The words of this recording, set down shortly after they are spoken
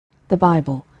The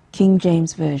Bible, King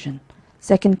James Version,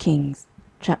 2 Kings,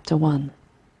 chapter 1.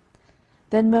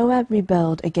 Then Moab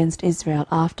rebelled against Israel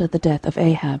after the death of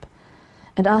Ahab.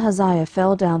 And Ahaziah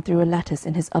fell down through a lattice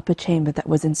in his upper chamber that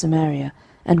was in Samaria,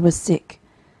 and was sick.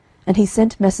 And he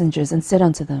sent messengers, and said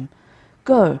unto them,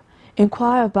 Go,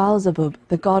 inquire of Baalzebub,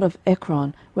 the god of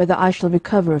Ekron, whether I shall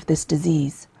recover of this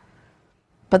disease.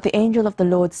 But the angel of the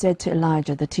Lord said to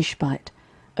Elijah the Tishbite,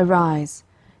 Arise,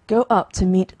 go up to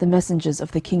meet the messengers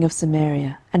of the king of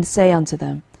Samaria, and say unto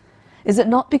them, Is it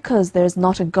not because there is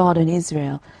not a God in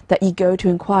Israel, that ye go to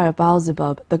inquire of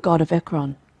Baalzebub, the god of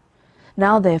Ekron?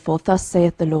 Now therefore thus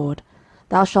saith the Lord,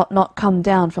 Thou shalt not come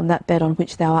down from that bed on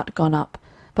which thou art gone up,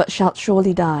 but shalt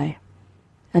surely die.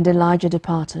 And Elijah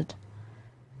departed.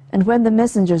 And when the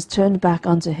messengers turned back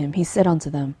unto him, he said unto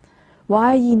them,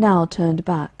 Why are ye now turned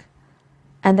back?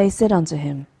 And they said unto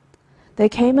him, There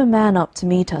came a man up to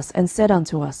meet us, and said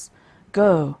unto us,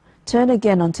 Go, turn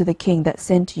again unto the king that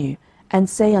sent you, and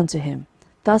say unto him,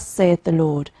 Thus saith the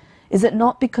Lord, Is it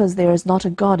not because there is not a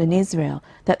God in Israel,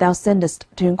 that thou sendest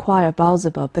to inquire of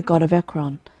Baalzebub, the god of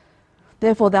Ekron?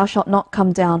 Therefore thou shalt not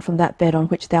come down from that bed on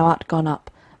which thou art gone up,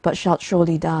 but shalt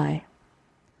surely die.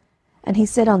 And he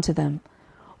said unto them,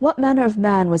 What manner of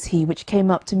man was he which came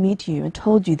up to meet you, and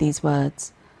told you these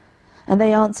words? And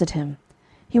they answered him,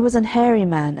 He was an hairy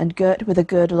man, and girt with a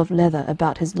girdle of leather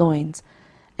about his loins.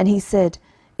 And he said,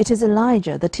 It is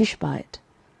Elijah the Tishbite.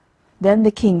 Then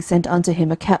the king sent unto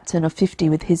him a captain of 50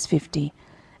 with his 50.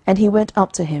 And he went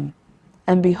up to him.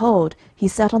 And behold, he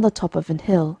sat on the top of an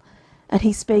hill. And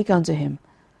he spake unto him,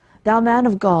 Thou man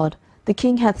of God, the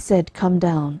king hath said, Come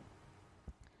down.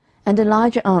 And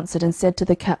Elijah answered and said to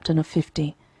the captain of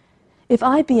 50, If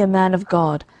I be a man of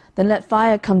God, then let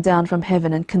fire come down from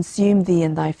heaven, and consume thee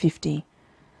and thy 50.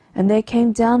 And there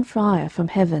came down fire from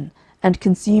heaven, and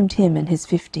consumed him and his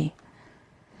 50.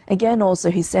 Again also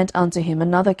he sent unto him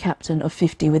another captain of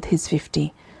 50 with his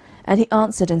 50. And he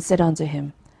answered and said unto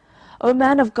him, O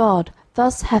man of God,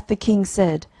 thus hath the king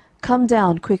said, Come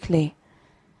down quickly.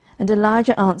 And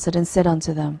Elijah answered and said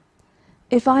unto them,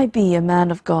 If I be a man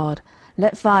of God,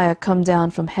 let fire come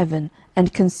down from heaven,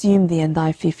 and consume thee and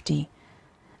thy 50.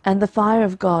 And the fire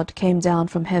of God came down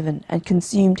from heaven, and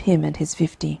consumed him and his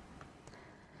 50.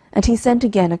 And he sent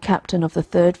again a captain of the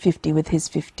third 50 with his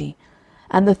 50.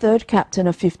 And the third captain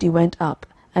of 50 went up,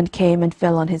 and came and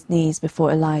fell on his knees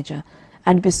before Elijah,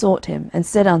 and besought him, and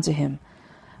said unto him,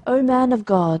 O man of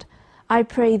God, I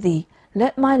pray thee,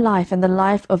 let my life and the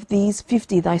life of these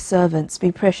 50 thy servants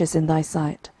be precious in thy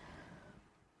sight.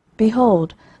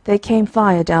 Behold, there came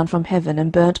fire down from heaven,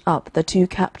 and burnt up the 2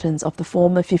 captains of the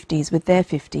former 50s with their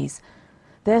 50s.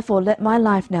 Therefore let my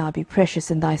life now be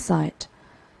precious in thy sight.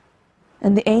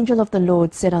 And the angel of the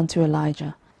Lord said unto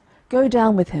Elijah, Go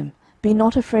down with him, be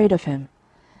not afraid of him.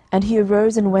 And he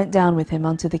arose and went down with him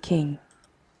unto the king.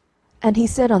 And he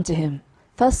said unto him,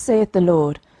 Thus saith the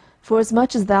Lord,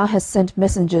 Forasmuch as thou hast sent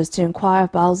messengers to inquire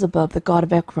of Baalzebub the god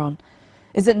of Ekron,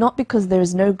 is it not because there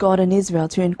is no God in Israel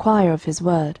to inquire of his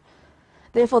word?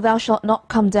 Therefore thou shalt not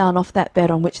come down off that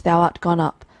bed on which thou art gone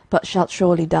up, but shalt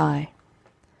surely die.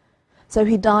 So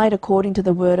he died according to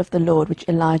the word of the Lord which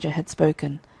Elijah had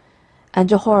spoken. And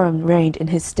Jehoram reigned in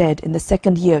his stead in the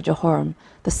 2nd year of Jehoram,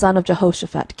 the son of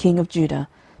Jehoshaphat, king of Judah,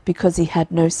 because he had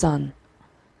no son.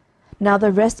 Now the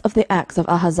rest of the acts of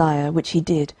Ahaziah which he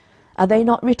did, are they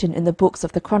not written in the books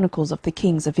of the chronicles of the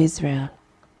kings of Israel?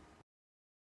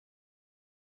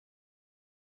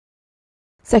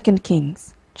 2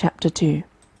 Kings, chapter 2.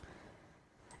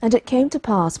 And it came to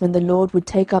pass, when the Lord would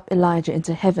take up Elijah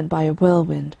into heaven by a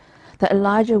whirlwind, that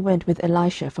Elijah went with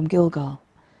Elisha from Gilgal.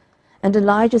 And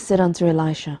Elijah said unto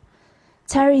Elisha,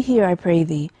 Tarry here, I pray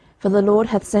thee, for the Lord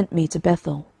hath sent me to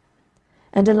Bethel.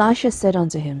 And Elisha said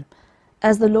unto him,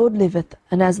 As the Lord liveth,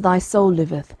 and as thy soul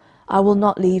liveth, I will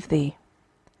not leave thee.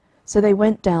 So they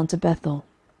went down to Bethel.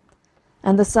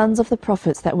 And the sons of the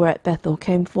prophets that were at Bethel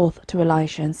came forth to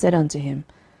Elisha, and said unto him,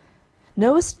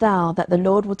 Knowest thou that the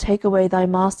Lord will take away thy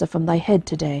master from thy head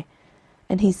today?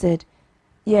 And he said,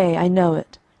 Yea, I know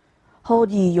it. Hold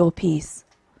ye your peace.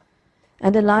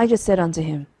 And Elijah said unto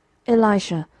him,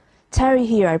 Elisha, tarry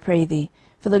here, I pray thee,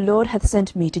 for the Lord hath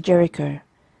sent me to Jericho.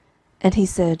 And he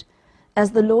said, As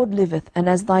the Lord liveth, and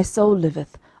as thy soul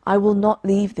liveth, I will not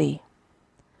leave thee.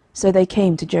 So they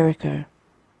came to Jericho.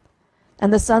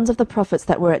 And the sons of the prophets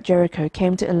that were at Jericho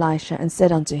came to Elisha, and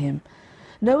said unto him,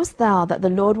 Knowest thou that the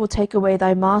Lord will take away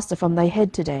thy master from thy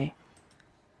head today?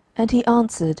 And he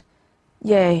answered,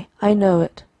 Yea, I know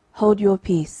it. Hold your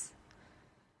peace.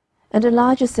 And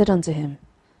Elijah said unto him,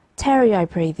 Tarry, I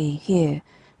pray thee, here,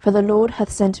 for the Lord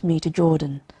hath sent me to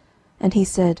Jordan. And he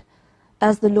said,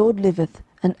 As the Lord liveth,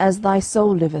 and as thy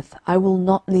soul liveth, I will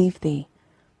not leave thee.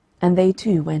 And they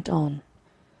too went on.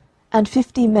 And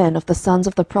 50 men of the sons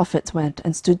of the prophets went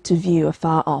and stood to view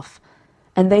afar off,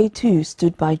 and they too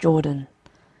stood by Jordan.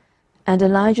 And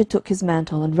Elijah took his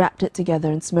mantle, and wrapped it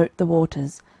together, and smote the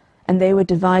waters, and they were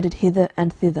divided hither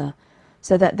and thither,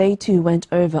 so that they too went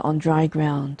over on dry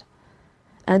ground.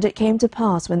 And it came to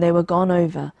pass, when they were gone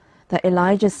over, that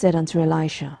Elijah said unto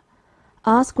Elisha,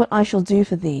 Ask what I shall do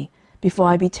for thee, before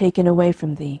I be taken away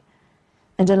from thee.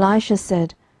 And Elisha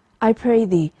said, I pray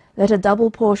thee, let a double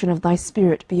portion of thy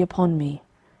spirit be upon me.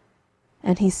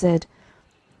 And he said,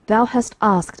 Thou hast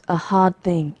asked a hard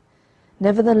thing.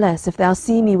 Nevertheless, if thou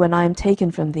see me when I am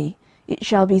taken from thee, it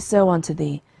shall be so unto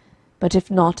thee; but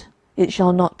if not, it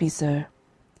shall not be so.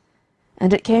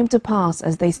 And it came to pass,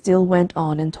 as they still went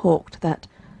on and talked, that,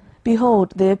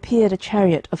 behold, there appeared a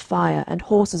chariot of fire and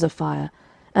horses of fire,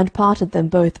 and parted them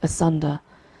both asunder.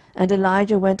 And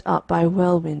Elijah went up by a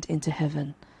whirlwind into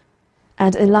heaven.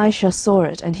 And Elisha saw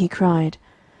it, and he cried,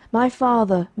 My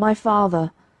father,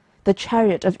 the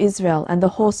chariot of Israel, and the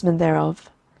horsemen thereof.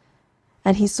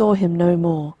 And he saw him no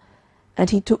more. And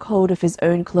he took hold of his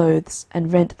own clothes,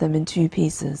 and rent them in 2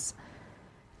 pieces.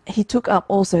 He took up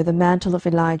also the mantle of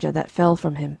Elijah that fell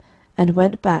from him, and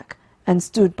went back, and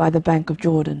stood by the bank of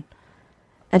Jordan.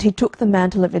 And he took the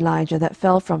mantle of Elijah that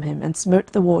fell from him, and smote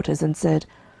the waters, and said,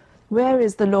 Where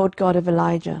is the Lord God of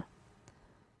Elijah?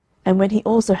 And when he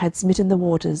also had smitten the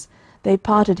waters, they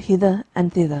parted hither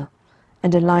and thither,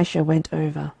 and Elisha went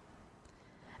over.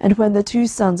 And when the 2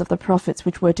 sons of the prophets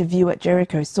which were to view at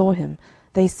Jericho saw him,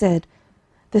 they said,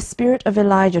 The spirit of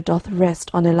Elijah doth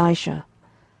rest on Elisha.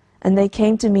 And they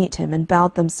came to meet him, and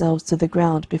bowed themselves to the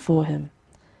ground before him.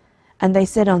 And they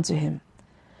said unto him,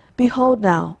 Behold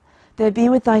now, there be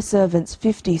with thy servants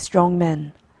 50 strong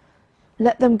men.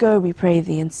 Let them go, we pray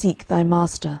thee, and seek thy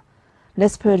master,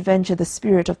 lest peradventure the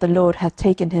Spirit of the Lord hath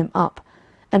taken him up,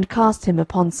 and cast him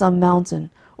upon some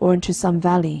mountain, or into some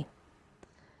valley.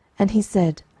 And he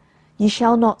said, Ye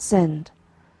shall not send.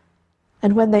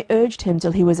 And when they urged him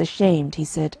till he was ashamed, he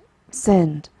said,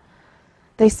 Send.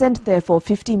 They sent therefore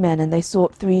 50 men, and they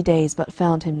sought 3 days, but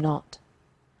found him not.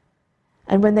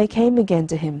 And when they came again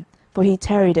to him, for he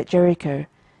tarried at Jericho,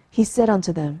 he said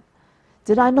unto them,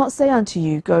 Did I not say unto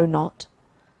you, Go not?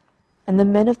 And the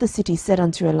men of the city said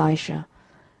unto Elisha,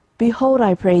 Behold,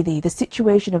 I pray thee, the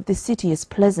situation of this city is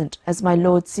pleasant, as my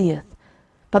lord seeth,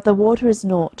 but the water is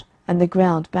naught, and the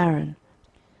ground barren.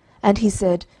 And he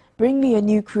said, Bring me a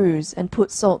new cruse, and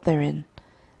put salt therein.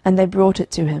 And they brought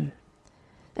it to him.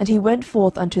 And he went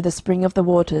forth unto the spring of the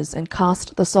waters, and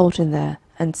cast the salt in there,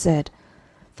 and said,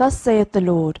 Thus saith the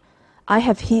Lord, I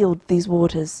have healed these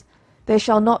waters. There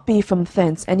shall not be from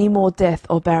thence any more death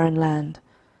or barren land.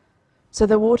 So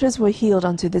the waters were healed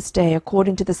unto this day,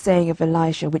 according to the saying of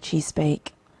Elisha which he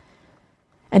spake.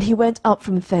 And he went up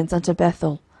from thence unto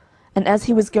Bethel. And as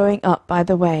he was going up by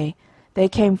the way, there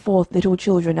came forth little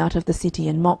children out of the city,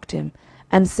 and mocked him,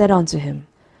 and said unto him,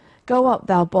 Go up,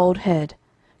 thou bald head,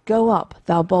 go up,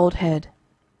 thou bald head.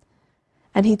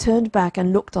 And he turned back,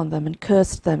 and looked on them, and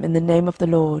cursed them in the name of the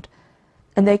Lord.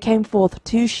 And there came forth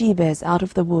 2 she-bears out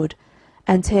of the wood,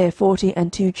 and tare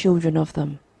 42 children of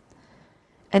them.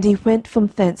 And he went from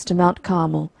thence to Mount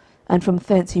Carmel, and from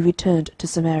thence he returned to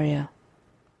Samaria.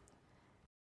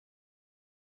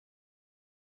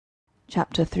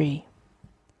 Chapter 3.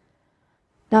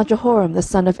 Now Jehoram the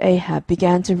son of Ahab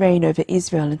began to reign over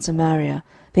Israel in Samaria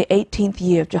the 18th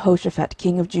year of Jehoshaphat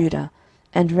king of Judah,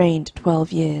 and reigned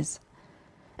 12 years.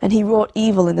 And he wrought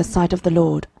evil in the sight of the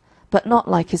Lord, but not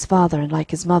like his father and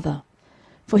like his mother.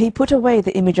 For he put away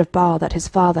the image of Baal that his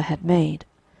father had made.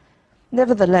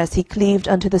 Nevertheless he cleaved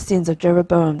unto the sins of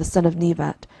Jeroboam the son of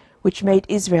Nebat, which made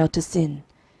Israel to sin.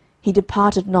 He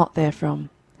departed not therefrom.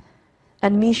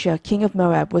 And Mesha king of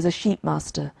Moab was a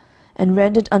sheepmaster, and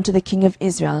rendered unto the king of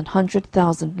Israel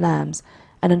 100,000 lambs,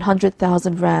 and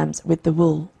 100,000 rams with the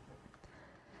wool.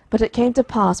 But it came to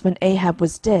pass, when Ahab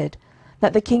was dead,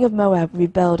 that the king of Moab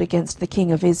rebelled against the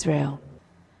king of Israel.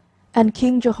 And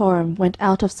King Jehoram went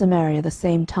out of Samaria the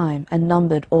same time, and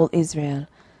numbered all Israel.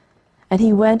 And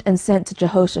he went and sent to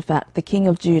Jehoshaphat the king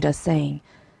of Judah, saying,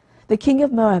 The king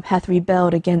of Moab hath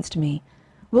rebelled against me.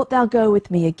 Wilt thou go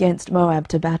with me against Moab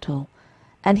to battle?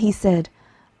 And he said,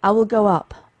 I will go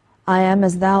up. I am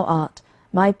as thou art,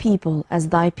 my people as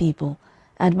thy people,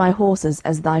 and my horses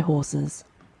as thy horses.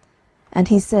 And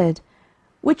he said,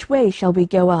 Which way shall we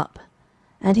go up?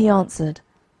 And he answered,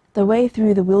 The way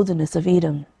through the wilderness of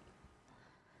Edom.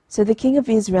 So the king of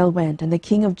Israel went, and the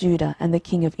king of Judah, and the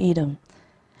king of Edom.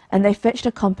 And they fetched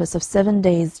a compass of 7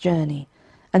 days' journey,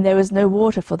 and there was no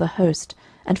water for the host,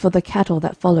 and for the cattle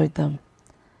that followed them.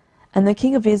 And the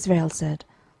king of Israel said,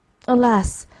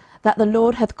 Alas, that the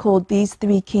LORD hath called these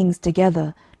 3 kings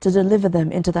together to deliver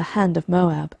them into the hand of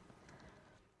Moab.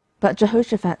 But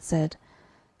Jehoshaphat said,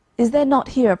 Is there not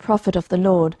here a prophet of the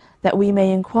LORD, that we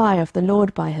may inquire of the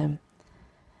LORD by him?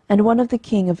 And one of the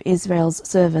king of Israel's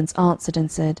servants answered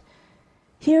and said,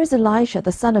 Here is Elisha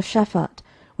the son of Shaphat,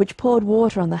 which poured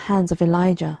water on the hands of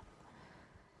Elijah.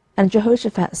 And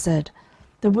Jehoshaphat said,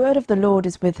 The word of the LORD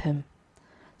is with him.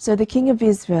 So the king of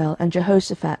Israel and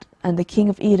Jehoshaphat and the king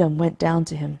of Edom went down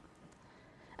to him.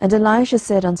 And Elisha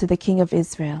said unto the king of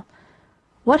Israel,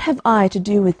 What have I to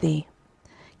do with thee?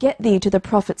 Get thee to the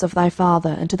prophets of thy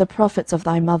father, and to the prophets of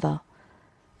thy mother.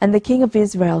 And the king of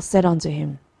Israel said unto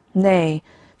him, Nay,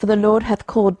 for the LORD hath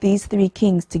called these 3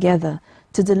 kings together,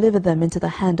 to deliver them into the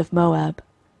hand of Moab.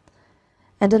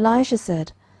 And Elisha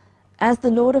said, As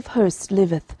the LORD of hosts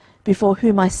liveth, before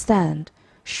whom I stand,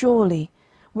 surely,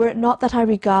 were it not that I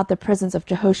regard the presence of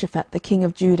Jehoshaphat the king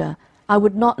of Judah, I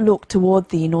would not look toward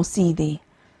thee nor see thee.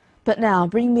 But now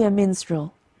bring me a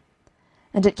minstrel.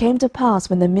 And it came to pass,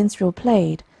 when the minstrel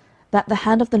played, that the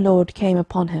hand of the LORD came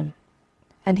upon him.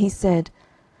 And he said,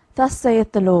 Thus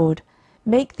saith the LORD,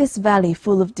 Make this valley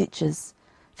full of ditches.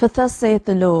 For thus saith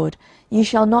the LORD, Ye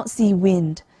shall not see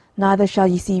wind, neither shall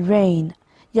ye see rain,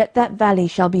 yet that valley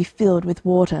shall be filled with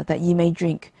water, that ye may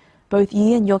drink, both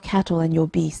ye and your cattle and your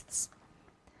beasts.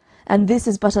 And this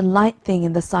is but a light thing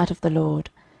in the sight of the LORD.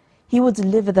 He will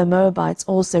deliver the Moabites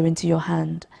also into your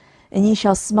hand, and ye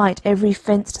shall smite every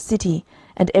fenced city,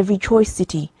 and every choice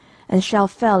city, and shall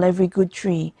fell every good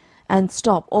tree, and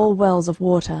stop all wells of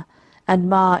water, and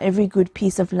mar every good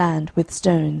piece of land with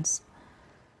stones.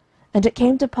 And it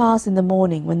came to pass in the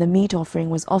morning, when the meat offering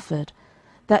was offered,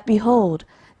 that, behold,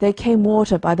 there came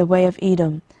water by the way of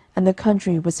Edom, and the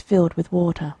country was filled with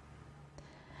water.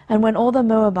 And when all the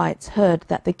Moabites heard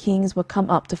that the kings were come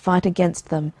up to fight against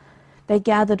them, they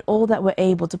gathered all that were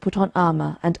able to put on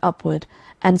armour, and upward,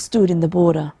 and stood in the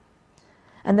border.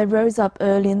 And they rose up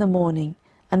early in the morning,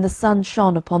 and the sun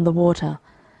shone upon the water,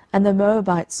 and the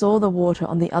Moabites saw the water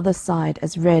on the other side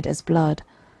as red as blood.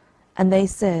 And they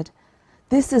said,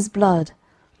 This is blood.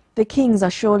 The kings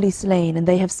are surely slain, and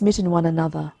they have smitten one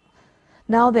another.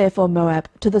 Now therefore, Moab,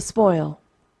 to the spoil.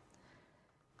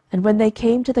 And when they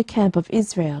came to the camp of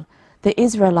Israel, the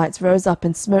Israelites rose up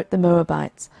and smote the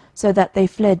Moabites, so that they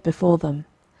fled before them.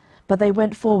 But they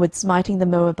went forward, smiting the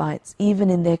Moabites, even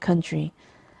in their country.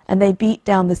 And they beat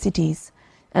down the cities,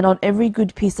 and on every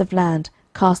good piece of land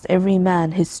cast every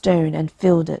man his stone, and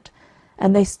filled it.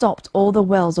 And they stopped all the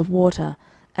wells of water,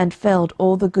 and felled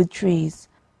all the good trees.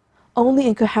 Only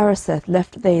in Keharaseth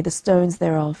left they the stones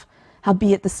thereof,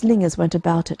 howbeit the slingers went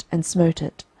about it, and smote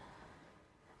it.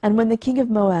 And when the king of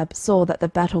Moab saw that the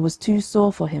battle was too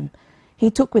sore for him, he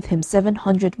took with him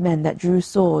 700 men that drew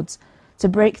swords, to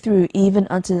break through even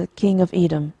unto the king of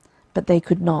Edom, but they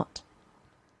could not.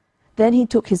 Then he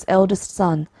took his eldest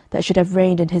son, that should have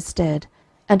reigned in his stead,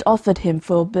 and offered him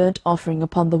for a burnt offering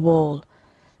upon the wall.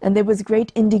 And there was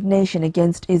great indignation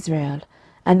against Israel,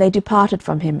 and they departed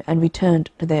from him, and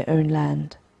returned to their own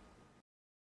land.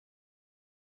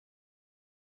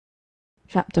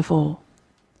 Chapter 4.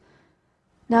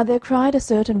 Now there cried a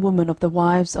certain woman of the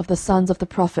wives of the sons of the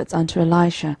prophets unto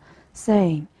Elisha,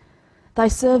 saying, Thy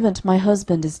servant my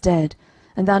husband is dead,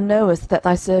 and thou knowest that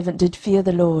thy servant did fear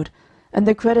the LORD, and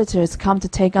the creditor is come to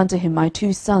take unto him my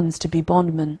 2 sons to be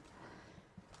bondmen.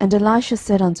 And Elisha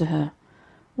said unto her,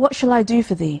 What shall I do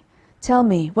for thee? Tell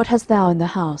me, what hast thou in the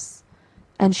house?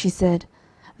 And she said,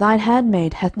 Thine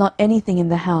handmaid hath not anything in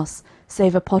the house,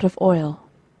 save a pot of oil.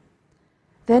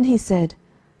 Then he said,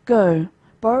 Go,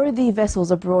 borrow thee vessels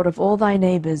abroad of all thy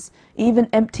neighbours, even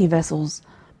empty vessels,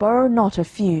 borrow not a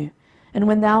few. And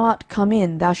when thou art come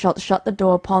in, thou shalt shut the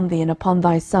door upon thee and upon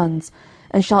thy sons,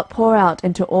 and shalt pour out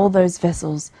into all those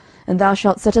vessels, and thou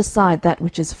shalt set aside that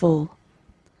which is full.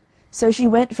 So she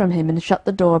went from him, and shut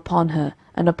the door upon her,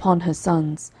 and upon her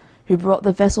sons, who brought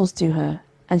the vessels to her,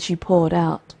 and she poured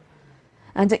out.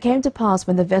 And it came to pass,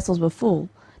 when the vessels were full,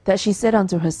 that she said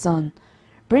unto her son,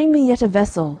 Bring me yet a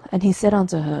vessel. And he said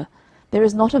unto her, There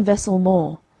is not a vessel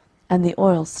more. And the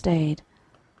oil stayed.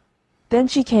 Then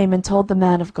she came and told the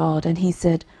man of God, and he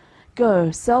said,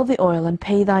 Go, sell the oil, and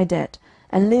pay thy debt,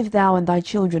 and live thou and thy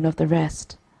children of the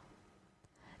rest.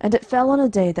 And it fell on a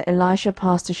day that Elisha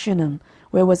passed to Shunem,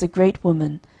 where was a great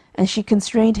woman, and she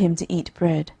constrained him to eat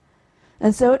bread.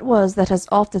 And so it was, that as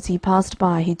oft as he passed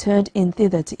by, he turned in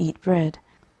thither to eat bread.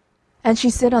 And she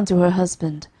said unto her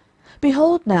husband,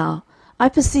 Behold now, I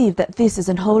perceive that this is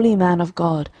an holy man of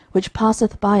God, which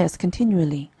passeth by us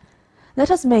continually.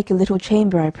 Let us make a little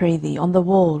chamber, I pray thee, on the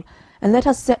wall, and let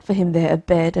us set for him there a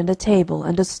bed, and a table,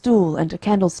 and a stool, and a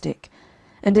candlestick.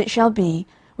 And it shall be,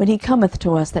 when he cometh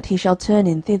to us, that he shall turn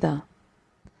in thither.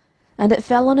 And it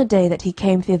fell on a day that he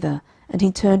came thither, and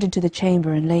he turned into the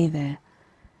chamber, and lay there.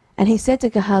 And he said to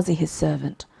Gehazi his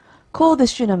servant, Call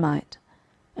this Shunammite.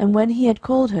 And when he had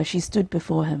called her, she stood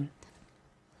before him.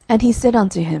 And he said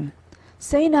unto him,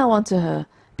 Say now unto her,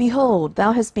 Behold,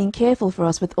 thou hast been careful for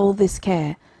us with all this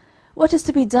care. What is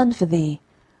to be done for thee?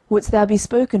 Wouldst thou be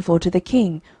spoken for to the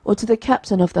king, or to the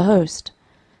captain of the host?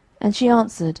 And she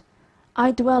answered,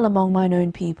 I dwell among mine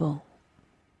own people.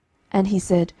 And he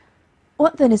said,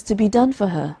 What then is to be done for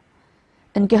her?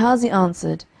 And Gehazi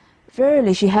answered,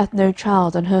 Verily she hath no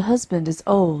child, and her husband is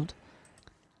old.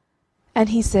 And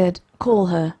he said, Call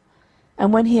her.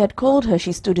 And when he had called her,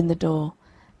 she stood in the door.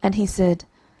 And he said,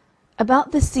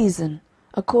 About this season,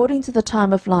 according to the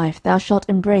time of life, thou shalt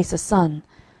embrace a son.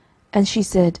 And she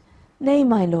said, Nay,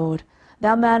 my lord,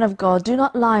 thou man of God, do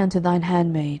not lie unto thine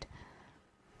handmaid.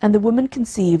 And the woman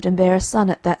conceived, and bare a son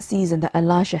at that season that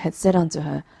Elisha had said unto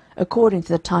her, according to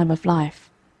the time of life.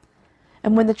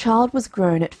 And when the child was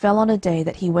grown, it fell on a day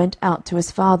that he went out to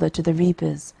his father to the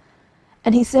reapers.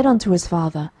 And he said unto his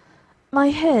father, My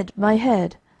head, my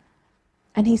head.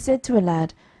 And he said to a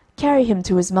lad, Carry him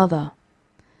to his mother.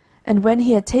 And when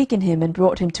he had taken him and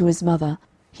brought him to his mother,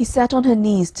 he sat on her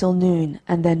knees till noon,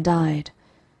 and then died.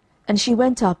 And she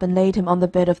went up and laid him on the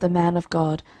bed of the man of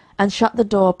God, and shut the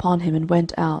door upon him, and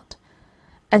went out.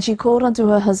 And she called unto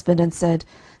her husband, and said,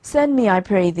 Send me, I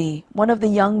pray thee, one of the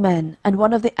young men, and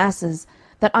one of the asses,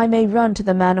 that I may run to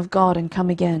the man of God, and come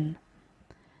again.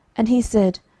 And he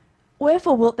said,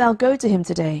 Wherefore wilt thou go to him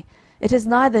today? It is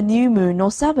neither new moon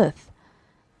nor Sabbath.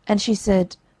 And she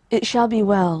said, It shall be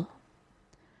well.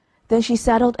 Then she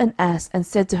saddled an ass, and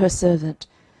said to her servant,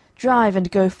 Drive, and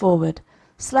go forward.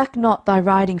 Slack not thy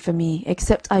riding for me,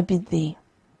 except I bid thee.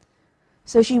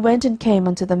 So she went and came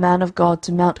unto the man of God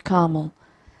to Mount Carmel.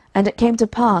 And it came to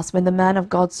pass, when the man of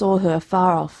God saw her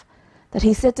afar off, that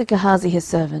he said to Gehazi his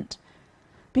servant,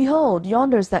 Behold,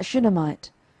 yonder is that Shunammite.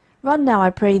 Run now,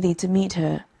 I pray thee, to meet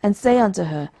her, and say unto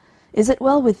her, Is it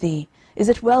well with thee? Is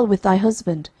it well with thy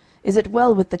husband? Is it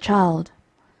well with the child?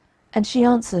 And she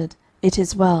answered, It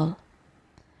is well.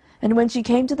 And when she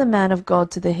came to the man of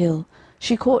God to the hill,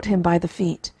 she caught him by the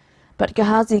feet. But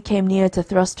Gehazi came near to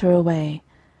thrust her away.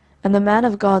 And the man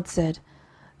of God said,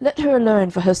 Let her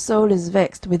alone, for her soul is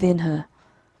vexed within her.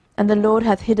 And the LORD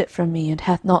hath hid it from me, and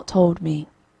hath not told me.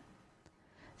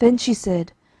 Then she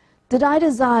said, Did I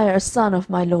desire a son of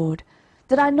my lord?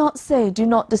 Did I not say, Do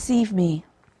not deceive me?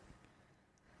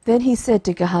 Then he said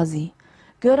to Gehazi,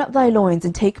 Gird up thy loins,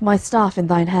 and take my staff in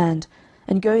thine hand,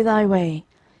 and go thy way.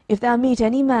 If thou meet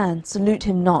any man, salute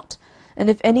him not, and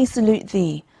if any salute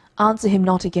thee, answer him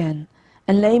not again,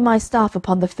 and lay my staff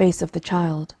upon the face of the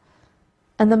child.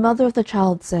 And the mother of the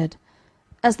child said,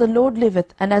 As the LORD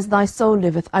liveth, and as thy soul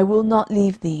liveth, I will not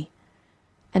leave thee.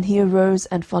 And he arose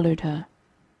and followed her.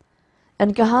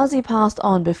 And Gehazi passed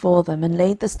on before them, and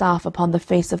laid the staff upon the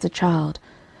face of the child,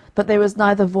 but there was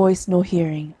neither voice nor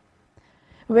hearing.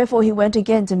 Wherefore he went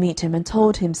again to meet him, and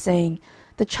told him, saying,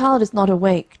 The child is not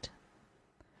awaked.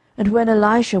 And when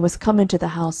Elisha was come into the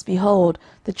house, behold,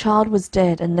 the child was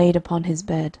dead, and laid upon his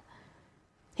bed.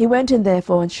 He went in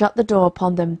therefore, and shut the door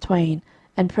upon them twain,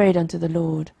 and prayed unto the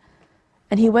LORD.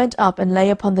 And he went up, and lay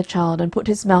upon the child, and put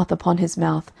his mouth upon his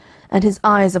mouth, and his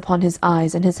eyes upon his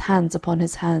eyes, and his hands upon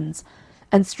his hands,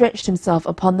 and stretched himself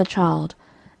upon the child,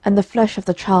 and the flesh of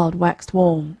the child waxed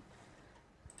warm.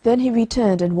 Then he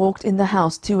returned, and walked in the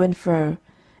house to and fro,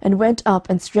 and went up,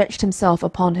 and stretched himself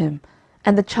upon him,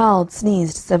 and the child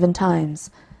sneezed 7 times,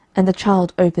 and the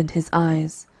child opened his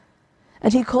eyes.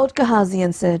 And he called Gehazi,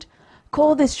 and said,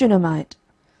 Call this Shunammite.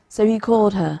 So he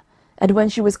called her, and when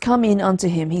she was come in unto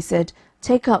him, he said,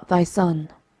 Take up thy son.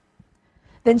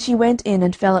 Then she went in,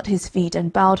 and fell at his feet,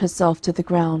 and bowed herself to the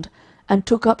ground, and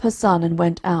took up her son, and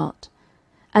went out.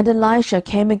 And Elisha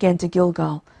came again to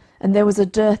Gilgal, and there was a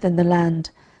dearth in the land,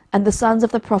 and the sons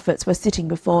of the prophets were sitting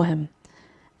before him.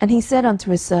 And he said unto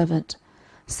his servant,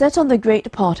 Set on the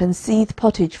great pot, and seethe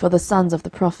pottage for the sons of the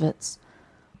prophets.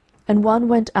 And one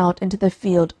went out into the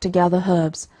field to gather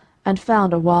herbs, and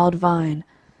found a wild vine,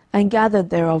 and gathered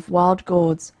thereof wild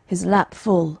gourds, his lap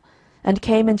full, and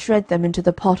came and shred them into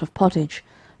the pot of pottage,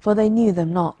 for they knew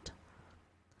them not.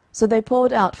 So they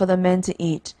poured out for the men to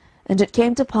eat. And it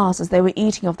came to pass, as they were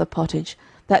eating of the pottage,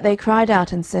 that they cried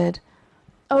out, and said,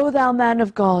 O thou man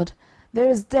of God, there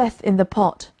is death in the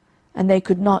pot. And they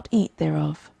could not eat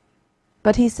thereof.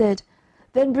 But he said,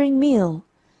 Then bring meal.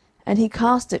 And he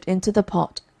cast it into the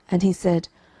pot, and he said,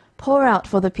 Pour out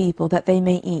for the people, that they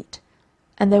may eat.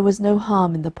 And there was no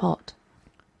harm in the pot.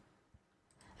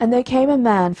 And there came a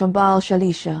man from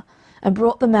Baal-shalisha, and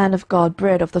brought the man of God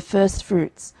bread of the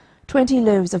firstfruits, 20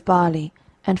 loaves of barley,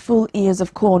 and full ears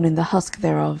of corn in the husk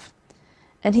thereof.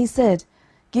 And he said,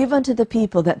 Give unto the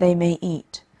people that they may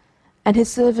eat. And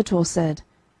his servitor said,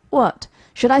 What,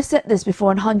 should I set this before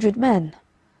 100 men?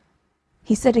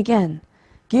 He said again,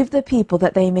 Give the people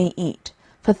that they may eat,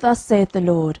 for thus saith the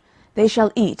LORD, They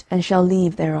shall eat, and shall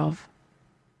leave thereof.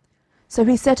 So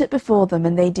he set it before them,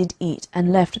 and they did eat,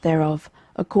 and left thereof,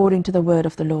 according to the word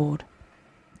of the LORD.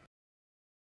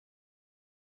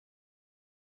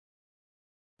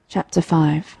 Chapter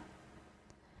 5.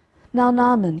 Now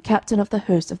Naaman, captain of the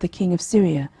host of the king of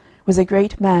Syria, was a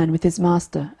great man with his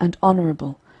master, and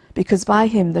honourable, because by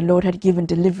him the LORD had given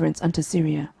deliverance unto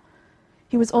Syria.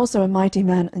 He was also a mighty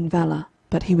man in valour,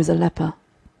 but he was a leper.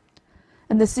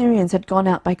 And the Syrians had gone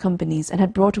out by companies, and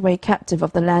had brought away captive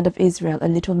of the land of Israel a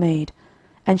little maid,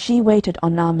 and she waited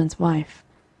on Naaman's wife.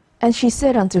 And she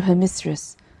said unto her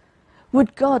mistress,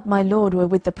 Would God my lord were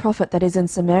with the prophet that is in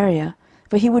Samaria,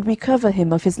 for he would recover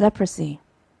him of his leprosy.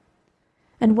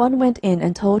 And one went in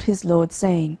and told his lord,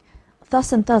 saying,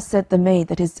 Thus and thus said the maid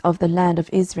that is of the land of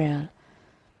Israel.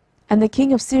 And the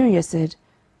king of Syria said,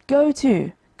 Go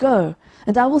to, go,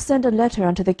 and I will send a letter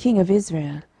unto the king of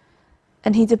Israel.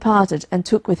 And he departed, and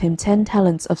took with him 10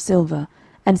 talents of silver,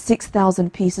 and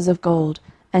 6,000 pieces of gold,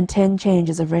 and 10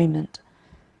 changes of raiment.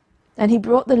 And he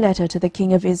brought the letter to the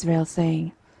king of Israel,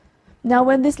 saying, Now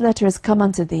when this letter is come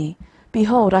unto thee,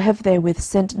 behold, I have therewith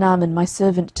sent Naaman my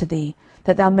servant to thee,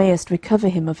 that thou mayest recover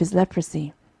him of his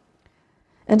leprosy.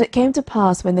 And it came to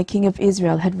pass, when the king of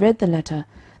Israel had read the letter,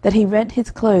 that he rent his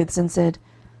clothes, and said,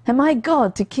 Am I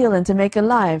God to kill and to make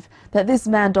alive, that this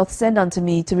man doth send unto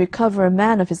me to recover a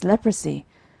man of his leprosy?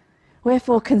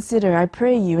 Wherefore consider, I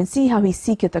pray you, and see how he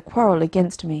seeketh a quarrel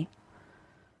against me.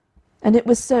 And it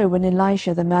was so, when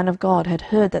Elisha the man of God had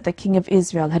heard that the king of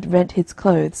Israel had rent his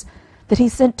clothes, that he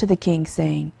sent to the king,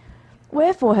 saying,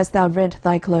 Wherefore hast thou rent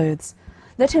thy clothes?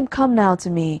 Let him come now to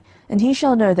me, and he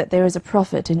shall know that there is a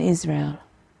prophet in Israel.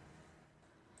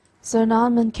 So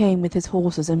Naaman came with his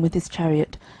horses and with his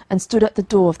chariot, and stood at the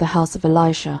door of the house of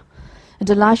Elisha. And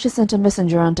Elisha sent a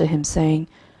messenger unto him, saying,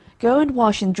 Go and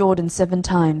wash in Jordan 7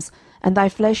 times, and thy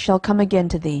flesh shall come again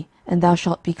to thee, and thou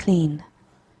shalt be clean.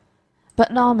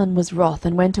 But Naaman was wroth,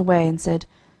 and went away, and said,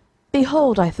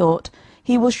 Behold, I thought,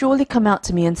 he will surely come out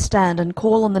to me, and stand, and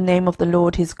call on the name of the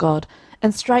Lord his God,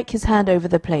 and strike his hand over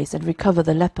the place, and recover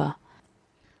the leper.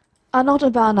 Are not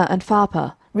Abana and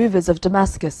Pharpar, rivers of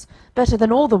Damascus, better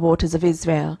than all the waters of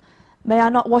Israel? May I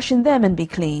not wash in them, and be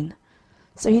clean?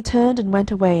 So he turned and went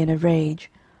away in a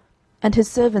rage. And his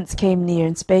servants came near,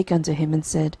 and spake unto him, and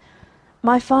said,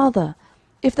 My father,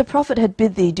 if the prophet had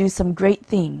bid thee do some great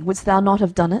thing, wouldst thou not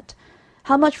have done it?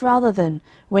 How much rather then,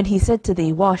 when he said to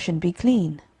thee, Wash and be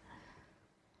clean?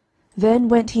 Then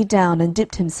went he down, and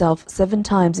dipped himself 7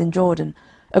 times in Jordan,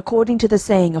 according to the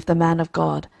saying of the man of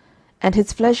God. And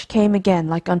his flesh came again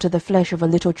like unto the flesh of a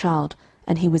little child,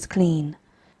 and he was clean.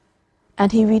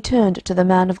 And he returned to the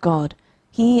man of God,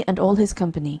 he and all his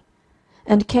company,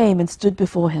 and came and stood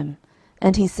before him.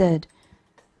 And he said,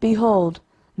 Behold,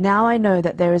 now I know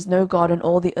that there is no God in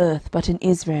all the earth but in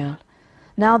Israel.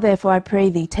 Now therefore I pray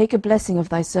thee, take a blessing of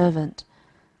thy servant.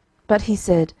 But he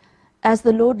said, As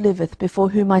the Lord liveth, before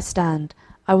whom I stand,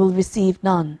 I will receive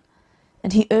none.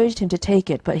 And he urged him to take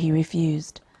it, but he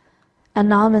refused. And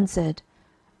Naaman said,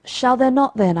 Shall there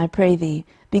not then, I pray thee,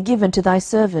 be given to thy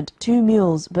servant 2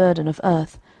 mules' burden of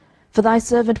earth? For thy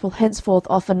servant will henceforth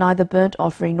offer neither burnt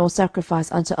offering nor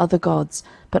sacrifice unto other gods,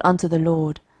 but unto the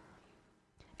Lord.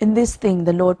 In this thing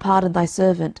the Lord pardon thy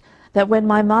servant, that when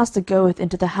my master goeth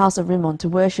into the house of Rimmon to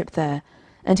worship there,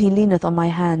 and he leaneth on my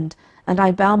hand, and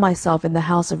I bow myself in the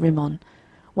house of Rimmon,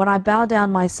 when I bow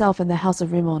down myself in the house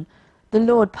of Rimmon, the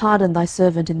Lord pardon thy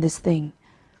servant in this thing.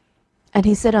 And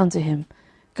he said unto him,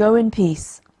 Go in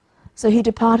peace. So he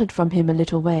departed from him a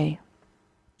little way.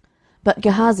 But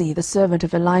Gehazi, the servant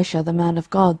of Elisha the man of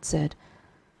God, said,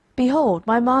 Behold,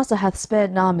 my master hath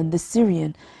spared Naaman this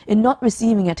Syrian, in not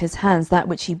receiving at his hands that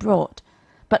which he brought.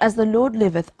 But as the Lord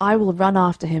liveth, I will run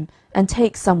after him, and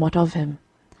take somewhat of him.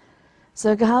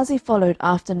 So Gehazi followed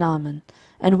after Naaman,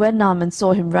 and when Naaman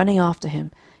saw him running after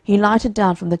him, he lighted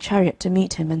down from the chariot to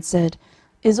meet him, and said,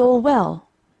 Is all well?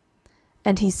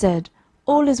 And he said,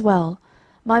 All is well.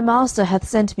 My master hath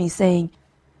sent me, saying,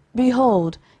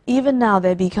 Behold, even now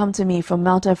there be come to me from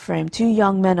Mount Ephraim 2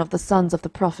 young men of the sons of the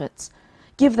prophets.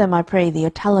 Give them, I pray thee, a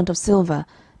talent of silver,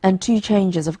 and 2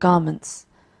 changes of garments.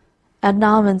 And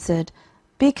Naaman said,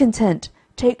 Be content,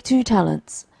 take 2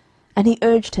 talents. And he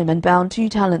urged him, and bound 2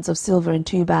 talents of silver in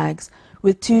 2 bags,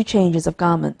 with 2 changes of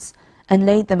garments, and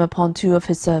laid them upon 2 of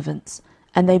his servants,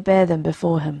 and they bare them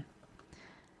before him.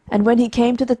 And when he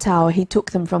came to the tower, he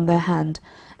took them from their hand,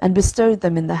 and bestowed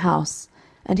them in the house,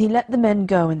 and he let the men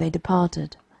go, and they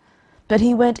departed. But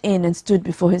he went in and stood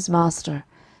before his master.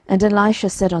 And Elisha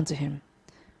said unto him,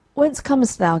 Whence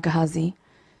comest thou, Gehazi?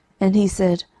 And he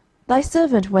said, Thy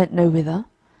servant went no whither.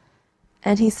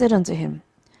 And he said unto him,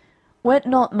 Went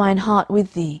not mine heart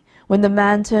with thee, when the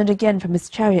man turned again from his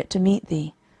chariot to meet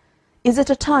thee? Is it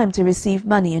a time to receive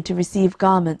money, and to receive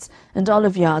garments, and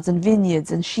oliveyards, and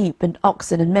vineyards, and sheep, and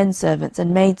oxen, and menservants,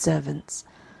 and maidservants?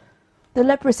 The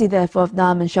leprosy therefore of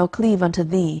Naaman shall cleave unto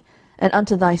thee, and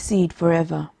unto thy seed for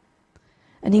ever.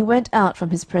 And he went out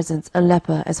from his presence a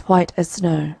leper as white as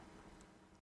snow.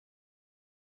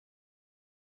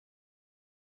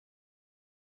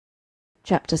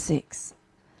 Chapter 6.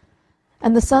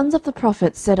 And the sons of the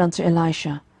prophets said unto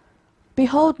Elisha,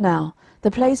 Behold now, the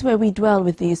place where we dwell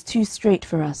with thee is too strait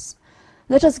for us.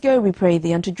 Let us go, we pray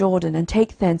thee, unto Jordan, and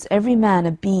take thence every man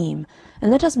a beam,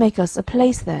 and let us make us a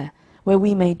place there, where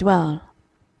we may dwell.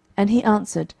 And he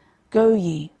answered, Go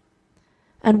ye.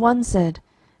 And one said,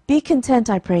 Be content,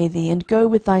 I pray thee, and go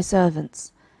with thy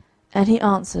servants. And he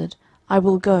answered, I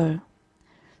will go.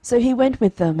 So he went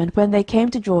with them, and when they came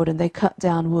to Jordan, they cut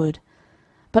down wood.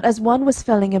 But as one was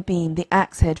felling a beam, the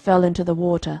axe head fell into the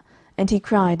water, and he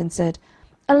cried and said,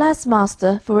 Alas,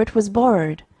 master, for it was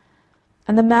borrowed.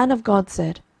 And the man of God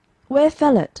said, Where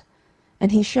fell it?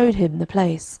 And he showed him the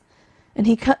place. And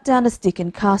he cut down a stick,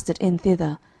 and cast it in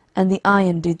thither, and the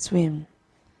iron did swim.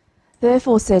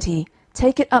 Therefore said he,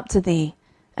 Take it up to thee.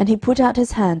 And he put out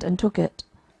his hand, and took it.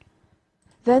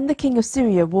 Then the king of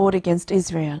Syria warred against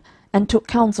Israel, and took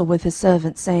counsel with his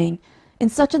servants, saying, In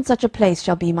such and such a place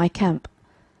shall be my camp.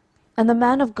 And the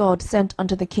man of God sent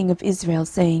unto the king of Israel,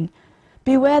 saying,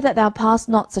 Beware that thou pass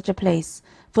not such a place,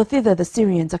 for thither the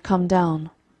Syrians are come down.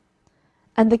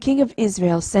 And the king of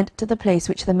Israel sent to the place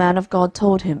which the man of God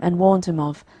told him, and warned him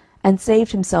of, and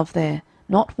saved himself there,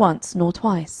 not once nor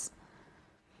twice.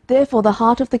 Therefore the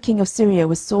heart of the king of Syria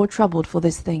was sore troubled for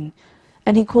this thing.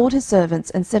 And he called his servants,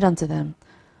 and said unto them,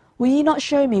 Will ye not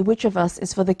show me which of us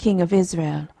is for the king of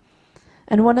Israel?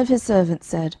 And one of his servants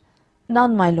said,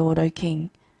 None, my lord, O king.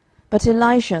 But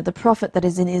Elisha, the prophet that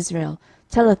is in Israel,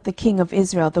 telleth the king of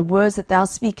Israel the words that thou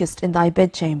speakest in thy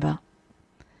bedchamber.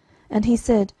 And he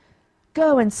said,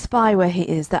 Go and spy where he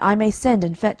is, that I may send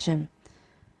and fetch him.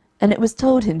 And it was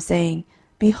told him, saying,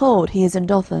 Behold, he is in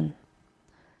Dothan.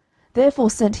 Therefore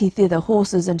sent he thither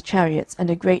horses and chariots, and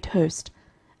a great host.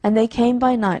 And they came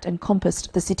by night, and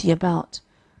compassed the city about.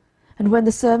 And when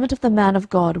the servant of the man of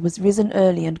God was risen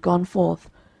early and gone forth,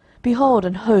 behold,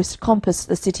 an host compassed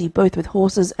the city both with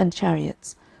horses and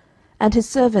chariots. And his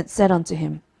servant said unto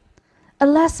him,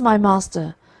 Alas, my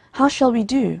master, how shall we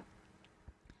do?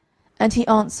 And he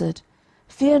answered,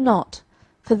 Fear not,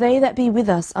 for they that be with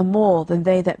us are more than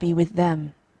they that be with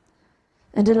them.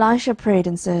 And Elisha prayed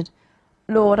and said,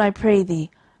 Lord, I pray thee,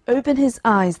 open his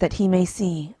eyes that he may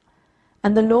see.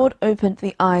 And the Lord opened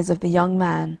the eyes of the young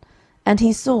man, and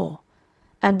he saw.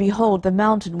 And behold, the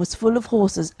mountain was full of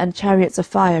horses and chariots of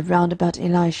fire round about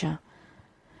Elisha.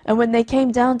 And when they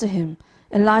came down to him,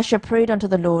 Elisha prayed unto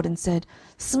the Lord, and said,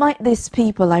 Smite this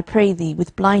people, I pray thee,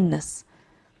 with blindness.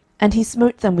 And he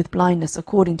smote them with blindness,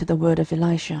 according to the word of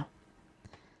Elisha.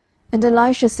 And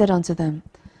Elisha said unto them,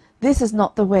 This is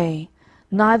not the way,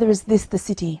 neither is this the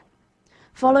city.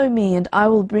 Follow me, and I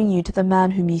will bring you to the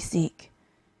man whom ye seek.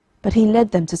 But he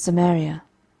led them to Samaria.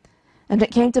 And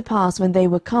it came to pass, when they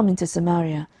were come into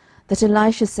Samaria, that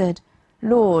Elisha said,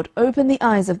 Lord, open the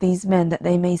eyes of these men, that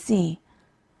they may see.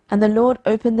 And the Lord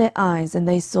opened their eyes, and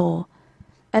they saw.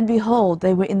 And behold,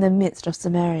 they were in the midst of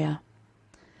Samaria.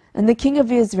 And the king of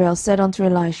Israel said unto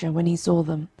Elisha, when he saw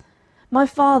them, My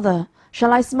father,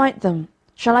 shall I smite them?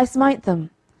 Shall I smite them?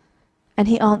 And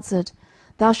he answered,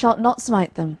 Thou shalt not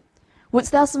smite them.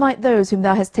 Wouldst thou smite those whom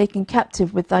thou hast taken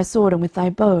captive with thy sword and with thy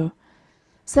bow?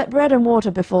 Set bread and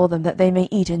water before them, that they may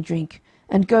eat and drink,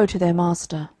 and go to their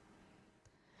master.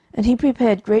 And he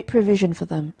prepared great provision for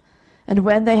them. And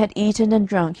when they had eaten and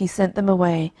drunk, he sent them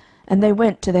away, and they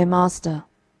went to their master.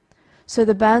 So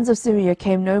the bands of Syria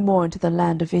came no more into the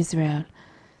land of Israel.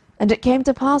 And it came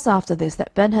to pass after this,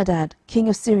 that Benhadad king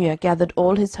of Syria gathered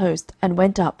all his host, and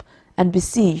went up, and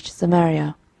besieged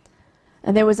Samaria.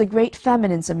 And there was a great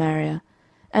famine in Samaria.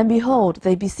 And behold,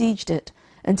 they besieged it,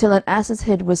 until an ass's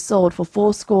head was sold for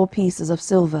 80 pieces of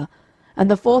silver, and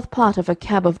the 4th part of a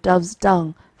cab of dove's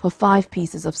dung for 5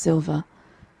 pieces of silver.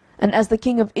 And as the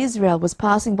king of Israel was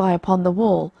passing by upon the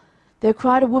wall, there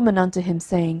cried a woman unto him,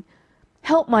 saying,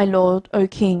 Help, my lord, O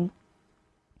king.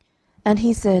 And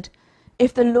he said,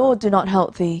 If the Lord do not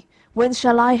help thee, whence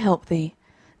shall I help thee?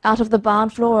 Out of the barn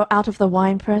floor, or out of the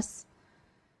winepress?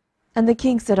 And the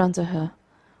king said unto her,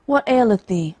 What aileth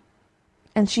thee?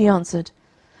 And she answered,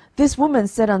 This woman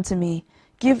said unto me,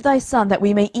 Give thy son, that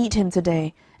we may eat him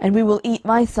today, and we will eat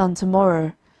my son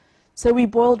tomorrow. So we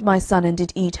boiled my son, and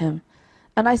did eat him.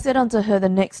 And I said unto her the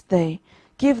next day,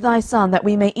 Give thy son, that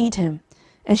we may eat him.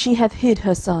 And she hath hid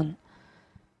her son.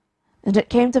 And it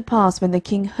came to pass, when the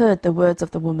king heard the words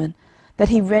of the woman, that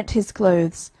he rent his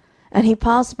clothes. And he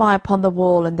passed by upon the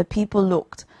wall, and the people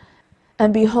looked,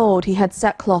 and behold, he had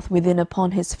sackcloth within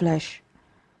upon his flesh.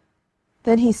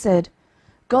 Then he said,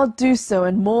 God do so,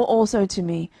 and more also to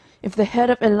me, if the head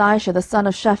of Elisha the son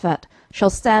of Shaphat shall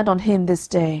stand on him this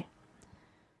day.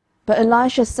 But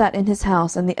Elisha sat in his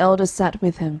house, and the elders sat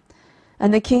with him.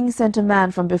 And the king sent a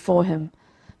man from before him.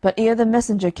 But ere the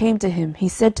messenger came to him, he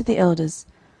said to the elders,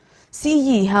 See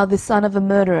ye how this son of a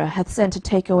murderer hath sent to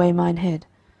take away mine head?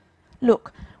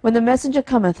 Look, when the messenger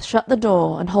cometh, shut the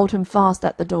door, and hold him fast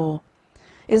at the door.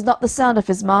 Is not the sound of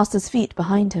his master's feet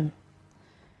behind him?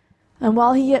 And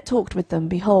while he yet talked with them,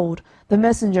 behold, the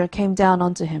messenger came down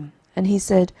unto him. And he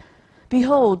said,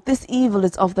 Behold, this evil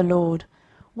is of the Lord.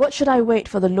 What should I wait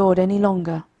for the Lord any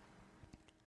longer?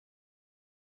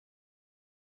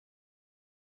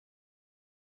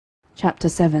 Chapter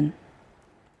 7.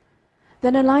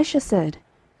 Then Elisha said,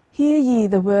 Hear ye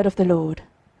the word of the Lord.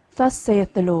 Thus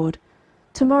saith the Lord,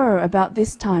 Tomorrow about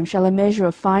this time shall a measure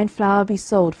of fine flour be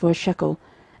sold for a shekel,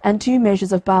 and 2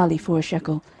 measures of barley for a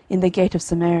shekel, in the gate of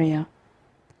Samaria.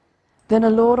 Then a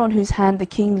lord on whose hand the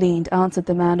king leaned answered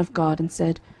the man of God, and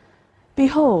said,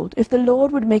 Behold, if the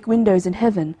Lord would make windows in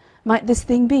heaven, might this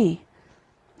thing be?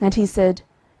 And he said,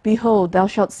 Behold, thou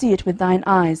shalt see it with thine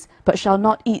eyes, but shalt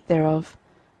not eat thereof.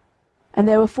 And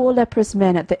there were 4 leprous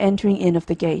men at the entering in of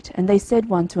the gate, and they said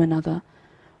one to another,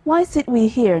 Why sit we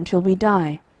here until we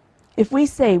die? If we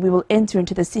say, We will enter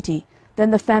into the city,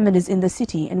 then the famine is in the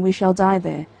city, and we shall die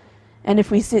there. And if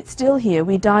we sit still here,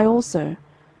 we die also.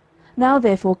 Now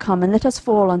therefore come, and let us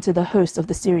fall unto the host of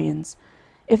the Syrians.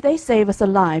 If they save us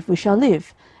alive, we shall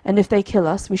live, and if they kill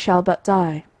us, we shall but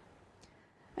die.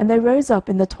 And they rose up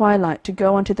in the twilight to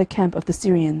go unto the camp of the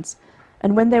Syrians.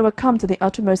 And when they were come to the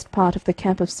uttermost part of the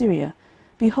camp of Syria,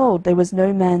 behold, there was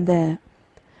no man there.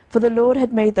 For the Lord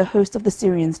had made the host of the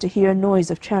Syrians to hear a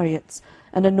noise of chariots,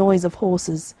 and a noise of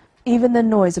horses, even the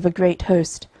noise of a great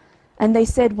host. And they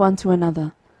said one to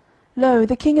another, Lo,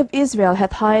 the king of Israel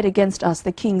hath hired against us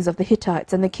the kings of the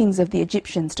Hittites and the kings of the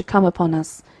Egyptians to come upon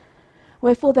us.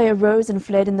 Wherefore they arose and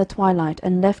fled in the twilight,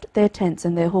 and left their tents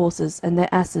and their horses and their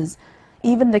asses,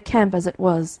 even the camp as it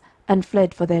was, and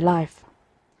fled for their life.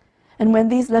 And when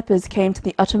these lepers came to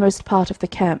the uttermost part of the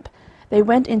camp, they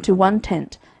went into one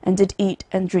tent, and did eat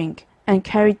and drink, and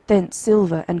carried thence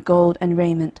silver and gold and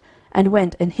raiment, and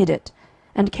went and hid it,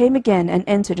 and came again and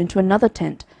entered into another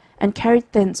tent, and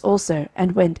carried thence also,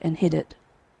 and went and hid it.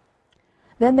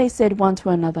 Then they said one to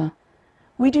another,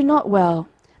 We do not well.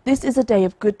 This is a day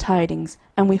of good tidings,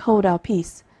 and we hold our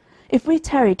peace. If we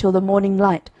tarry till the morning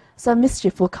light, some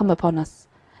mischief will come upon us.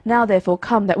 Now therefore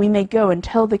come, that we may go and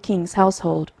tell the king's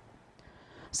household.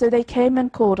 So they came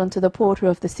and called unto the porter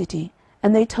of the city,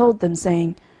 and they told them,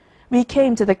 saying, We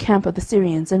came to the camp of the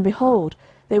Syrians, and behold,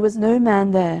 there was no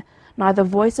man there, neither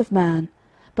voice of man,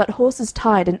 but horses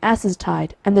tied and asses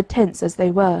tied, and the tents as they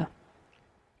were.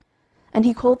 And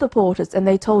he called the porters, and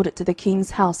they told it to the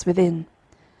king's house within.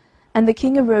 And the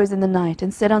king arose in the night,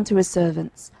 and said unto his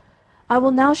servants, I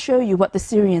will now shew you what the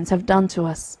Syrians have done to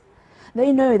us.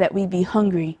 They know that we be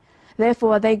hungry,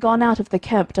 therefore are they gone out of the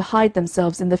camp to hide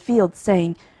themselves in the fields,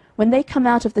 saying, When they come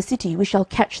out of the city, we shall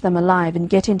catch them alive, and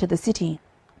get into the city.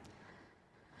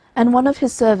 And one of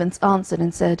his servants answered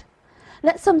and said,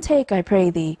 Let some take, I pray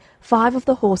thee, 5 of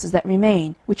the horses that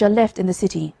remain, which are left in the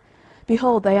city.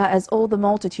 Behold, they are as all the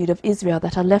multitude of Israel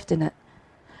that are left in it.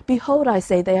 Behold, I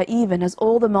say, they are even as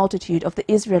all the multitude of the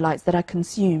Israelites that are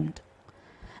consumed.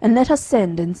 And let us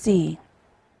send and see.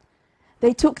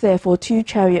 They took therefore 2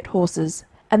 chariot horses,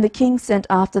 and the king sent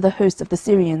after the host of the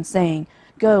Syrians, saying,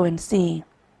 Go and see.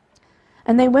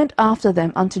 And they went after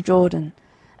them unto Jordan.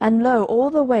 And lo, all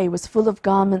the way was full of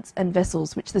garments and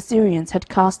vessels, which the Syrians had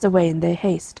cast away in their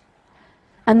haste.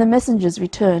 And the messengers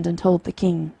returned and told the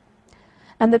king.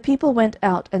 And the people went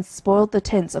out and spoiled the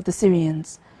tents of the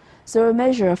Syrians. So a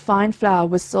measure of fine flour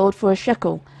was sold for a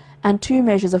shekel, and 2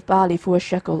 measures of barley for a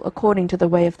shekel, according to the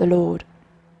way of the Lord.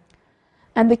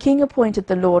 And the king appointed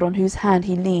the lord on whose hand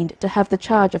he leaned to have the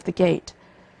charge of the gate.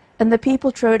 And the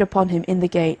people trode upon him in the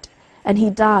gate, and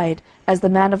he died, as the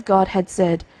man of God had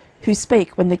said, who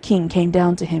spake when the king came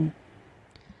down to him.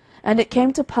 And it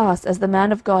came to pass, as the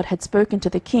man of God had spoken to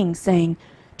the king, saying,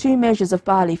 2 measures of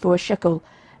barley for a shekel,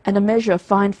 and a measure of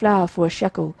fine flour for a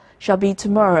shekel shall be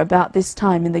tomorrow about this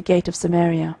time in the gate of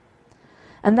Samaria.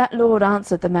 And that Lord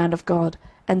answered the man of God,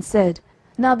 and said,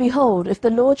 Now behold, if the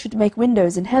Lord should make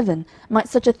windows in heaven, might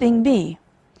such a thing be?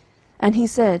 And he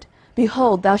said,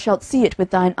 Behold, thou shalt see it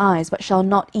with thine eyes, but shalt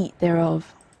not eat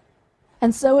thereof.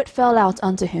 And so it fell out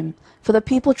unto him, for the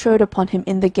people trode upon him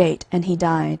in the gate, and he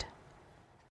died.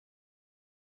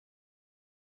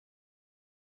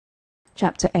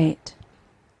 Chapter 8.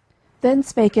 Then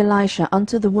spake Elisha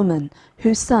unto the woman,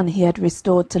 whose son he had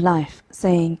restored to life,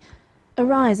 saying,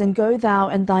 Arise, and go thou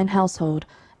and thine household,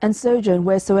 and sojourn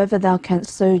wheresoever thou canst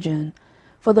sojourn,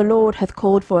 for the Lord hath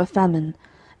called for a famine,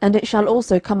 and it shall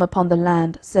also come upon the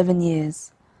land 7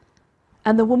 years.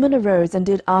 And the woman arose and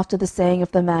did after the saying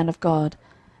of the man of God,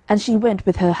 and she went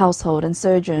with her household, and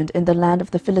sojourned in the land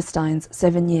of the Philistines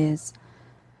 7 years.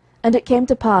 And it came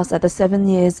to pass at the 7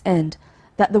 years' end,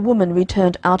 that the woman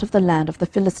returned out of the land of the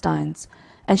Philistines,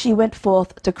 and she went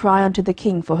forth to cry unto the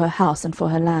king for her house and for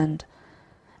her land.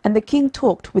 And the king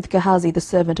talked with Gehazi the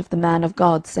servant of the man of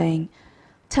God, saying,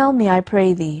 Tell me, I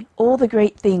pray thee, all the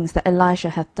great things that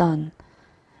Elisha hath done.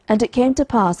 And it came to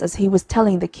pass, as he was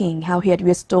telling the king how he had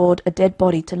restored a dead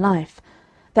body to life,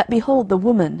 that, behold, the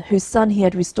woman, whose son he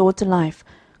had restored to life,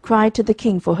 cried to the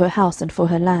king for her house and for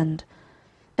her land.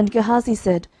 And Gehazi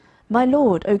said, My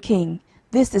lord, O king,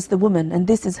 this is the woman, and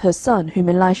this is her son, whom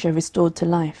Elisha restored to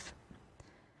life.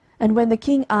 And when the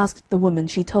king asked the woman,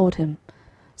 she told him.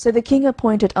 So the king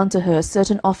appointed unto her a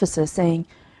certain officer, saying,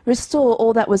 Restore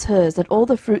all that was hers, and all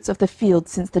the fruits of the field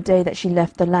since the day that she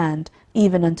left the land,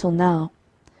 even until now.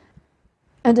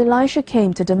 And Elisha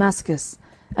came to Damascus,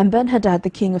 and Benhadad the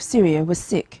king of Syria was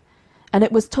sick. And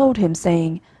it was told him,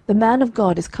 saying, The man of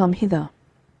God is come hither.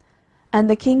 And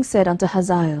the king said unto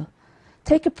Hazael,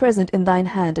 Take a present in thine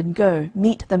hand, and go,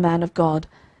 meet the man of God,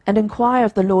 and enquire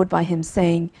of the Lord by him,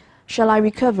 saying, Shall I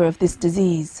recover of this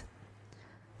disease?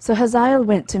 So Hazael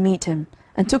went to meet him,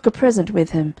 and took a present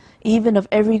with him, even of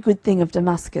every good thing of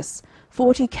Damascus,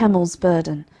 40 camels'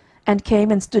 burden, and came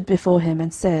and stood before him,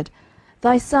 and said,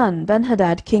 Thy son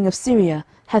Benhadad king of Syria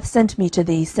hath sent me to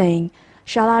thee, saying,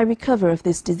 Shall I recover of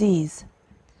this disease?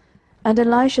 And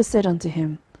Elisha said unto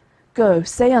him, Go,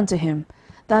 say unto him,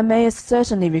 Thou mayest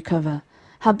certainly recover,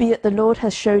 howbeit the Lord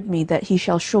hath shewed me that he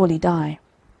shall surely die.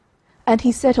 And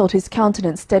he settled his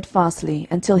countenance steadfastly,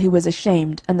 until he was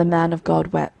ashamed, and the man of God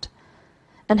wept.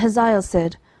 And Hazael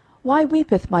said, Why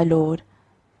weepeth my lord?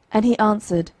 And he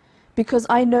answered, Because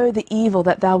I know the evil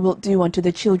that thou wilt do unto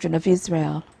the children of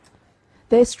Israel.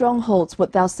 Their strongholds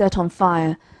wilt thou set on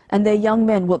fire, and their young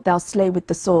men wilt thou slay with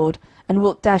the sword, and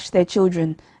wilt dash their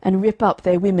children, and rip up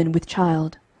their women with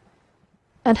child.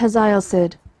 And Hazael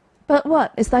said, But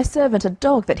what, is thy servant a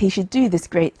dog, that he should do this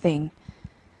great thing?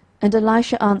 And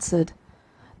Elisha answered,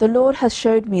 The Lord hath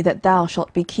shewed me that thou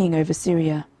shalt be king over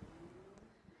Syria.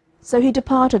 So he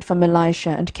departed from Elisha,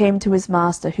 and came to his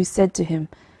master, who said to him,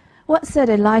 What said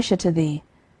Elisha to thee?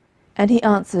 And he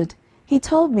answered, He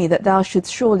told me that thou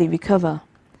shouldst surely recover.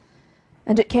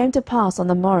 And it came to pass on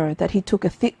the morrow, that he took a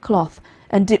thick cloth,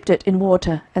 and dipped it in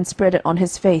water, and spread it on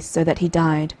his face, so that he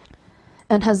died.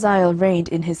 And Hazael reigned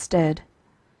in his stead.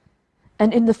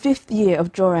 And in the 5th year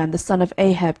of Joram the son of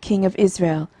Ahab king of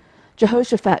Israel,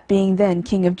 Jehoshaphat being then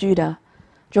king of Judah,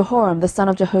 Jehoram the son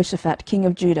of Jehoshaphat king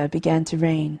of Judah began to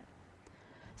reign.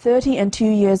 32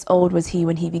 years old was he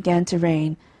when he began to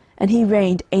reign, and he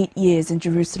reigned 8 years in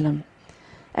Jerusalem.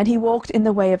 And he walked in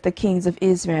the way of the kings of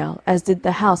Israel, as did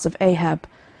the house of Ahab,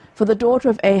 for the daughter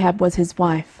of Ahab was his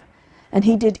wife, and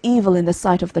he did evil in the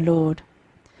sight of the Lord.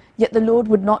 Yet the Lord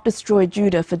would not destroy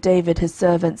Judah for David his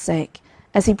servant's sake,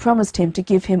 as he promised him to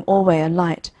give him alway a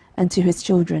light, and to his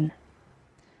children.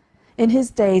 In his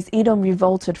days Edom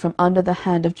revolted from under the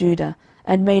hand of Judah,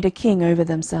 and made a king over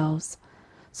themselves.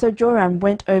 So Joram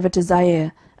went over to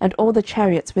Zair, and all the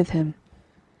chariots with him.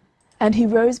 And he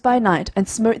rose by night, and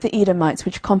smote the Edomites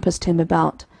which compassed him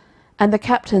about, and the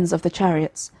captains of the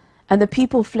chariots, and the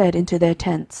people fled into their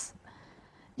tents.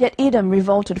 Yet Edom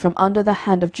revolted from under the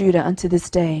hand of Judah unto this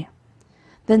day.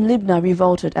 Then Libnah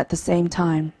revolted at the same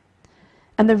time.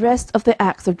 And the rest of the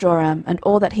acts of Joram, and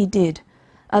all that he did,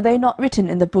 are they not written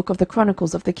in the book of the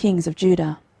chronicles of the kings of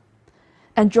Judah?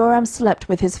 And Joram slept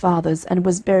with his fathers, and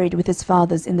was buried with his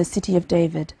fathers in the city of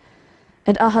David.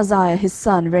 And Ahaziah his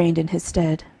son reigned in his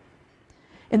stead.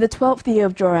 In the 12th year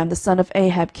of Joram the son of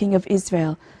Ahab king of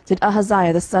Israel did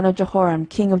Ahaziah the son of Jehoram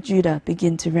king of Judah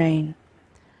begin to reign.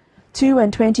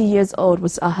 22 years old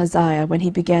was Ahaziah when he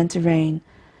began to reign,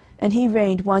 and he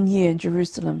reigned 1 year in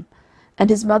Jerusalem. And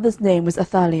his mother's name was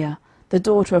Athaliah, the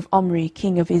daughter of Omri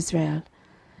king of Israel.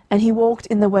 And he walked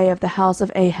in the way of the house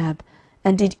of Ahab,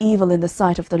 and did evil in the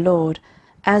sight of the Lord,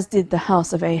 as did the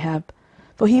house of Ahab,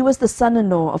 for he was the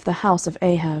son-in-law of the house of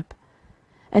Ahab.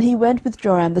 And he went with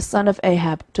Joram the son of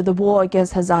Ahab to the war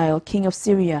against Hazael king of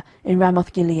Syria in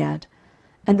Ramothgilead,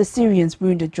 and the Syrians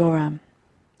wounded Joram.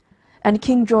 And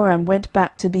King Joram went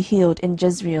back to be healed in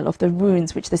Jezreel of the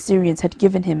wounds which the Syrians had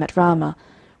given him at Ramah,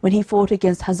 when he fought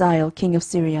against Hazael king of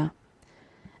Syria.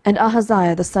 And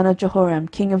Ahaziah the son of Jehoram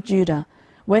king of Judah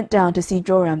went down to see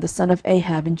Joram the son of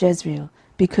Ahab in Jezreel,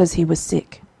 because he was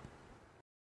sick.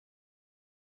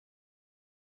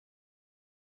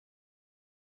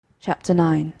 Chapter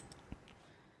 9.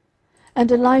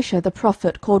 And Elisha the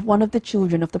prophet called one of the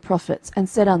children of the prophets, and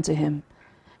said unto him,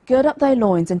 Gird up thy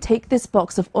loins, and take this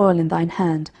box of oil in thine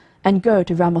hand, and go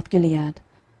to Ramothgilead.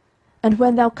 And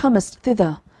when thou comest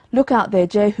thither, look out there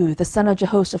Jehu the son of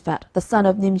Jehoshaphat the son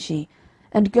of Nimshi,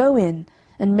 and go in,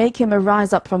 and make him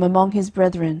arise up from among his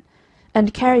brethren,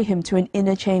 and carry him to an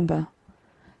inner chamber.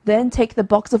 Then take the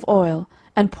box of oil,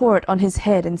 and pour it on his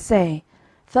head, and say,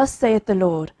 Thus saith the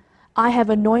LORD, I have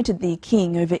anointed thee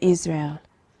king over Israel.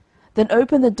 Then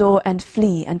open the door, and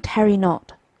flee, and tarry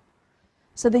not.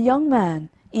 So the young man,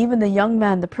 even the young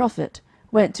man the prophet,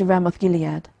 went to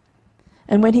Ramothgilead.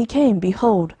 And when he came,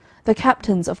 behold, the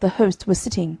captains of the host were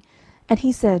sitting. And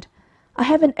he said, I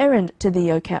have an errand to thee,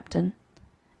 O captain.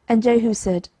 And Jehu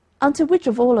said, Unto which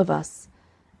of all of us?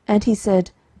 And he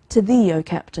said, To thee, O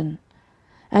captain.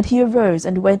 And he arose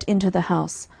and went into the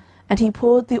house, and he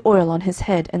poured the oil on his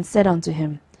head, and said unto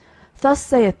him, Thus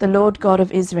saith the Lord God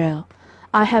of Israel,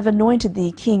 I have anointed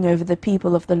thee king over the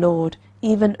people of the Lord,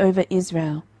 even over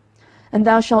Israel. And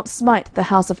thou shalt smite the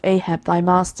house of Ahab thy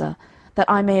master, that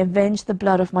I may avenge the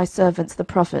blood of my servants the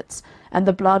prophets, and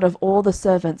the blood of all the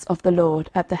servants of the Lord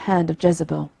at the hand of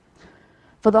Jezebel.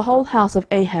 For the whole house of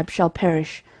Ahab shall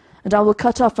perish, and I will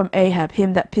cut off from Ahab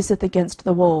him that pisseth against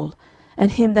the wall,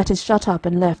 and him that is shut up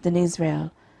and left in Israel.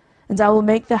 And I will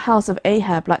make the house of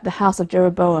Ahab like the house of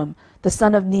Jeroboam the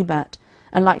son of Nebat,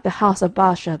 and like the house of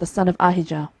Baasha the son of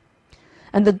Ahijah.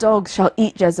 And the dogs shall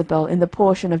eat Jezebel in the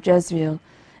portion of Jezreel,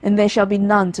 and there shall be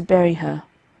none to bury her.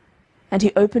 And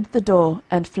he opened the door,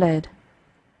 and fled.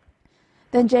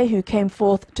 Then Jehu came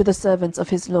forth to the servants of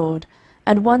his lord,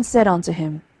 and one said unto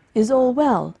him, Is all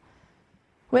well?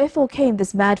 Wherefore came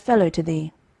this mad fellow to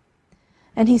thee?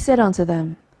 And he said unto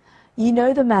them, Ye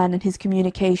know the man and his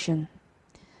communication.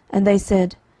 And they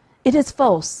said, It is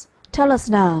false. Tell us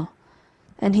now.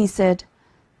 And he said,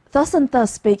 Thus and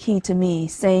thus spake he to me,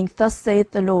 saying, Thus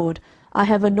saith the LORD, I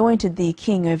have anointed thee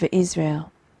king over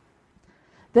Israel.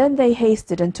 Then they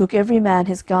hasted, and took every man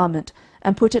his garment,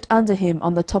 and put it under him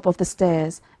on the top of the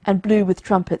stairs, and blew with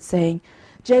trumpets, saying,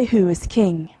 Jehu is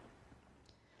king.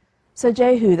 So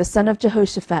Jehu the son of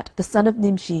Jehoshaphat, the son of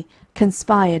Nimshi,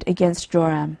 conspired against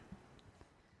Joram.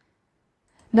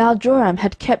 Now Joram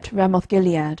had kept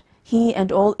Ramothgilead, he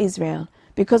and all Israel,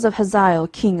 because of Hazael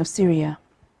king of Syria.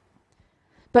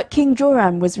 But King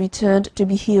Joram was returned to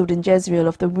be healed in Jezreel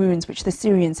of the wounds which the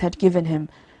Syrians had given him,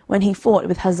 when he fought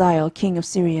with Hazael king of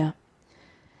Syria.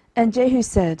 And Jehu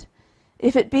said,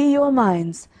 If it be your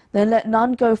minds, then let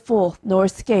none go forth nor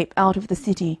escape out of the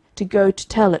city, to go to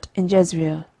tell it in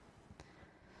Jezreel.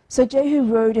 So Jehu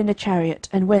rode in a chariot,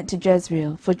 and went to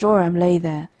Jezreel, for Joram lay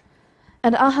there.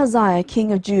 And Ahaziah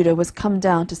king of Judah was come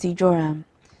down to see Joram.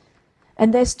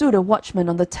 And there stood a watchman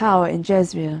on the tower in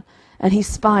Jezreel, and he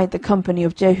spied the company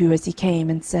of Jehu as he came,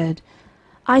 and said,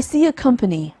 I see a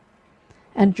company.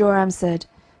 And Joram said,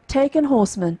 Take an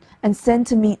horseman, and send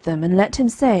to meet them, and let him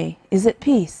say, Is it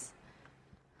peace?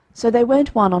 So there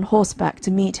went one on horseback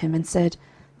to meet him, and said,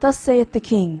 Thus saith the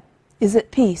king, Is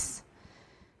it peace?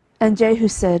 And Jehu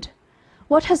said,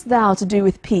 What hast thou to do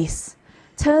with peace?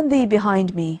 Turn thee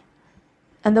behind me.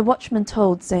 And the watchman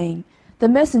told, saying, The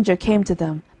messenger came to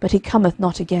them, but he cometh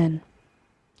not again.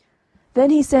 Then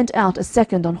he sent out a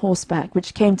second on horseback,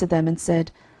 which came to them, and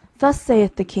said, Thus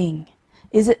saith the king,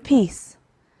 Is it peace?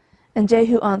 And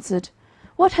Jehu answered,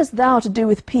 What hast thou to do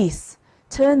with peace?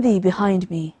 Turn thee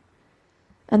behind me.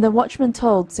 And the watchman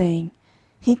told, saying,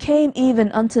 He came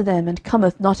even unto them, and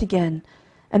cometh not again,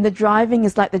 and the driving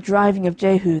is like the driving of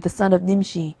Jehu the son of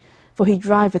Nimshi, for he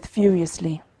driveth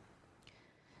furiously.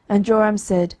 And Joram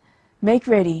said, Make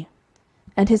ready.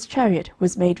 And his chariot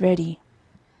was made ready.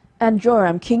 And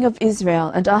Joram king of Israel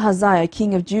and Ahaziah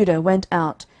king of Judah went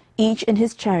out, each in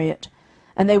his chariot,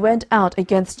 and they went out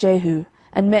against Jehu,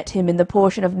 and met him in the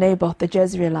portion of Naboth the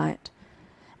Jezreelite.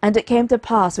 And it came to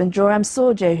pass, when Joram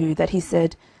saw Jehu, that he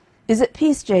said, Is it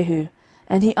peace, Jehu?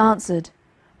 And he answered,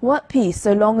 What peace,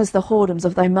 so long as the whoredoms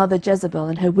of thy mother Jezebel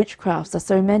and her witchcrafts are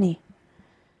so many?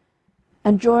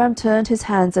 And Joram turned his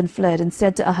hands and fled, and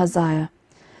said to Ahaziah,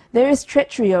 There is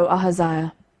treachery, O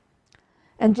Ahaziah.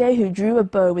 And Jehu drew a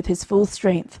bow with his full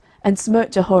strength, and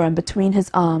smote Jehoram between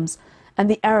his arms, and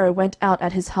the arrow went out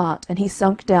at his heart, and he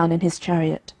sunk down in his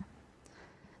chariot.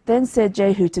 Then said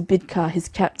Jehu to Bidkar his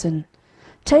captain,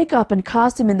 Take up and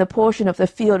cast him in the portion of the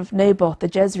field of Naboth the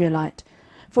Jezreelite.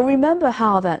 For remember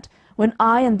how that, when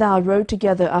I and thou rode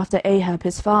together after Ahab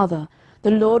his father, the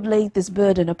Lord laid this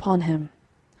burden upon him.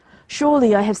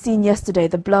 Surely I have seen yesterday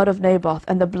the blood of Naboth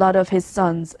and the blood of his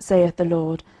sons, saith the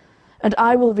Lord. And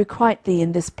I will requite thee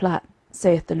in this plat,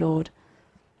 saith the Lord.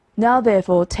 Now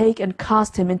therefore take and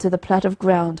cast him into the plat of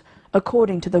ground,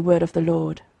 according to the word of the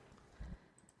Lord.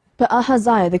 But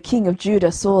Ahaziah the king of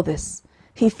Judah saw this.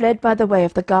 He fled by the way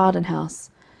of the garden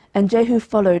house. And Jehu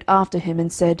followed after him,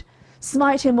 and said,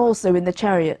 Smite him also in the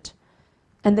chariot.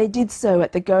 And they did so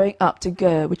at the going up to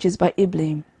Gur, which is by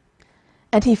Ibleam.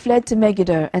 And he fled to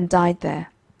Megiddo, and died there.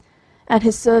 And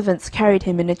his servants carried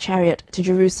him in a chariot to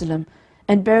Jerusalem,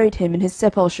 and buried him in his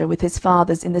sepulchre with his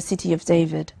fathers in the city of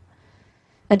David.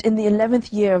 And in the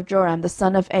 11th year of Joram the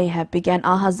son of Ahab began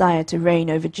Ahaziah to reign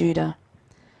over Judah.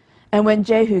 And when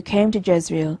Jehu came to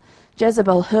Jezreel,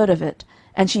 Jezebel heard of it,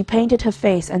 and she painted her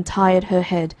face and tired her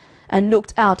head, and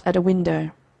looked out at a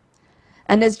window.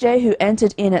 And as Jehu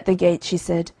entered in at the gate, she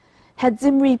said, Had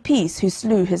Zimri peace, who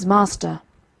slew his master?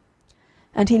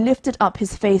 And he lifted up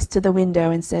his face to the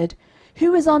window, and said,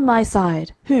 Who is on my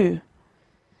side? Who?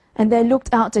 And there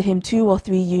looked out to him 2 or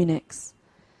 3 eunuchs.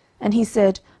 And he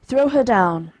said, Throw her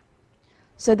down.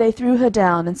 So they threw her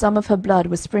down, and some of her blood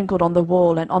was sprinkled on the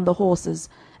wall and on the horses,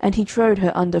 and he trode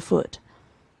her under foot.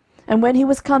 And when he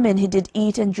was come in, he did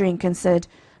eat and drink, and said,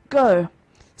 Go,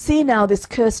 see now this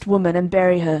cursed woman, and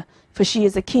bury her, for she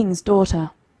is a king's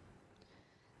daughter.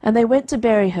 And they went to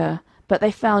bury her, but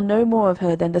they found no more of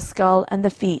her than the skull and the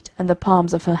feet and the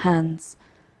palms of her hands.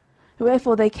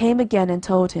 Wherefore they came again and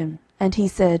told him, and he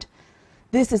said,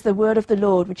 This is the word of the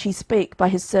Lord which he spake by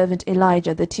his servant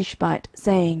Elijah the Tishbite,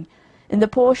 saying, In the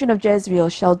portion of Jezreel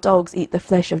shall dogs eat the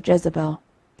flesh of Jezebel.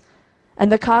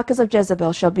 And the carcass of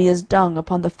Jezebel shall be as dung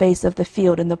upon the face of the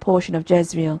field in the portion of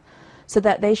Jezreel, so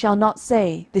that they shall not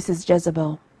say, This is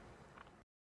Jezebel.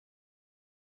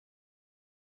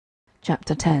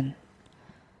 Chapter 10.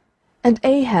 And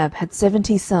Ahab had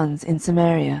 70 sons in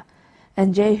Samaria,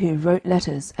 and Jehu wrote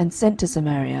letters, and sent to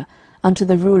Samaria, unto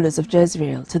the rulers of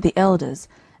Jezreel, to the elders,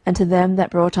 and to them that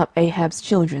brought up Ahab's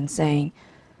children, saying,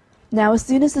 Now as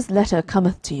soon as this letter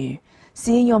cometh to you,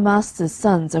 seeing your master's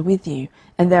sons are with you,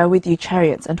 and there are with you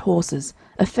chariots and horses,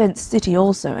 a fenced city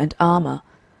also, and armour,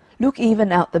 look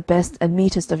even out the best and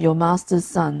meetest of your master's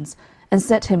sons, and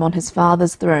set him on his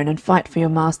father's throne, and fight for your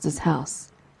master's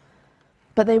house.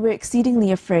 But they were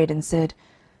exceedingly afraid, and said,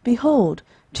 Behold,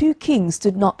 2 kings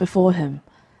stood not before him.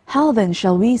 How then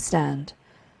shall we stand?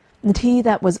 And he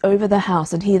that was over the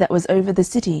house, and he that was over the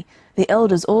city, the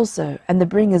elders also, and the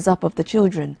bringers up of the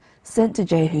children, sent to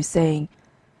Jehu, saying,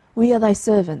 We are thy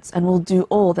servants, and will do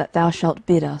all that thou shalt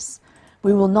bid us.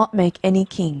 We will not make any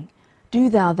king. Do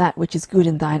thou that which is good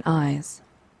in thine eyes.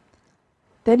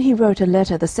 Then he wrote a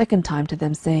letter the second time to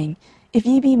them, saying, If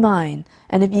ye be mine,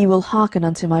 and if ye will hearken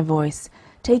unto my voice,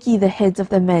 take ye the heads of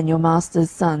the men your master's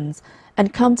sons,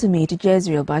 and come to me to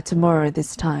Jezreel by tomorrow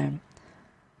this time.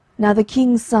 Now the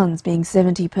king's sons, being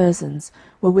 70 persons,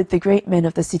 were with the great men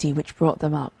of the city which brought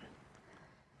them up.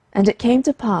 And it came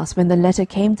to pass, when the letter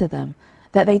came to them,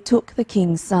 that they took the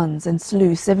king's sons, and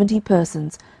slew 70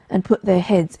 persons, and put their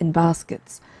heads in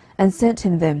baskets, and sent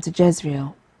him them to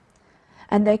Jezreel.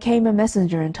 And there came a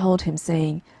messenger, and told him,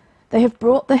 saying, They have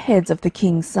brought the heads of the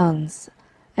king's sons.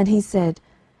 And he said,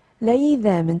 Lay ye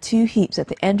them in 2 heaps at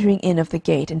the entering in of the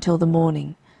gate until the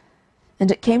morning. And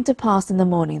it came to pass in the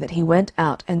morning that he went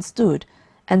out and stood,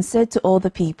 and said to all the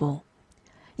people,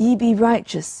 Ye be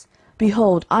righteous.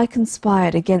 Behold, I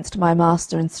conspired against my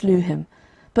master, and slew him.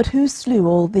 But who slew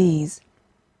all these?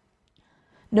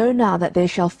 Know now that there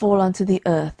shall fall unto the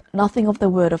earth nothing of the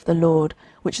word of the Lord,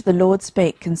 which the Lord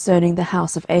spake concerning the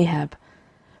house of Ahab.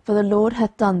 For the Lord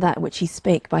hath done that which he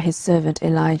spake by his servant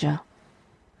Elijah.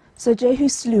 So Jehu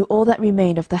slew all that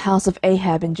remained of the house of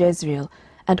Ahab in Jezreel,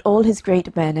 and all his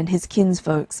great men, and his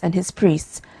kinsfolks, and his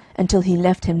priests, until he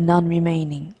left him none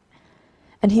remaining.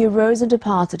 And he arose and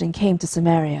departed, and came to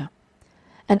Samaria.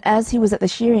 And as he was at the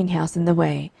shearing house in the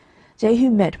way,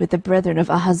 Jehu met with the brethren of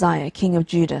Ahaziah king of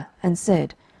Judah, and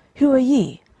said, Who are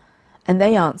ye? And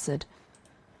they answered,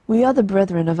 We are the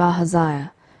brethren of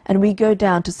Ahaziah, and we go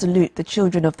down to salute the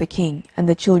children of the king, and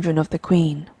the children of the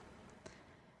queen.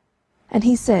 And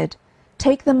he said,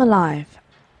 Take them alive.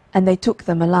 And they took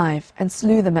them alive, and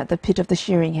slew them at the pit of the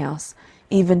shearing house,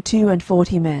 even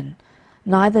 42 men,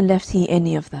 neither left he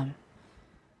any of them.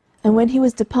 And when he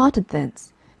was departed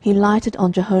thence, he lighted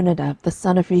on Jehonadab the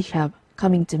son of Rechab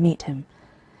coming to meet him.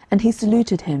 And he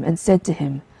saluted him, and said to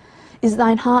him, Is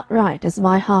thine heart right, as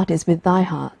my heart is with thy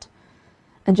heart?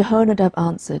 And Jehonadab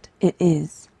answered, It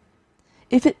is.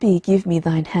 If it be, give me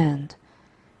thine hand.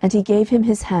 And he gave him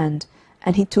his hand,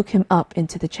 and he took him up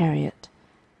into the chariot.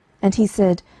 And he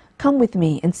said, Come with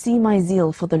me, and see my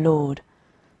zeal for the LORD.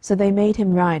 So they made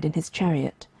him ride in his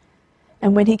chariot.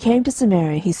 And when he came to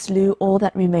Samaria, he slew all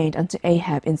that remained unto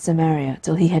Ahab in Samaria,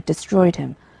 till he had destroyed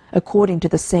him, according to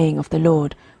the saying of the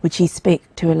LORD, which he spake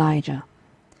to Elijah.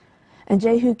 And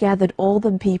Jehu gathered all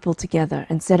the people together,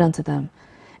 and said unto them,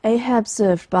 Ahab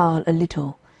served Baal a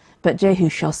little, but Jehu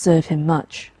shall serve him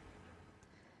much.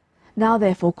 Now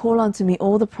therefore call unto me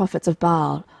all the prophets of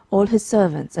Baal, all his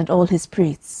servants, and all his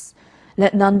priests.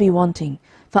 Let none be wanting,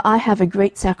 for I have a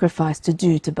great sacrifice to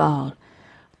do to Baal.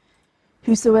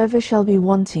 Whosoever shall be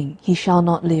wanting, he shall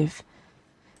not live.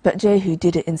 But Jehu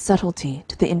did it in subtlety,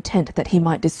 to the intent that he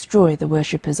might destroy the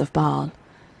worshippers of Baal.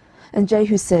 And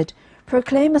Jehu said,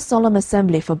 Proclaim a solemn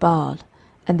assembly for Baal.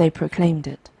 And they proclaimed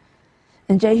it.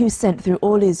 And Jehu sent through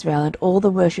all Israel, and all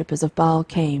the worshippers of Baal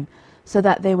came, so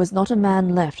that there was not a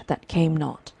man left that came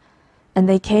not. And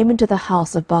they came into the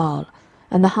house of Baal,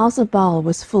 and the house of Baal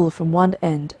was full from one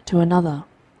end to another.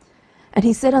 And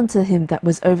he said unto him that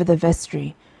was over the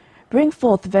vestry, Bring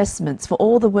forth vestments for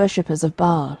all the worshippers of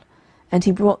Baal. And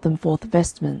he brought them forth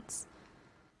vestments.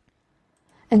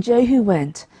 And Jehu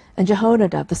went, and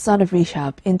Jehonadab the son of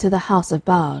Rechab, into the house of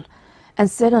Baal, and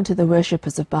said unto the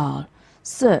worshippers of Baal,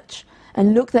 Search,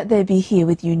 and look that there be here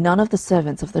with you none of the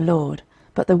servants of the LORD,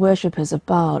 but the worshippers of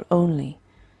Baal only.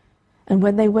 And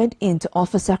when they went in to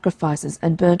offer sacrifices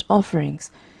and burnt offerings,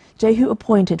 Jehu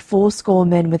appointed 80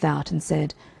 men without, and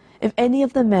said, If any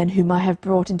of the men whom I have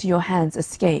brought into your hands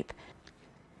escape,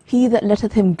 he that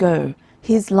letteth him go,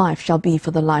 his life shall be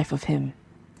for the life of him.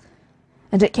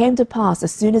 And it came to pass,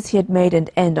 as soon as he had made an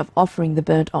end of offering the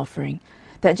burnt offering,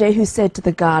 that Jehu said to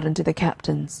the guard and to the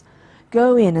captains,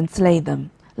 Go in and slay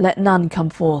them, let none come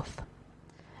forth.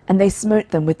 And they smote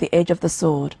them with the edge of the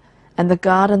sword, and the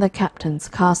guard and the captains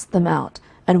cast them out,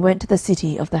 and went to the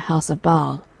city of the house of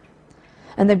Baal.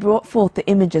 And they brought forth the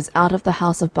images out of the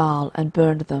house of Baal, and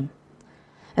burned them.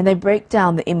 And they brake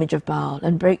down the image of Baal,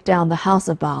 and brake down the house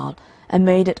of Baal, and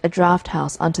made it a draught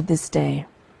house unto this day.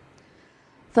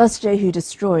 Thus Jehu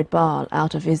destroyed Baal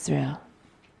out of Israel.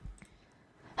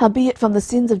 Howbeit from the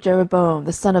sins of Jeroboam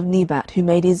the son of Nebat, who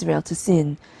made Israel to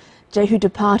sin, Jehu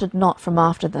departed not from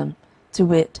after them, to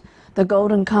wit, the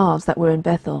golden calves that were in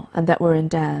Bethel, and that were in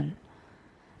Dan.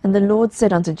 And the Lord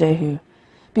said unto Jehu,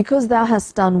 Because thou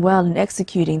hast done well in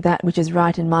executing that which is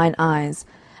right in mine eyes,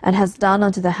 and hast done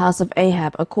unto the house of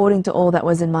Ahab according to all that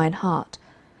was in mine heart,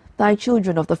 thy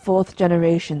children of the 4th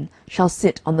generation shall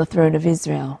sit on the throne of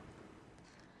Israel.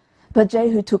 But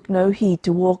Jehu took no heed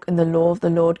to walk in the law of the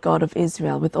Lord God of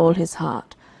Israel with all his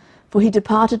heart, for he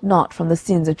departed not from the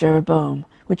sins of Jeroboam,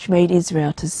 which made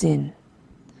Israel to sin.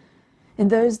 In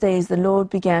those days the Lord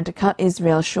began to cut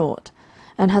Israel short,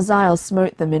 and Hazael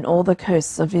smote them in all the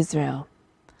coasts of Israel.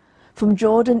 From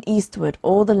Jordan eastward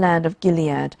all the land of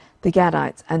Gilead, the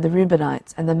Gadites, and the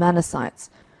Reubenites, and the Manassites,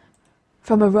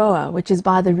 from Aroer, which is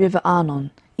by the river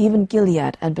Arnon, even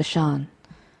Gilead and Bashan.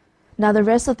 Now the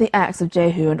rest of the acts of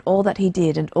Jehu, and all that he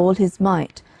did, and all his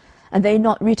might, are they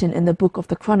not written in the book of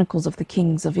the chronicles of the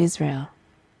kings of Israel?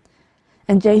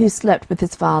 And Jehu slept with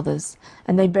his fathers,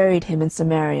 and they buried him in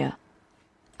Samaria.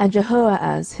 And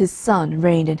Jehoahaz his son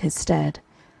reigned in his stead.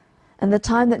 And the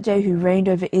time that Jehu reigned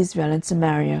over Israel in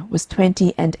Samaria was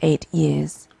 28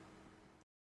 years.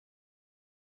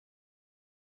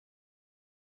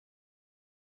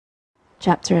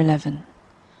 Chapter 11.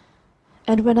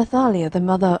 And when Athaliah the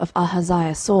mother of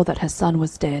Ahaziah saw that her son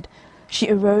was dead, she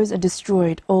arose and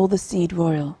destroyed all the seed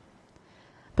royal.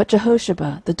 But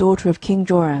Jehosheba, the daughter of King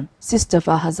Joram, sister of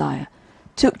Ahaziah,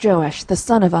 took Joash the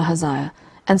son of Ahaziah,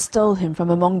 and stole him from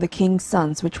among the king's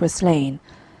sons which were slain,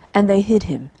 and they hid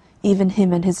him, even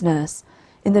him and his nurse,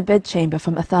 in the bedchamber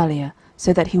from Athaliah,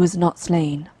 so that he was not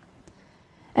slain.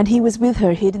 And he was with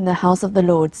her hid in the house of the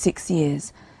LORD 6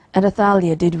 years, and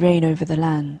Athaliah did reign over the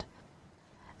land.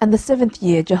 And the 7th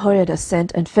year Jehoiada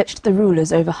sent and fetched the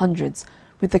rulers over hundreds,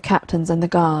 with the captains and the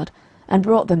guard, and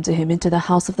brought them to him into the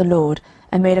house of the LORD,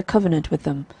 and made a covenant with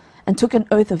them, and took an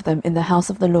oath of them in the house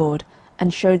of the LORD,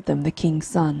 and shewed them the king's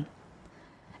son.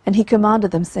 And he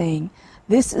commanded them, saying,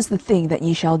 This is the thing that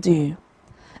ye shall do.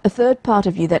 A third part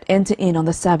of you that enter in on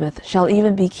the Sabbath shall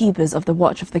even be keepers of the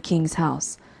watch of the king's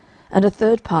house, and a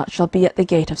third part shall be at the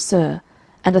gate of Sur,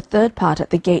 and a third part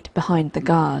at the gate behind the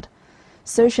guard.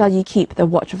 So shall ye keep the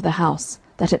watch of the house,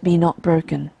 that it be not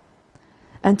broken.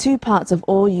 And 2 parts of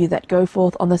all you that go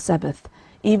forth on the Sabbath,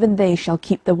 even they shall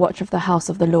keep the watch of the house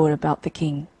of the Lord about the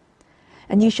king.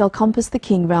 And ye shall compass the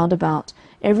king round about,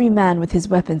 every man with his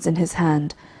weapons in his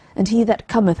hand, and he that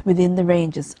cometh within the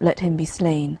ranges, let him be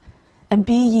slain. And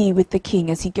be ye with the king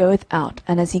as he goeth out,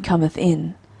 and as he cometh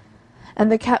in.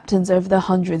 And the captains over the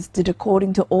hundreds did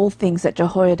according to all things that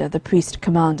Jehoiada the priest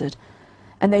commanded.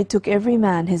 And they took every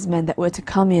man his men that were to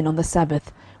come in on the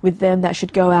Sabbath, with them that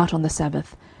should go out on the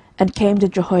Sabbath, and came to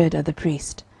Jehoiada the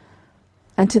priest.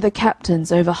 And to the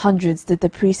captains over hundreds did the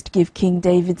priest give King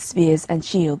David spears and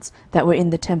shields that were in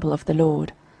the temple of the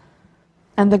Lord.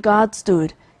 And the guard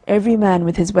stood, every man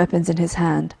with his weapons in his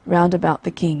hand, round about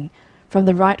the king, from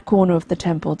the right corner of the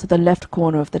temple to the left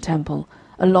corner of the temple,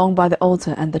 along by the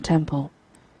altar and the temple.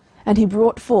 And he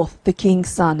brought forth the king's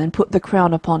son, and put the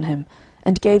crown upon him,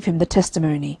 and gave him the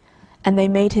testimony. And they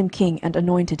made him king, and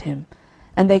anointed him.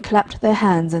 And they clapped their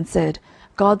hands, and said,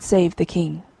 God save the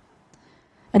king.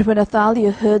 And when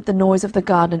Athaliah heard the noise of the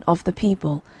guard and of the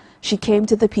people, she came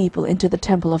to the people into the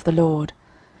temple of the Lord.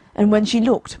 And when she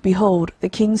looked, behold, the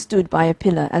king stood by a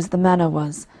pillar, as the manner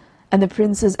was, and the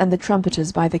princes and the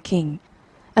trumpeters by the king.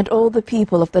 And all the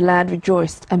people of the land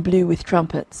rejoiced, and blew with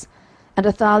trumpets. And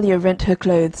Athaliah rent her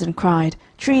clothes, and cried,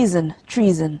 Treason,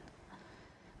 treason!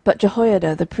 But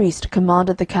Jehoiada the priest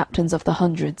commanded the captains of the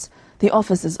hundreds, the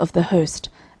officers of the host,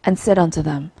 and said unto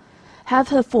them, Have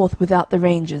her forth without the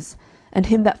ranges, and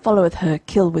him that followeth her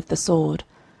kill with the sword.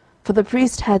 For the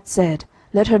priest had said,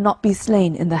 Let her not be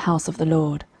slain in the house of the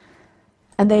Lord.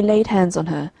 And they laid hands on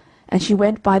her, and she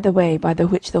went by the way by the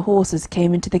which the horses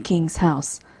came into the king's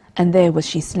house, and there was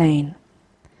she slain.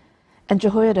 And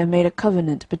Jehoiada made a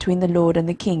covenant between the Lord and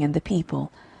the king and the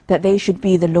people, that they should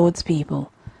be the Lord's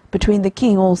people, between the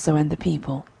king also and the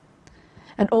people.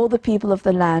 And all the people of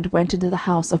the land went into the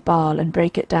house of Baal, and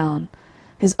brake it down.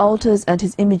 His altars and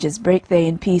his images brake they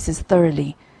in pieces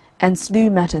thoroughly, and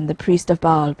slew Mattan the priest of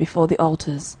Baal before the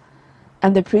altars.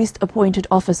 And the priest appointed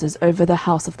officers over the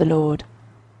house of the Lord.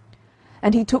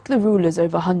 And he took the rulers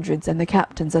over hundreds, and the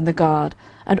captains, and the guard,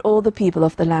 and all the people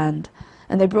of the land.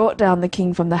 And they brought down the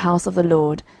king from the house of the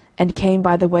Lord, and came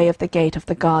by the way of the gate of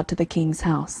the guard to the king's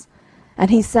house.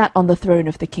 And he sat on the throne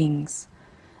of the kings.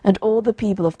 And all the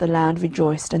people of the land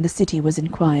rejoiced, and the city was in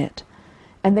quiet.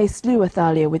 And they slew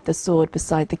Athaliah with the sword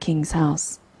beside the king's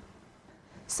house.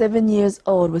 7 years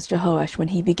old was Jehoash when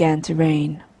he began to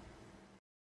reign.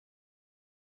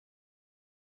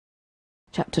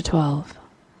 Chapter 12.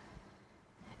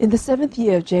 In the 7th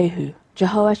year of Jehu,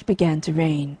 Jehoash began to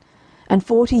reign, and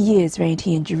 40 years reigned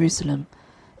he in Jerusalem,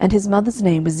 and his mother's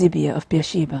name was Zibiah of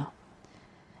Beersheba.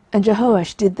 And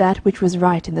Jehoash did that which was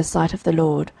right in the sight of the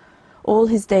Lord, all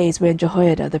his days wherein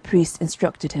Jehoiada the priest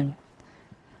instructed him.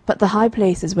 But the high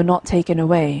places were not taken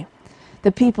away.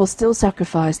 The people still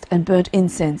sacrificed and burnt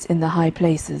incense in the high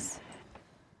places.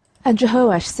 And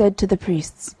Jehoash said to the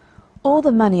priests, All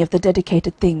the money of the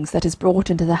dedicated things that is brought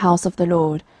into the house of the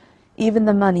Lord, even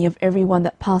the money of every one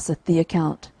that passeth the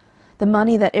account, the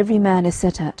money that every man is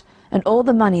set at, and all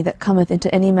the money that cometh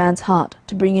into any man's heart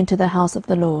to bring into the house of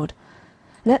the Lord,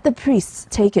 let the priests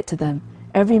take it to them,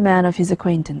 every man of his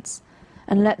acquaintance,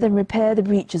 and let them repair the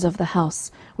breaches of the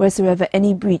house, wheresoever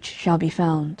any breach shall be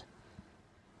found.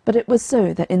 But it was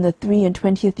so, that in the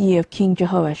 23 year of King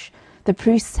Jehoash the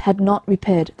priests had not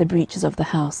repaired the breaches of the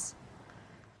house.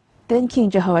 Then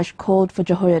King Jehoash called for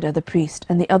Jehoiada the priest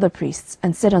and the other priests,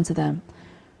 and said unto them,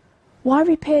 Why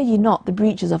repair ye not the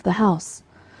breaches of the house?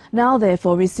 Now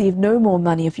therefore receive no more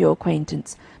money of your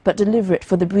acquaintance, but deliver it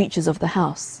for the breaches of the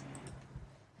house.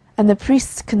 And the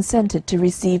priests consented to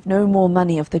receive no more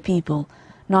money of the people,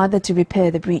 neither to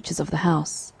repair the breaches of the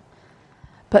house.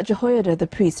 But Jehoiada the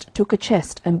priest took a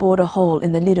chest, and bored a hole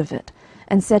in the lid of it,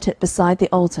 and set it beside the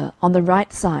altar, on the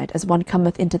right side, as one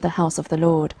cometh into the house of the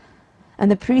Lord. And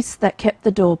the priests that kept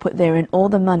the door put therein all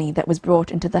the money that was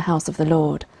brought into the house of the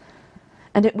Lord.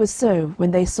 And it was so,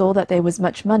 when they saw that there was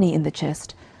much money in the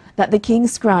chest, that the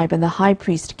king's scribe and the high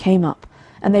priest came up,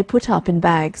 and they put up in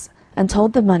bags, and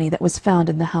told the money that was found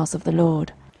in the house of the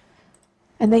Lord.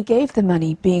 And they gave the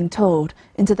money, being told,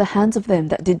 into the hands of them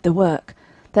that did the work,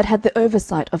 that had the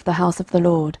oversight of the house of the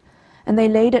Lord, and they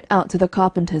laid it out to the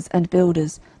carpenters and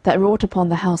builders that wrought upon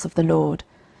the house of the Lord,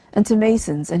 and to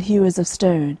masons and hewers of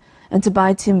stone, and to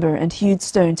buy timber and hewed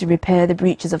stone to repair the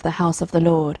breaches of the house of the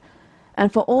Lord,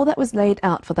 and for all that was laid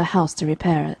out for the house to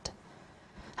repair it.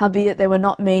 Howbeit there were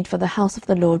not made for the house of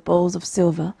the Lord bowls of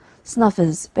silver,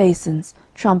 snuffers, basins,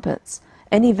 trumpets,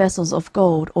 any vessels of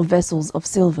gold or vessels of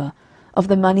silver, of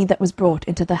the money that was brought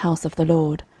into the house of the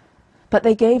Lord. But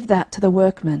they gave that to the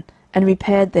workmen, and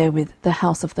repaired therewith the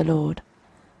house of the Lord.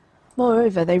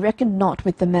 Moreover they reckoned not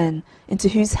with the men, into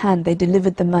whose hand they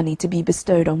delivered the money to be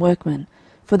bestowed on workmen,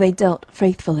 for they dealt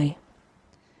faithfully.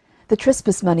 The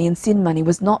trespass money and sin money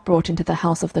was not brought into the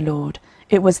house of the LORD;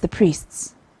 it was the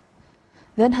priests'.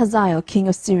 Then Hazael king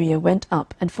of Syria went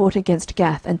up, and fought against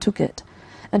Gath, and took it.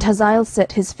 And Hazael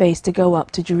set his face to go up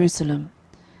to Jerusalem.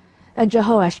 And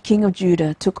Jehoash king of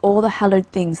Judah took all the hallowed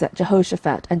things that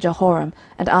Jehoshaphat and Jehoram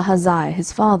and Ahaziah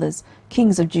his fathers,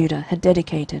 kings of Judah, had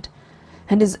dedicated,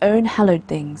 and his own hallowed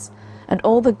things, and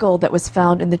all the gold that was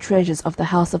found in the treasures of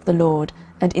the house of the LORD,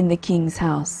 and in the king's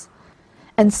house,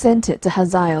 and sent it to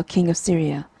Hazael king of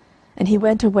Syria, and he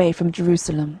went away from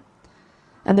Jerusalem.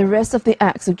 And the rest of the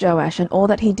acts of Joash, and all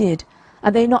that he did,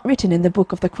 are they not written in the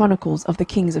book of the chronicles of the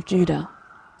kings of Judah?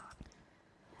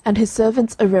 And his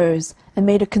servants arose, and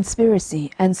made a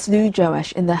conspiracy, and slew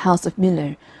Joash in the house of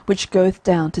Millo, which goeth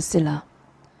down to Silla.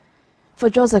 For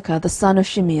Jozachar the son of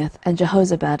Shimeath, and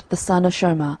Jehozabad the son of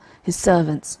Shomar, his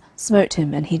servants, smote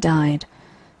him, and he died.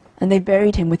 And they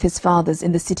buried him with his fathers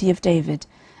in the city of David,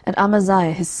 and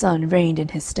Amaziah his son reigned in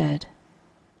his stead.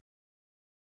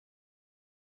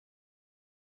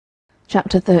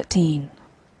 Chapter 13.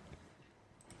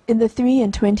 In the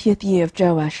 23 year of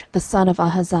Joash the son of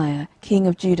Ahaziah king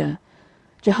of Judah,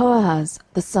 Jehoahaz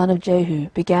the son of Jehu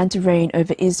began to reign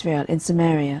over Israel in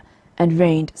Samaria, and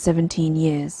reigned 17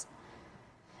 years.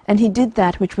 And he did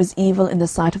that which was evil in the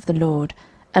sight of the LORD,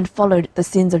 and followed the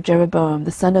sins of Jeroboam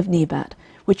the son of Nebat,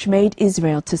 which made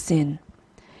Israel to sin.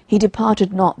 He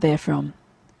departed not therefrom.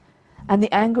 And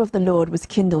the anger of the LORD was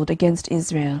kindled against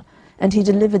Israel, and he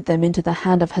delivered them into the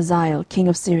hand of Hazael king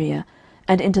of Syria,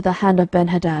 and into the hand of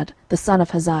Benhadad the son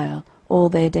of Hazael, all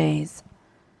their days.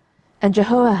 And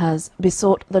Jehoahaz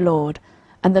besought the LORD,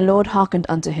 and the LORD hearkened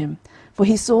unto him, for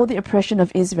he saw the oppression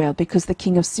of Israel, because the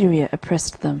king of Syria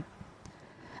oppressed them.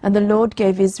 And the LORD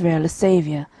gave Israel a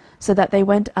saviour, so that they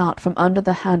went out from under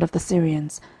the hand of the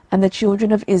Syrians, and the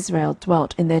children of Israel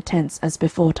dwelt in their tents as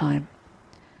beforetime.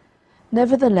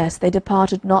 Nevertheless they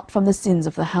departed not from the sins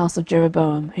of the house of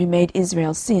Jeroboam, who made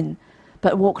Israel sin,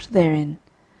 but walked therein,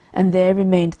 and there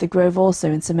remained the grove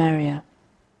also in Samaria.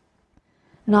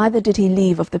 Neither did he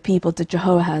leave of the people to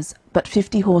Jehoahaz but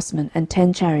 50 horsemen, and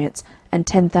 10 chariots, and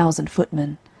 10,000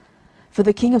 footmen. For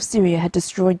the king of Syria had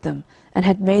destroyed them, and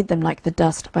had made them like the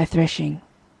dust by threshing.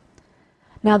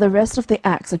 Now the rest of the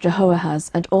acts of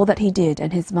Jehoahaz, and all that he did,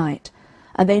 and his might,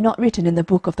 are they not written in the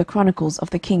book of the chronicles of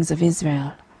the kings of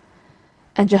Israel?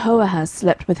 And Jehoahaz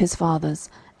slept with his fathers,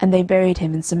 and they buried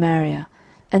him in Samaria,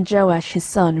 and Joash his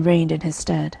son reigned in his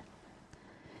stead.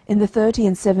 In the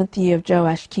 37th year of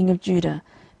Joash king of Judah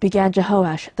began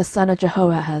Jehoash the son of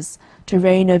Jehoahaz to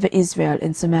reign over Israel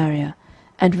in Samaria,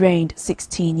 and reigned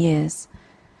 16 years.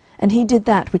 And he did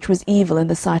that which was evil in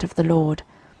the sight of the LORD.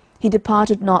 He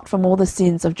departed not from all the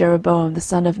sins of Jeroboam the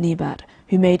son of Nebat,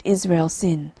 who made Israel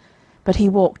sin, but he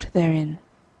walked therein.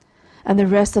 And the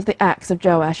rest of the acts of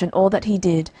Joash, and all that he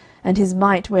did, and his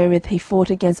might wherewith he fought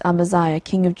against Amaziah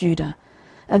king of Judah,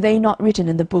 are they not written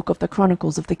in the book of the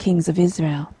chronicles of the kings of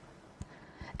Israel?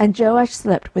 And Joash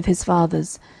slept with his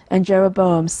fathers, and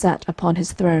Jeroboam sat upon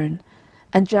his throne,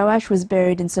 and Joash was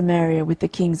buried in Samaria with the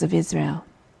kings of Israel.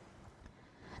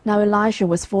 Now Elisha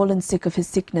was fallen sick of his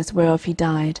sickness whereof he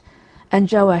died,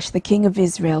 and Joash the king of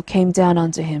Israel came down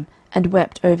unto him, and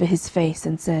wept over his face,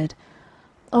 and said,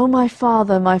 O my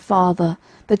father,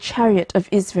 the chariot of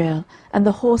Israel, and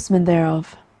the horsemen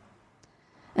thereof.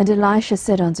 And Elisha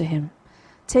said unto him,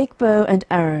 Take bow and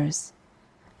arrows.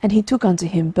 And he took unto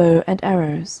him bow and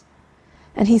arrows.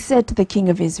 And he said to the king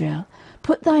of Israel,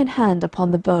 Put thine hand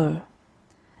upon the bow.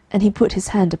 And he put his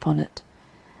hand upon it.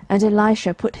 And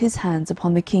Elisha put his hands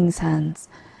upon the king's hands.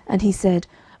 And he said,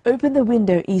 Open the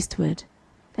window eastward.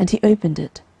 And he opened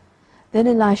it. Then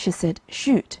Elisha said,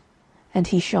 Shoot. And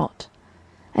he shot.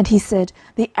 And he said,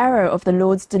 The arrow of the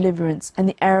LORD's deliverance, and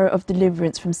the arrow of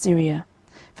deliverance from Syria.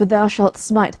 For thou shalt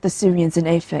smite the Syrians in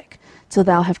Aphek, till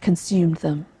thou have consumed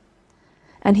them.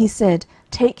 And he said,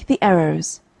 Take the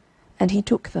arrows. And he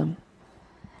took them.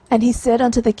 And he said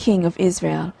unto the king of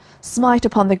Israel, Smite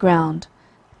upon the ground.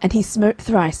 And he smote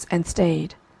thrice, and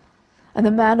stayed. And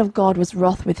the man of God was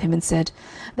wroth with him, and said,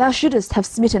 Thou shouldest have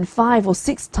smitten 5 or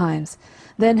 6 times,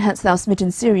 then hadst thou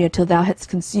smitten Syria till thou hadst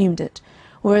consumed it,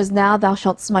 whereas now thou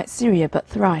shalt smite Syria but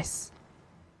thrice.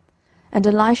 And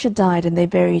Elisha died, and they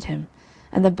buried him,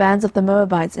 and the bands of the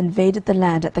Moabites invaded the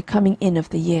land at the coming in of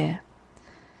the year.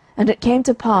 And it came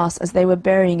to pass, as they were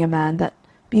burying a man, that,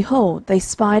 behold, they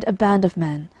spied a band of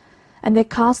men, and they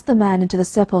cast the man into the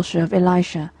sepulchre of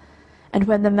Elisha. And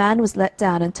when the man was let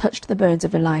down and touched the bones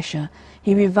of Elisha,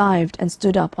 he revived and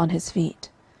stood up on his feet.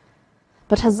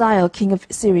 But Hazael king of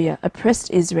Syria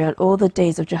oppressed Israel all the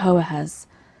days of Jehoahaz.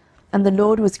 And the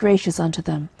Lord was gracious unto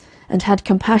them, and had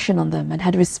compassion on them, and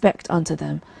had respect unto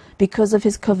them, because of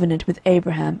his covenant with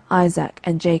Abraham, Isaac,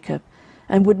 and Jacob,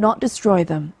 and would not destroy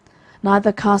them,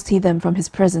 neither cast he them from his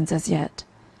presence as yet.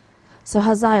 So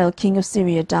Hazael king of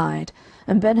Syria died,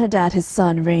 and Benhadad his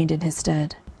son reigned in his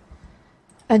stead.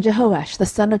 And Jehoash the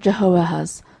son of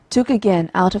Jehoahaz took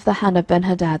again out of the hand of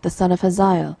Benhadad the son of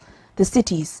Hazael the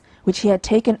cities which he had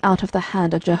taken out of the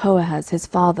hand of Jehoahaz his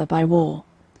father by war.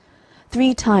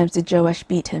 3 times did Joash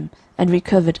beat him, and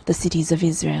recovered the cities of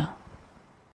Israel.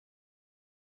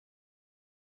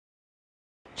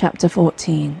 Chapter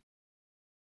 14.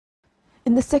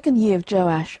 In the 2nd year of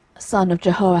Joash, son of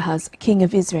Jehoahaz king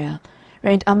of Israel,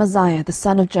 reigned Amaziah the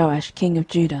son of Joash king of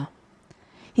Judah.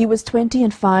 He was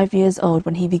 25 years old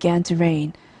when he began to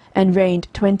reign, and reigned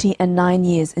 29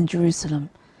 years in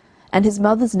Jerusalem. And his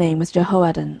mother's name was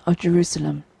Jehoaddan of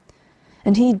Jerusalem.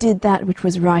 And he did that which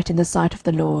was right in the sight of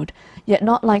the Lord, yet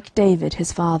not like David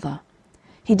his father.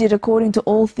 He did according to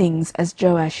all things as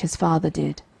Joash his father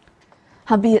did.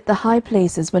 Howbeit the high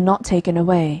places were not taken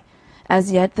away,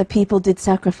 as yet the people did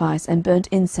sacrifice and burnt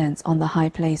incense on the high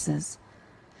places.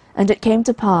 And it came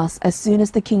to pass, as soon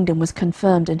as the kingdom was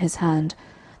confirmed in his hand,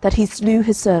 that he slew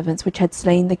his servants which had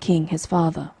slain the king his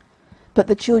father. But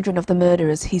the children of the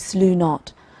murderers he slew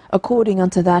not, according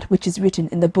unto that which is written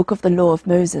in the book of the law of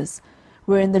Moses,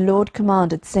 wherein the Lord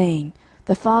commanded, saying,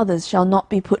 The fathers shall not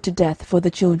be put to death for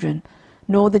the children,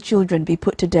 nor the children be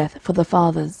put to death for the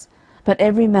fathers, but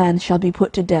every man shall be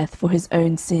put to death for his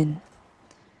own sin.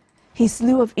 He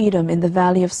slew of Edom in the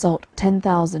valley of Salt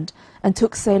 10,000, and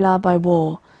took Selah by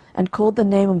war, and called the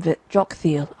name of it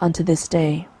Joktheel unto this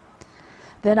day.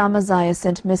 Then Amaziah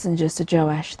sent messengers to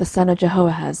Joash the son of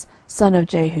Jehoahaz, son of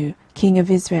Jehu, king of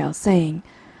Israel, saying,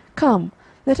 Come,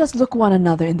 let us look one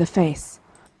another in the face.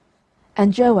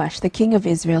 And Joash the king of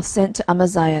Israel sent to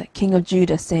Amaziah king of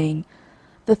Judah, saying,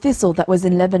 The thistle that was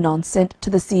in Lebanon sent to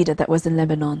the cedar that was in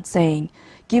Lebanon, saying,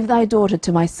 Give thy daughter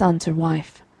to my son to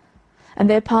wife. And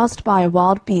there passed by a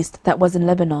wild beast that was in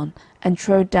Lebanon, and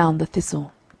trode down the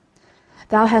thistle.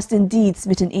 Thou hast indeed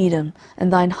smitten Edom,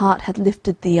 and thine heart hath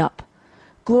lifted thee up.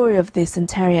 Glory of this, and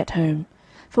tarry at home.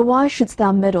 For why shouldst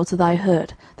thou meddle to thy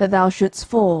hurt, that thou shouldst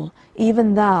fall,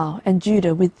 even thou, and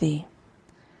Judah with thee?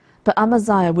 But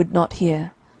Amaziah would not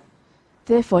hear.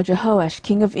 Therefore Jehoash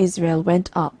king of Israel went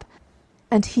up,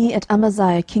 and he and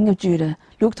Amaziah king of Judah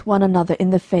looked one another in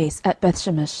the face at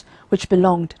Bethshemesh, which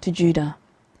belonged to Judah.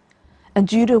 And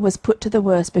Judah was put to the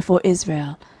worse before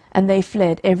Israel, and they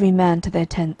fled every man to their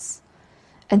tents.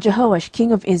 And Jehoash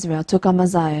king of Israel took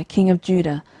Amaziah king of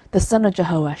Judah, the son of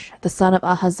Jehoash, the son of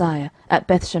Ahaziah, at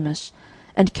Bethshemesh,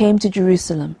 and came to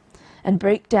Jerusalem, and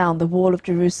brake down the wall of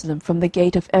Jerusalem from the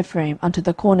gate of Ephraim unto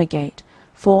the corner gate,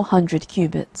 400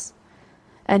 cubits.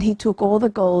 And he took all the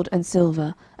gold and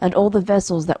silver, and all the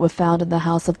vessels that were found in the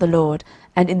house of the LORD,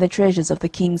 and in the treasures of the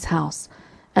king's house,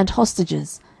 and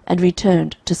hostages, and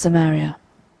returned to Samaria.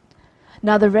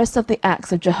 Now the rest of the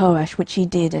acts of Jehoash which he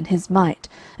did, and his might,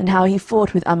 and how he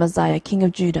fought with Amaziah king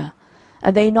of Judah,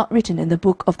 are they not written in the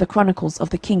book of the chronicles of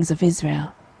the kings of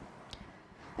Israel?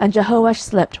 And Jehoash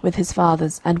slept with his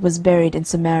fathers, and was buried in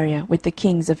Samaria with the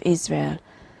kings of Israel,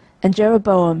 and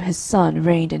Jeroboam his son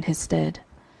reigned in his stead.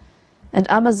 And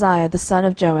Amaziah the son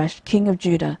of Joash king of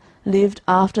Judah lived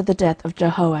after the death of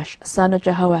Jehoash son of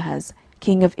Jehoahaz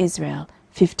king of Israel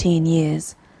 15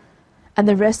 years. And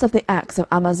the rest of the acts of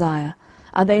Amaziah,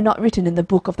 are they not written in the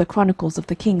book of the chronicles of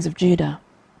the kings of Judah?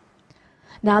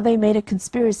 Now they made a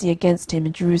conspiracy against him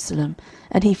in Jerusalem,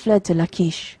 and he fled to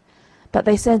Lachish. But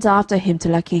they sent after him to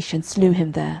Lachish, and slew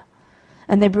him there.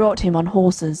 And they brought him on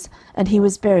horses, and he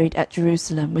was buried at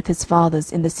Jerusalem with his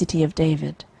fathers in the city of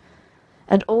David.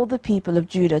 And all the people of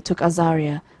Judah took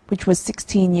Azariah, which was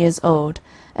 16 years old,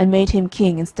 and made him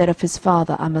king instead of his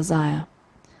father Amaziah.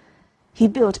 He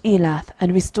built Elath,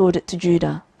 and restored it to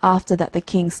Judah, after that the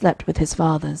king slept with his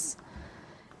fathers.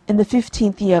 In the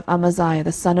 15th year of Amaziah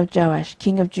the son of Joash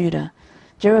king of Judah,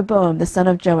 Jeroboam the son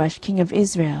of Joash king of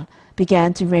Israel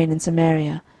began to reign in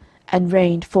Samaria, and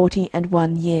reigned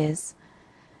 41 years.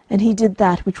 And he did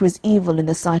that which was evil in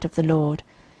the sight of the Lord.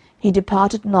 He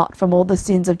departed not from all the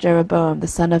sins of Jeroboam the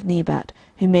son of Nebat,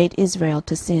 who made Israel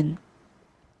to sin.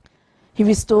 He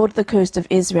restored the coast of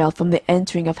Israel from the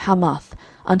entering of Hamath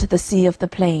unto the sea of the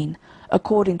plain,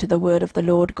 according to the word of the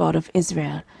Lord God of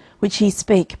Israel, which he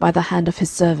spake by the hand of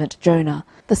his servant Jonah,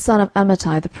 the son of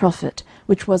Amittai the prophet,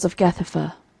 which was of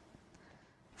Gathhepher.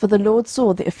 For the Lord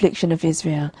saw the affliction of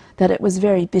Israel, that it was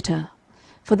very bitter.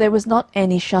 For there was not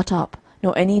any shut up,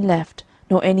 nor any left,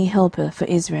 nor any helper for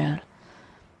Israel.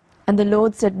 And the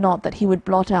Lord said not that he would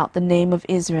blot out the name of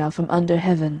Israel from under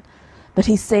heaven, but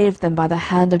he saved them by the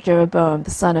hand of Jeroboam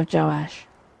the son of Joash.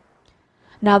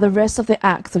 Now the rest of the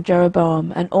acts of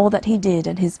Jeroboam, and all that he did,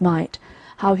 and his might,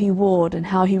 how he warred, and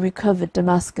how he recovered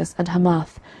Damascus and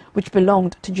Hamath, which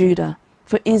belonged to Judah,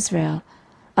 for Israel,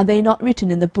 are they not written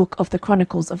in the book of the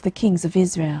chronicles of the kings of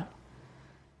Israel?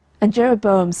 And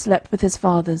Jeroboam slept with his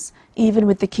fathers, even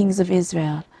with the kings of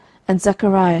Israel, and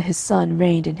Zechariah his son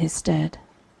reigned in his stead.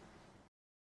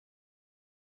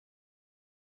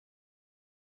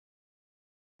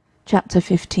 Chapter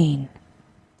 15.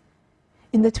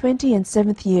 In the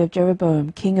 27th year of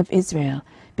Jeroboam king of Israel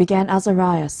began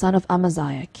Azariah son of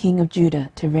Amaziah king of Judah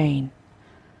to reign.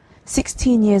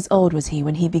 16 years old was he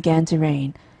when he began to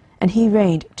reign, and he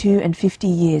reigned 52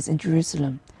 years in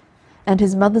Jerusalem. And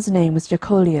his mother's name was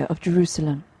Jecholiah of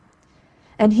Jerusalem.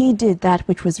 And he did that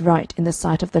which was right in the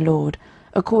sight of the Lord,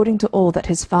 according to all that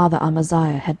his father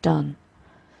Amaziah had done.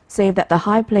 Save that the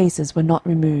high places were not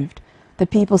removed, the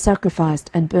people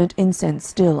sacrificed and burnt incense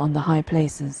still on the high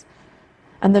places.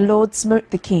 And the Lord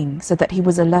smote the king, so that he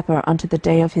was a leper unto the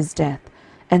day of his death,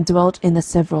 and dwelt in a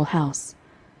several house.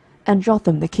 And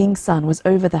Jotham the king's son was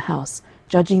over the house,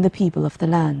 judging the people of the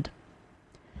land.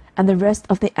 And the rest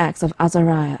of the acts of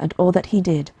Azariah, and all that he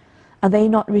did, are they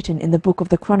not written in the book of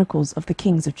the chronicles of the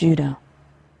kings of Judah?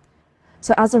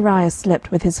 So Azariah slept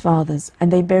with his fathers,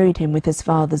 and they buried him with his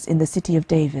fathers in the city of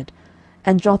David,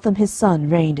 and Jotham his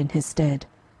son reigned in his stead.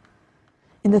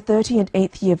 In the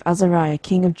 38th year of Azariah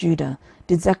king of Judah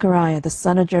did Zechariah the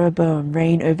son of Jeroboam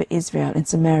reign over Israel in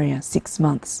Samaria 6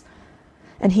 months.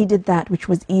 And he did that which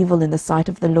was evil in the sight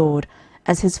of the Lord,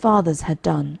 as his fathers had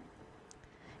done.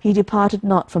 He departed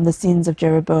not from the sins of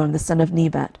Jeroboam the son of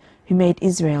Nebat, who made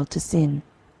Israel to sin.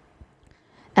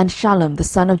 And Shallum the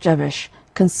son of Jabesh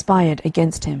conspired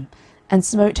against him, and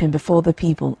smote him before the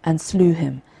people, and slew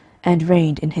him, and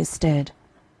reigned in his stead.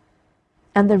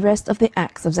 And the rest of the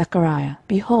acts of Zechariah,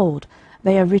 behold,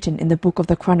 they are written in the book of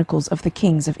the chronicles of the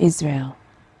kings of Israel.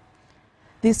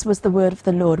 This was the word of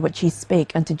the Lord which he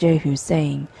spake unto Jehu,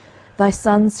 saying, Thy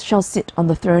sons shall sit on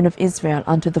the throne of Israel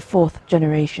unto the 4th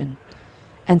generation.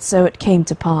 And so it came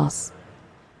to pass.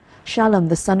 Shallum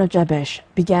the son of Jabesh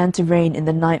began to reign in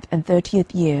the 9th and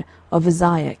 30th year of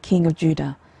Uzziah king of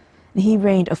Judah, and he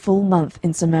reigned a full month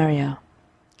in Samaria.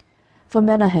 For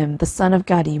Menahem the son of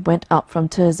Gadi went up from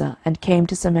Tirzah, and came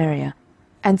to Samaria,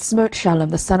 and smote Shallum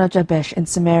the son of Jabesh in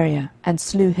Samaria, and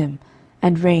slew him,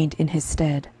 and reigned in his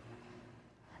stead.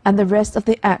 And the rest of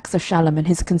the acts of Shallum and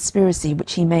his conspiracy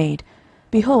which he made,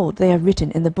 behold, they are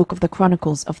written in the book of the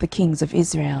chronicles of the kings of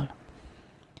Israel.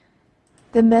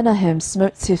 Then Menahem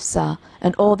smote Tifsah,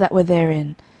 and all that were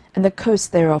therein, and the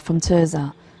coast thereof from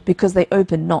Tirzah, because they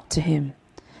opened not to him.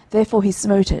 Therefore he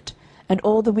smote it, and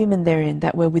all the women therein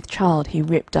that were with child he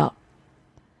ripped up.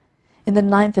 In the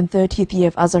 9th and 30th year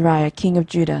of Azariah king of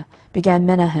Judah began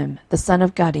Menahem the son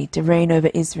of Gadi to reign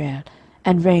over Israel,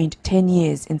 and reigned 10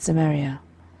 years in Samaria.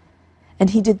 And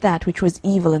he did that which was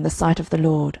evil in the sight of the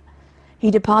Lord. He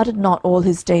departed not all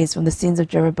his days from the sins of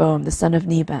Jeroboam the son of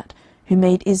Nebat, who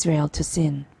made Israel to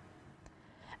sin.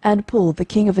 And Pul the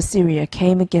king of Assyria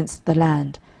came against the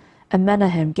land, and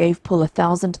Menahem gave Pul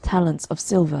 1,000 talents of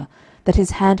silver, that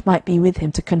his hand might be with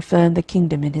him to confirm the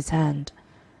kingdom in his hand.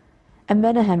 And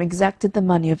Menahem exacted the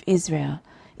money of Israel,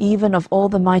 even of all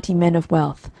the mighty men of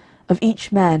wealth, of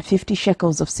each man 50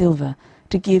 shekels of silver,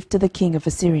 to give to the king of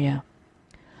Assyria.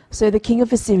 So the king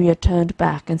of Assyria turned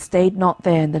back, and stayed not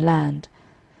there in the land.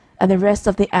 And the rest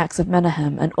of the acts of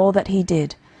Menahem, and all that he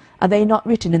did, are they not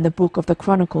written in the book of the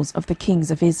chronicles of the kings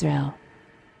of Israel?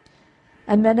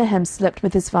 And Menahem slept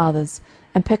with his fathers,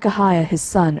 and Pekahiah his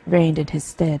son reigned in his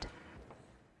stead.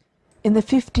 In the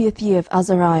 50th year of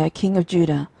Azariah king of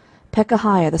Judah,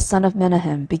 Pekahiah the son of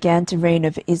Menahem began to reign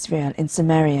over Israel in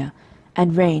Samaria,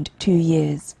 and reigned 2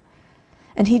 years.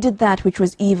 And he did that which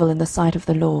was evil in the sight of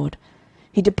the Lord.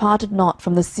 He departed not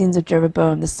from the sins of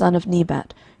Jeroboam the son of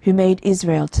Nebat, who made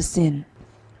Israel to sin.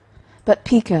 But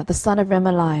Pekah the son of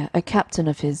Remaliah, a captain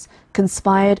of his,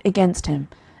 conspired against him,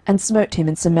 and smote him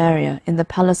in Samaria, in the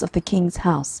palace of the king's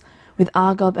house, with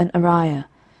Argob and Ariah,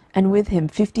 and with him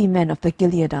 50 men of the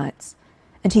Gileadites.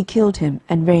 And he killed him,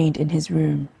 and reigned in his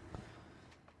room.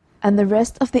 And the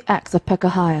rest of the acts of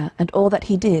Pekahiah, and all that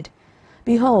he did,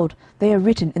 behold, they are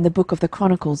written in the book of the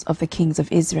chronicles of the kings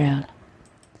of Israel.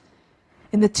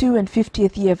 In the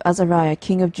 52nd year of Azariah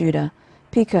king of Judah,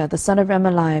 Pekah the son of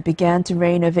Remaliah began to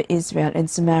reign over Israel in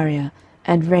Samaria,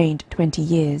 and reigned 20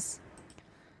 years.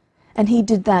 And he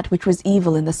did that which was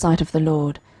evil in the sight of the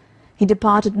Lord. He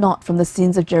departed not from the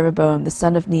sins of Jeroboam the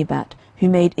son of Nebat, who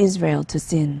made Israel to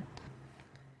sin.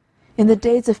 In the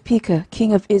days of Pekah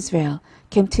king of Israel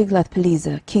came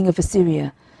Tiglath-Pileser king of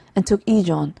Assyria, and took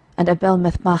Ijon, and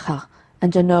Abel-Bethmaachah,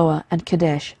 and Janoah, and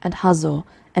Kadesh, and Hazor,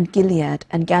 and Gilead,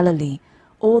 and Galilee,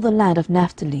 all the land of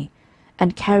Naphtali,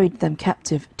 and carried them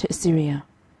captive to Assyria.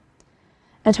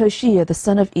 And Hoshea the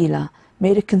son of Elah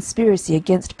made a conspiracy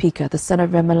against Pekah the son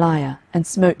of Remaliah, and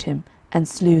smote him, and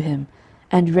slew him,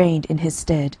 and reigned in his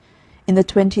stead, in the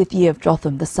 20th year of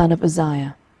Jotham the son of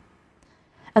Uzziah.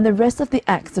 And the rest of the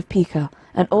acts of Pekah,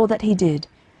 and all that he did,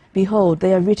 behold,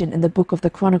 they are written in the book of the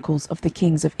chronicles of the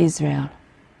kings of Israel.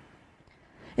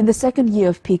 In the 2nd year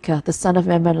of Pekah the son of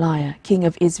Remaliah king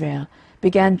of Israel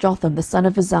began Jotham the son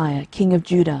of Uzziah king of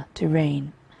Judah to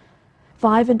reign.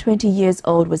 25 years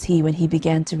old was he when he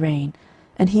began to reign,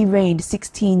 and he reigned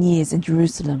 16 years in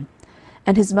Jerusalem.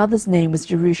 And his mother's name was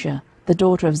Jerusha, the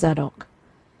daughter of Zadok.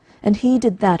 And he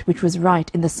did that which was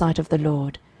right in the sight of the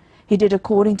Lord. He did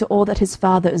according to all that his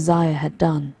father Uzziah had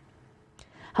done.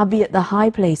 Howbeit the high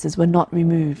places were not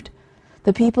removed.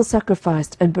 The people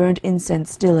sacrificed and burned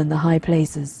incense still in the high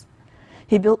places.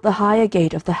 He built the higher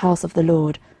gate of the house of the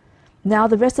Lord. Now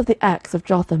the rest of the acts of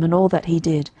Jotham and all that he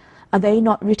did, are they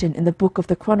not written in the book of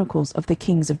the chronicles of the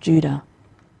kings of Judah?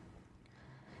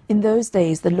 In those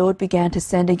days the Lord began to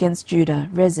send against Judah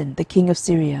Rezin the king of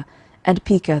Syria, and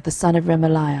Pekah the son of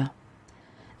Remaliah.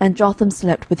 And Jotham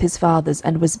slept with his fathers,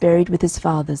 and was buried with his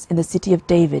fathers in the city of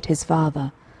David his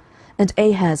father. And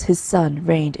Ahaz his son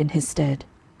reigned in his stead.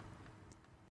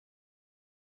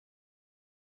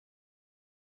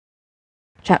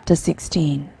 Chapter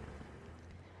 16.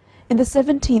 In the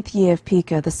 17th year of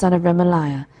Pekah the son of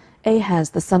Remaliah,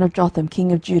 Ahaz the son of Jotham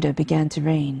king of Judah began to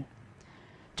reign.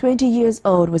 20 years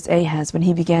old was Ahaz when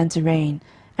he began to reign,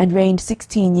 and reigned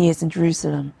 16 years in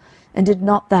Jerusalem, and did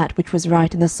not that which was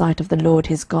right in the sight of the Lord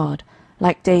his God,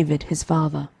 like David his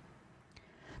father.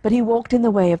 But he walked in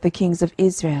the way of the kings of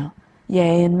Israel,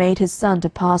 yea, and made his son to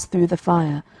pass through the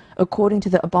fire, according to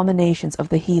the abominations of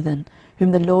the heathen,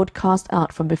 whom the Lord cast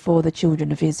out from before the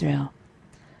children of Israel.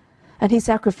 And he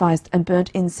sacrificed and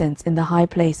burnt incense in the high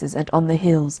places, and on the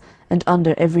hills, and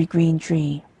under every green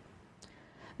tree.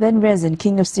 Then Rezin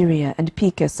king of Syria, and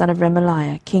Pekah son of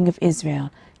Remaliah king of Israel,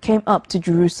 came up to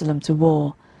Jerusalem to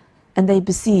war, and they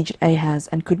besieged Ahaz,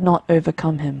 and could not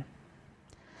overcome him.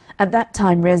 At that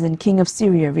time Rezin king of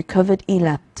Syria recovered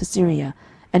Elath to Syria,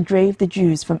 and drave the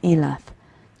Jews from Elath.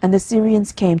 And the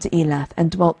Syrians came to Elath, and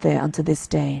dwelt there unto this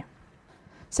day.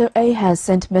 So Ahaz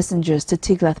sent messengers to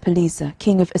Tiglath-Pileser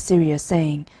king of Assyria,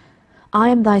 saying, I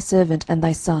am thy servant and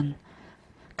thy son.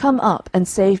 Come up, and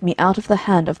save me out of the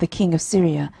hand of the king of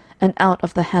Syria, and out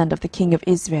of the hand of the king of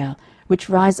Israel, which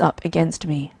rise up against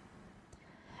me.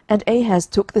 And Ahaz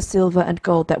took the silver and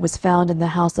gold that was found in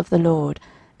the house of the Lord,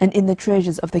 and in the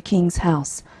treasures of the king's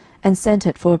house, and sent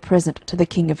it for a present to the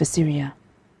king of Assyria.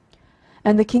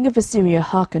 And the king of Assyria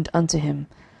hearkened unto him.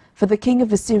 For the king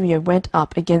of Assyria went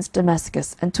up against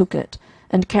Damascus, and took it,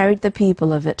 and carried the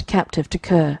people of it captive to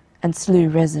Kir, and slew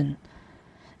Rezin.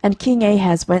 And King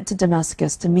Ahaz went to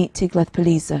Damascus to meet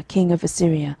Tiglath-Pileser king of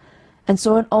Assyria, and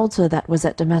saw an altar that was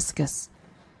at Damascus.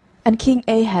 And King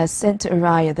Ahaz sent to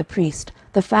Uriah the priest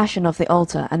the fashion of the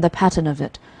altar, and the pattern of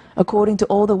it, according to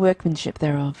all the workmanship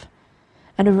thereof.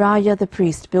 And Uriah the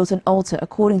priest built an altar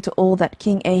according to all that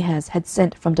King Ahaz had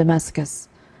sent from Damascus.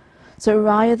 So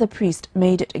Uriah the priest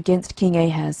made it against King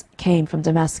Ahaz came from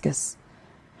Damascus.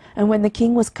 And when the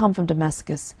king was come from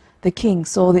Damascus, the king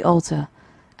saw the altar,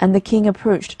 and the king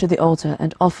approached to the altar,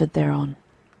 and offered thereon.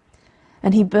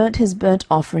 And he burnt his burnt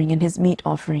offering and his meat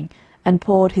offering, and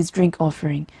poured his drink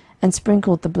offering, and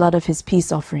sprinkled the blood of his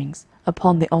peace offerings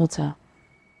upon the altar.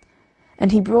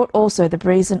 And he brought also the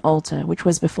brasen altar, which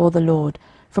was before the Lord,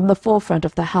 from the forefront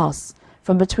of the house,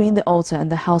 from between the altar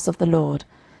and the house of the Lord,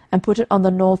 and put it on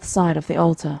the north side of the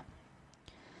altar.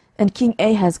 And King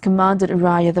Ahaz commanded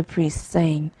Uriah the priest,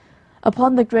 saying,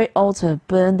 Upon the great altar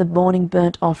burn the morning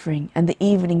burnt offering, and the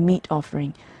evening meat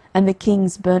offering, and the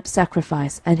king's burnt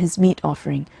sacrifice, and his meat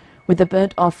offering, with the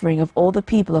burnt offering of all the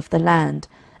people of the land,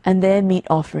 and their meat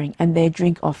offering, and their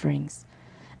drink offerings.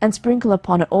 And sprinkle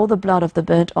upon it all the blood of the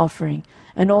burnt offering,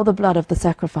 and all the blood of the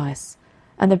sacrifice.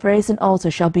 And the brasen altar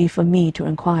shall be for me to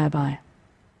enquire by.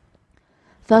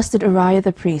 Thus did Uriah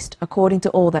the priest, according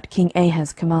to all that King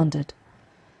Ahaz commanded.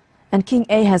 And King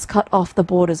Ahaz cut off the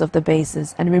borders of the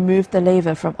bases, and removed the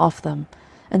laver from off them,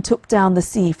 and took down the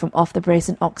sea from off the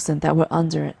brasen oxen that were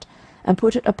under it, and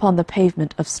put it upon the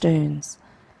pavement of stones.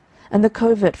 And the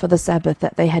covert for the Sabbath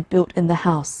that they had built in the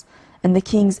house, and the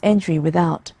king's entry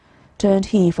without, turned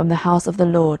he from the house of the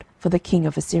Lord for the king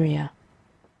of Assyria.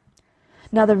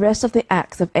 Now the rest of the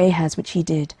acts of Ahaz which he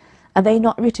did, are they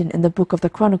not written in the book of the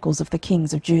chronicles of the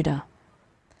kings of Judah?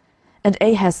 And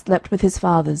Ahaz slept with his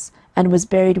fathers, and was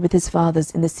buried with his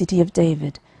fathers in the city of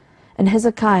David, and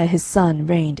Hezekiah his son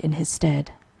reigned in his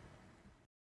stead.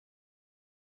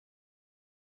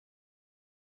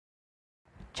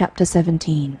 Chapter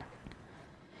 17.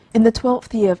 In the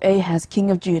 12th year of Ahaz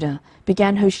king of Judah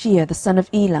began Hoshea the son of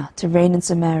Elah to reign in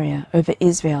Samaria over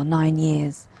Israel 9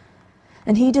 years.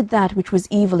 And he did that which was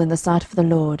evil in the sight of the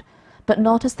Lord, but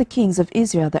not as the kings of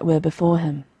Israel that were before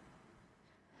him.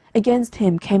 Against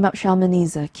him came up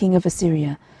Shalmaneser king of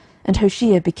Assyria, and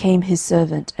Hoshea became his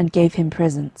servant, and gave him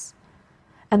presents.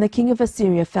 And the king of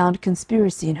Assyria found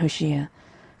conspiracy in Hoshea,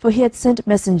 for he had sent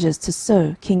messengers to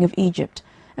So king of Egypt,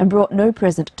 and brought no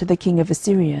present to the king of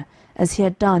Assyria, as he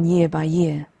had done year by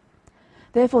year.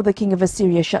 Therefore the king of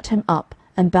Assyria shut him up,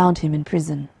 and bound him in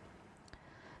prison.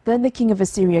 Then the king of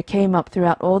Assyria came up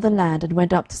throughout all the land, and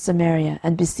went up to Samaria,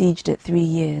 and besieged it 3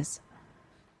 years.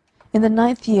 In the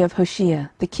 9th year of Hoshea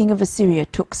the king of Assyria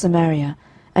took Samaria,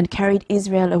 and carried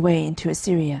Israel away into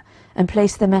Assyria, and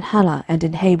placed them at Halah and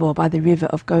in Habor by the river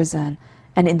of Gozan,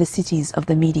 and in the cities of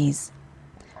the Medes.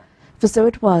 For so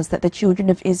it was that the children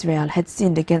of Israel had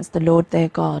sinned against the Lord their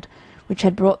God, which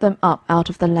had brought them up out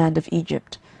of the land of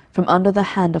Egypt, from under the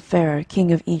hand of Pharaoh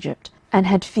king of Egypt, and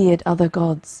had feared other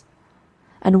gods,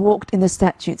 and walked in the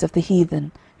statutes of the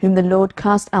heathen, whom the Lord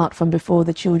cast out from before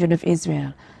the children of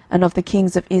Israel, and of the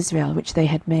kings of Israel which they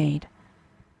had made.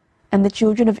 And the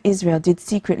children of Israel did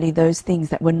secretly those things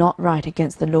that were not right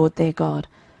against the Lord their God,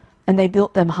 and they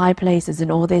built them high places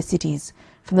in all their cities,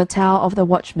 from the tower of the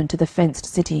watchman to the fenced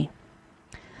city.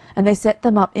 And they set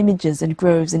them up images and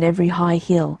groves in every high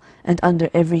hill, and under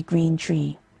every green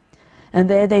tree. And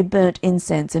there they burnt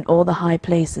incense in all the high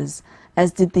places,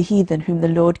 as did the heathen whom the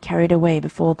Lord carried away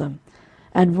before them,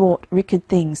 and wrought wicked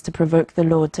things to provoke the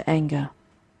Lord to anger.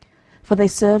 For they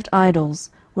served idols,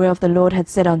 whereof the Lord had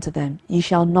said unto them, Ye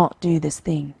shall not do this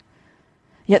thing.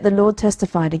 Yet the Lord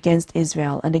testified against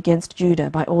Israel and against Judah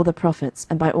by all the prophets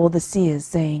and by all the seers,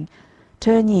 saying,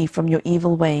 Turn ye from your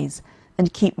evil ways,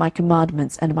 and keep my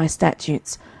commandments and my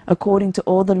statutes, according to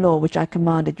all the law which I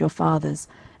commanded your fathers,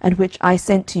 and which I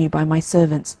sent to you by my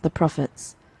servants the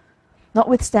prophets.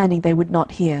 Notwithstanding they would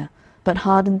not hear, but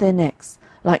hardened their necks,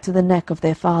 like to the neck of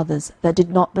their fathers, that did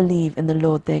not believe in the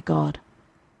Lord their God.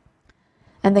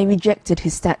 And they rejected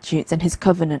his statutes and his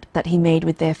covenant that he made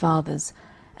with their fathers,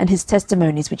 and his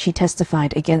testimonies which he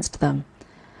testified against them.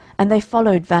 And they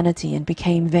followed vanity, and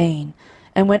became vain,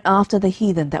 and went after the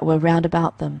heathen that were round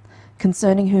about them,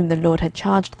 concerning whom the Lord had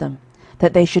charged them,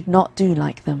 that they should not do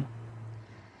like them.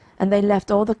 And they left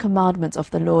all the commandments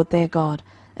of the Lord their God,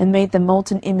 and made them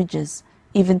molten images,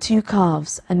 even 2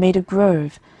 calves, and made a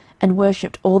grove, and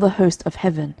worshipped all the host of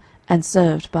heaven, and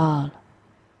served Baal.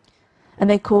 And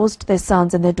they caused their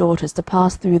sons and their daughters to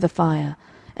pass through the fire,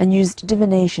 and used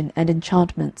divination and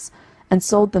enchantments, and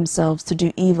sold themselves to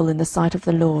do evil in the sight of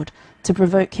the Lord, to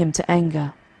provoke him to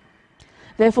anger.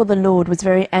 Therefore the Lord was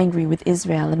very angry with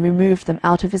Israel, and removed them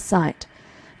out of his sight.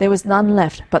 There was none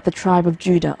left but the tribe of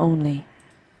Judah only.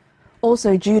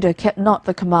 Also Judah kept not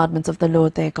the commandments of the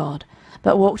Lord their God,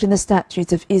 but walked in the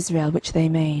statutes of Israel which they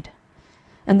made.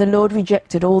 And the Lord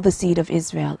rejected all the seed of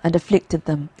Israel, and afflicted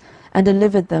them, and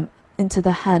delivered them into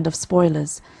the hand of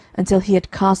spoilers, until he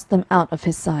had cast them out of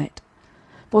his sight.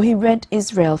 For he rent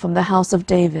Israel from the house of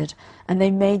David, and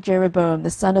they made Jeroboam the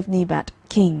son of Nebat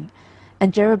king.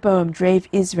 And Jeroboam drave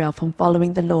Israel from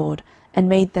following the Lord, and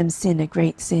made them sin a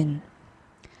great sin.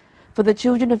 For the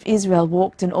children of Israel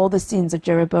walked in all the sins of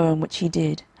Jeroboam which he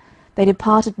did. They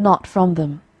departed not from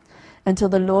them, until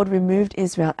the Lord removed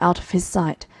Israel out of his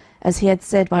sight, as he had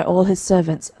said by all his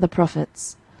servants the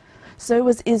prophets. So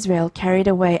was Israel carried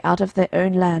away out of their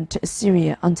own land to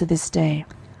Assyria unto this day.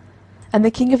 And the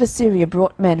king of Assyria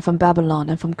brought men from Babylon,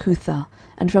 and from Cutha,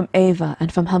 and from Ava,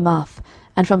 and from Hamath,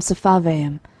 and from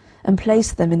Sepharvaim, and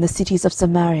placed them in the cities of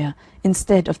Samaria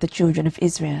instead of the children of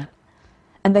Israel.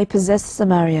 And they possessed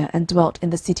Samaria, and dwelt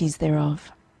in the cities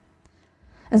thereof.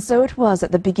 And so it was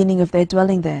at the beginning of their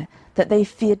dwelling there, that they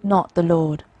feared not the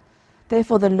Lord.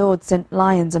 Therefore the Lord sent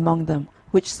lions among them,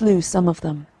 which slew some of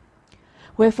them.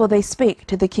 Wherefore they spake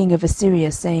to the king of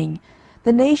Assyria, saying,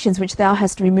 The nations which thou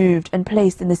hast removed and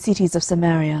placed in the cities of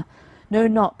Samaria know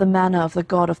not the manner of the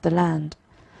God of the land.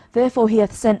 Therefore he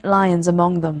hath sent lions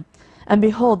among them, and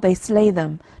behold, they slay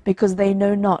them, because they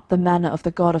know not the manner of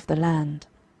the God of the land.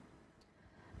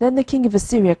 Then the king of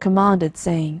Assyria commanded,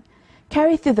 saying,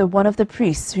 Carry thither one of the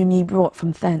priests whom ye brought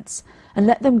from thence, and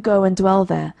let them go and dwell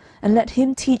there, and let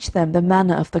him teach them the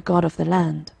manner of the God of the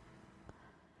land.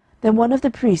 Then one of the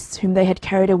priests whom they had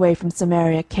carried away from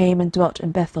Samaria came and dwelt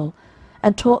in Bethel,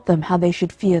 and taught them how they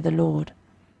should fear the Lord.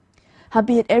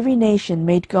 Howbeit every nation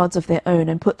made gods of their own,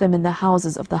 and put them in the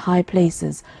houses of the high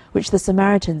places which the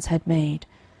Samaritans had made,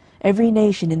 every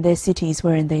nation in their cities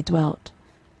wherein they dwelt.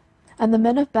 And the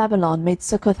men of Babylon made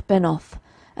Succoth-Benoth,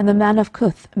 and the man of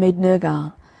Cuth made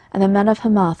Nergal, and the man of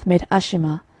Hamath made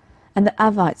Ashima, and the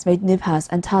Avites made Nibhaz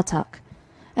and Tartak,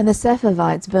 and the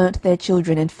Sepharvites burnt their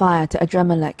children in fire to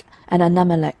Adramelech and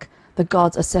Anamelech, the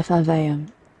gods of Sepharvaim.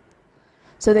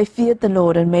 So they feared the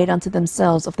Lord, and made unto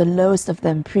themselves of the lowest of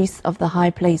them priests of the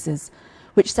high places,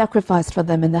 which sacrificed for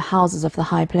them in the houses of the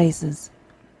high places.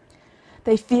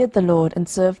 They feared the Lord, and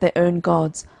served their own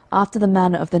gods, after the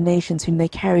manner of the nations whom they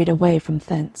carried away from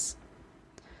thence.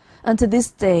 Unto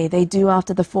this day they do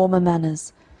after the former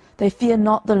manners. They fear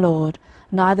not the Lord,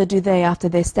 neither do they after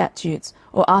their statutes,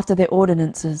 or after their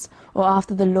ordinances, or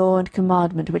after the law and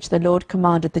commandment which the Lord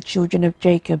commanded the children of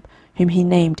Jacob, whom he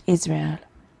named Israel,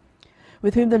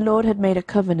 with whom the Lord had made a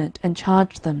covenant, and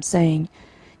charged them, saying,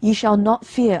 Ye shall not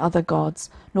fear other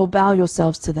gods, nor bow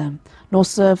yourselves to them, nor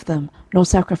serve them, nor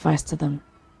sacrifice to them.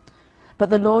 But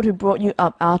the Lord who brought you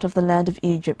up out of the land of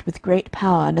Egypt with great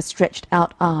power and a stretched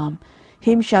out arm,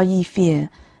 him shall ye fear,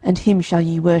 and him shall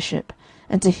ye worship,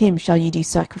 and to him shall ye do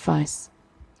sacrifice.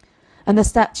 And the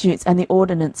statutes and the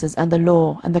ordinances and the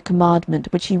law and the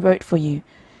commandment which he wrote for you,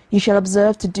 ye shall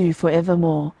observe to do for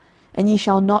evermore, and ye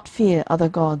shall not fear other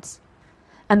gods.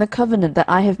 And the covenant that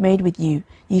I have made with you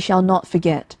ye shall not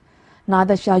forget,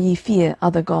 neither shall ye fear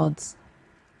other gods.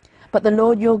 But the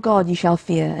Lord your God ye shall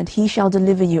fear, and he shall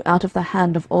deliver you out of the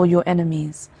hand of all your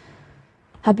enemies.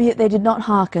 Howbeit they did not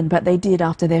hearken, but they did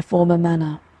after their former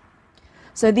manner.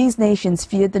 So these nations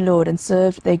feared the Lord, and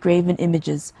served their graven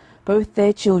images, both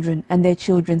their children and their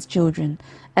children's children,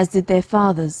 as did their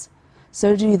fathers,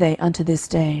 so do they unto this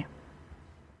day.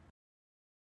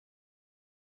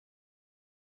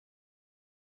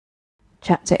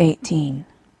 Chapter 18.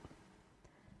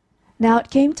 Now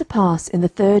it came to pass in the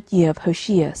 3rd year of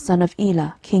Hoshea son of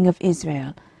Elah king of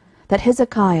Israel, that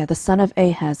Hezekiah the son of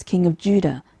Ahaz king of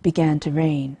Judah began to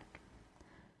reign.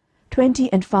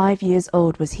 25 years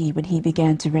old was he when he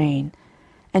began to reign,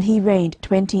 and he reigned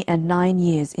 29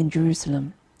 years in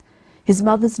Jerusalem. His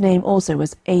mother's name also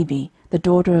was Abi, the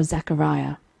daughter of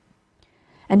Zechariah.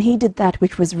 And he did that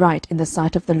which was right in the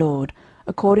sight of the Lord,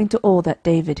 according to all that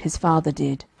David his father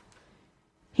did.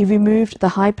 He removed the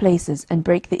high places, and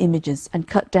brake the images, and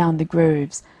cut down the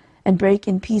groves, and brake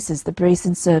in pieces the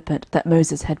brasen serpent that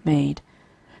Moses had made.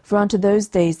 For unto those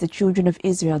days the children of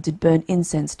Israel did burn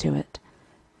incense to it.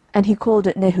 And he called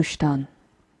it Nehushtan.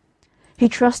 He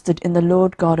trusted in the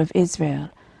Lord God of Israel,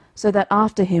 so that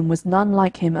after him was none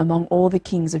like him among all the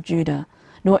kings of Judah,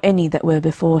 nor any that were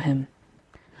before him.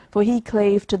 For he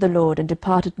clave to the Lord, and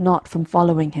departed not from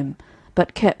following him,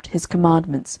 but kept his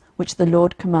commandments, which the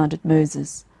Lord commanded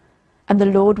Moses. And the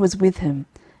Lord was with him,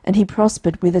 and he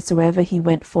prospered whithersoever he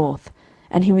went forth,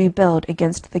 and he rebelled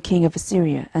against the king of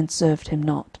Assyria, and served him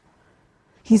not.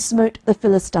 He smote the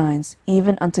Philistines,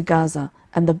 even unto Gaza,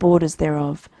 and the borders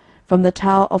thereof, from the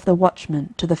tower of the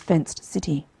watchman to the fenced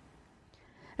city.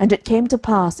 And it came to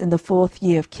pass in the 4th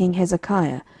year of King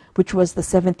Hezekiah, which was the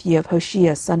 7th year of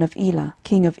Hoshea son of Elah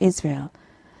king of Israel,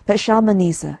 that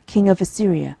Shalmaneser king of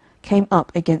Assyria came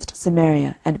up against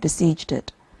Samaria, and besieged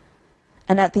it.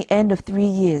 And at the end of 3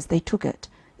 years they took it,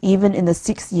 even in the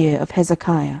 6th year of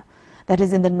Hezekiah, that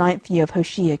is in the 9th year of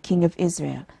Hoshea king of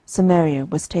Israel, Samaria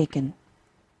was taken.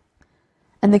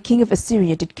 And the king of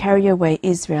Assyria did carry away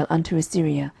Israel unto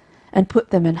Assyria, and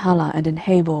put them in Halah and in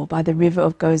Habor by the river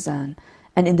of Gozan,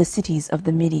 and in the cities of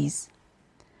the Medes.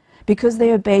 Because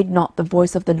they obeyed not the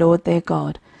voice of the Lord their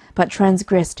God, but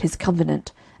transgressed his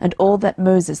covenant, and all that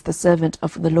Moses the servant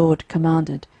of the Lord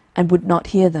commanded, and would not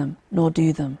hear them, nor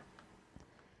do them.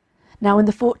 Now in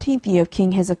the 14th year of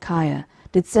King Hezekiah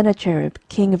did Sennacherib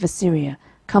king of Assyria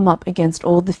come up against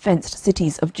all the fenced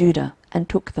cities of Judah, and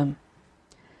took them.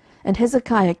 And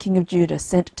Hezekiah king of Judah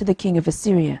sent to the king of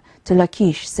Assyria, to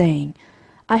Lachish, saying,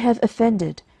 I have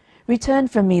offended. Return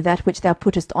from me that which thou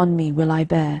puttest on me will I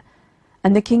bear.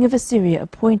 And the king of Assyria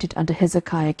appointed unto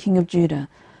Hezekiah king of Judah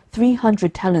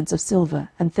 300 talents of silver,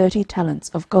 and 30 talents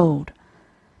of gold.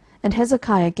 And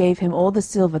Hezekiah gave him all the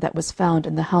silver that was found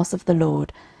in the house of the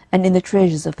Lord, and in the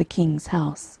treasures of the king's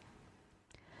house.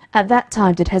 At that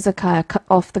time did Hezekiah cut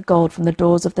off the gold from the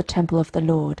doors of the temple of the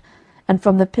Lord, and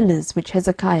from the pillars which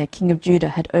Hezekiah king of Judah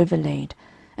had overlaid,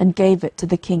 and gave it to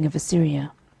the king of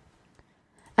Assyria.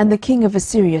 And the king of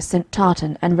Assyria sent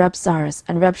Tartan and Rabsaris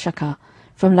and Rabshakeh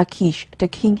from Lachish to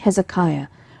King Hezekiah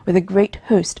with a great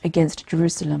host against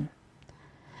Jerusalem.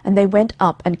 And they went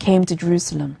up and came to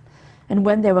Jerusalem. And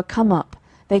when they were come up,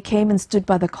 they came and stood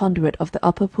by the conduit of the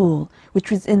upper pool, which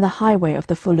was in the highway of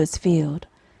the fuller's field.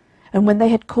 And when they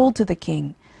had called to the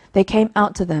king, there came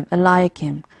out to them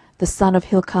Eliakim the son of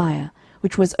Hilkiah,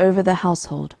 which was over the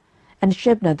household, and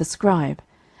Shebna the scribe,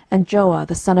 and Joah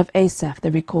the son of Asaph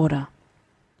the recorder.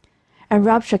 And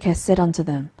Rabshakeh said unto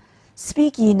them,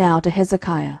 Speak ye now to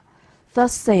Hezekiah,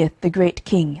 Thus saith the great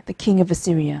king, the king of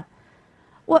Assyria,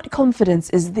 What confidence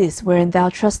is this wherein thou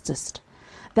trustest?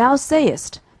 Thou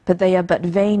sayest, but they are but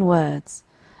vain words.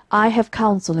 I have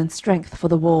counsel and strength for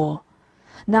the war.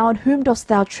 Now on whom dost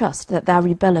thou trust, that thou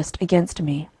rebellest against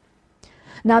me?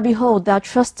 Now behold, thou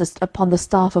trustest upon the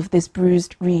staff of this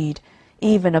bruised reed,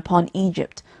 even upon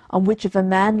Egypt, on which if a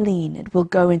man lean, it will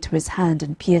go into his hand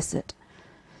and pierce it.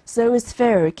 So is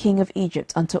Pharaoh king of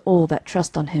Egypt unto all that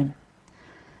trust on him.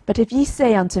 But if ye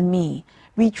say unto me,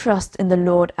 We trust in the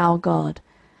Lord our God,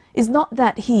 is not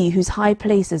that he whose high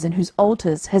places and whose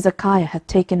altars Hezekiah hath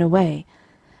taken away,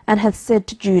 and hath said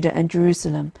to Judah and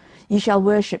Jerusalem, Ye shall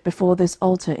worship before this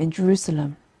altar in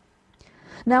Jerusalem?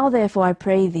 Now therefore, I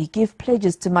pray thee, give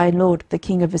pledges to my lord the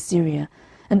king of Assyria,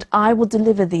 and I will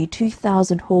deliver thee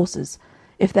 2,000 horses,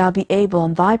 if thou be able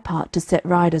on thy part to set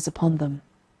riders upon them.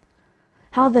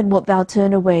 How then wilt thou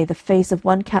turn away the face of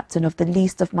one captain of the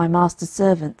least of my master's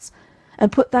servants,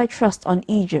 and put thy trust on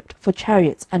Egypt for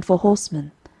chariots and for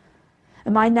horsemen?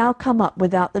 Am I now come up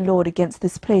without the Lord against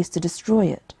this place to destroy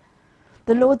it?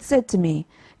 The Lord said to me,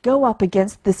 Go up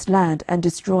against this land, and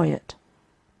destroy it.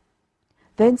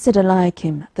 Then said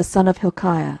Eliakim the son of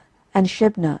Hilkiah, and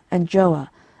Shebna, and Joah,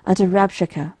 unto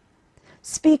Rabshakeh,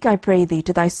 Speak, I pray thee,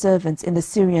 to thy servants in the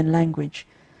Syrian language,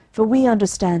 for we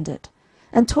understand it,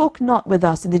 and talk not with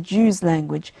us in the Jews'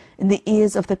 language in the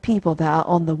ears of the people that are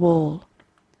on the wall.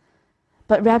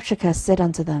 But Rabshakeh said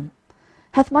unto them,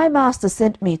 Hath my master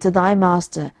sent me to thy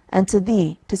master and to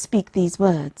thee to speak these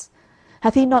words?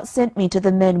 Hath he not sent me to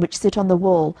the men which sit on the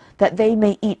wall, that they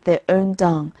may eat their own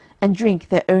dung, and drink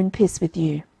their own piss with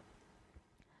you?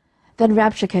 Then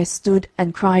Rabshakeh stood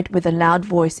and cried with a loud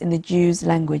voice in the Jews'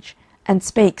 language, and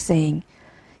spake, saying,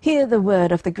 Hear the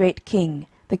word of the great king,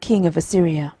 the king of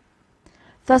Assyria.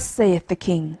 Thus saith the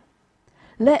king,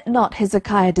 Let not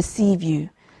Hezekiah deceive you,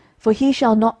 for he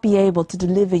shall not be able to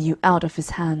deliver you out of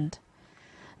his hand.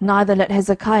 Neither let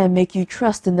Hezekiah make you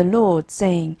trust in the Lord,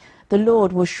 saying, The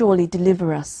Lord will surely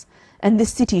deliver us, and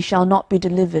this city shall not be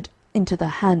delivered into the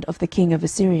hand of the king of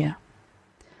Assyria.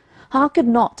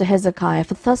 Hearken not to Hezekiah,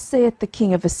 for thus saith the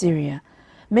king of Assyria,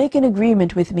 Make an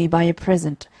agreement with me by a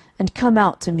present, and come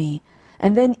out to me,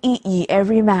 and then eat ye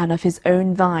every man of his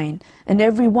own vine, and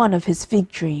every one of his fig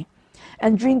tree,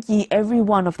 and drink ye every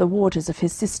one of the waters of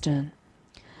his cistern,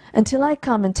 until I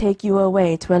come and take you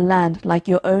away to a land like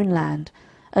your own land,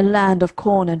 a land of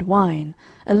corn and wine,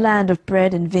 a land of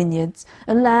bread and vineyards,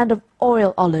 a land of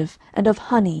oil olive, and of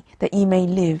honey, that ye may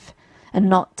live, and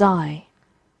not die.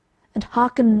 And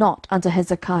hearken not unto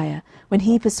Hezekiah, when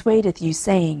he persuadeth you,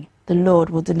 saying, The Lord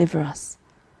will deliver us.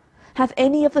 Hath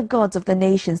any of the gods of the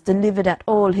nations delivered at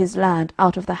all his land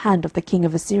out of the hand of the king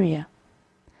of Assyria?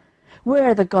 Where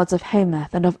are the gods of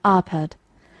Hamath and of Arpad?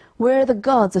 Where are the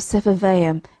gods of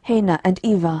Sepharvaim, Hena, and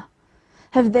Ivah?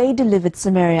 Have they delivered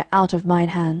Samaria out of mine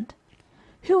hand?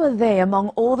 Who are they among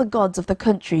all the gods of the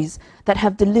countries that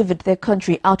have delivered their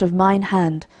country out of mine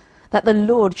hand, that the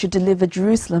Lord should deliver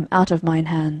Jerusalem out of mine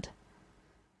hand?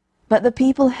 But the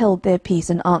people held their peace,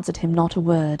 and answered him not a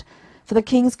word, for the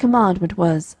king's commandment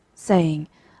was, saying,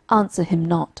 Answer him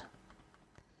not.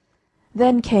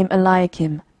 Then came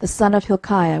Eliakim the son of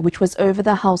Hilkiah, which was over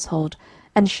the household,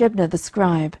 and Shebna the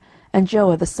scribe, and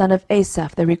Joah the son of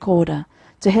Asaph the recorder,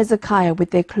 to Hezekiah with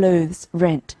their clothes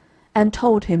rent, and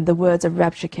told him the words of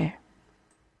Rabshakeh.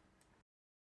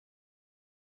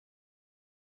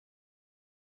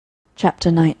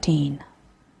 Chapter 19.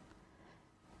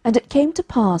 And it came to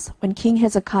pass, when King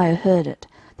Hezekiah heard it,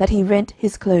 that he rent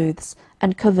his clothes,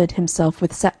 and covered himself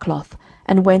with sackcloth,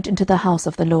 and went into the house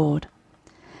of the LORD.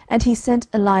 And he sent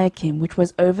Eliakim, which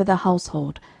was over the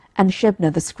household, and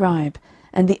Shebna the scribe,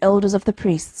 and the elders of the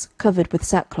priests, covered with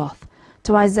sackcloth,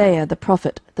 to Isaiah the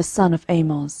prophet, the son of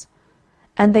Amoz.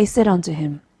 And they said unto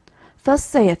him, Thus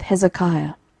saith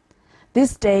Hezekiah,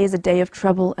 This day is a day of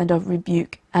trouble and of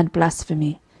rebuke and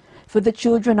blasphemy, for the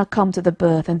children are come to the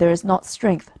birth, and there is not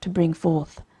strength to bring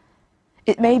forth.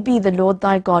 It may be the Lord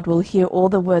thy God will hear all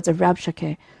the words of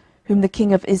Rabshakeh, whom the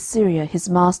king of Assyria his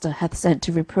master hath sent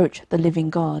to reproach the living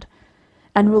God,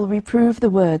 and will reprove the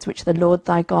words which the Lord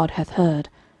thy God hath heard.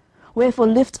 Wherefore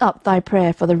lift up thy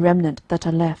prayer for the remnant that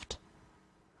are left.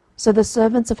 So the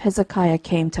servants of Hezekiah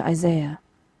came to Isaiah.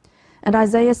 And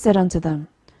Isaiah said unto them,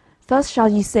 Thus shall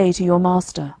ye say to your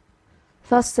master,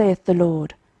 Thus saith the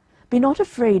Lord, Be not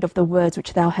afraid of the words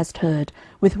which thou hast heard,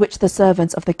 with which the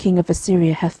servants of the king of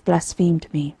Assyria have blasphemed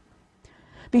me.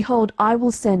 Behold, I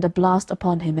will send a blast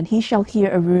upon him, and he shall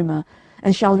hear a rumour,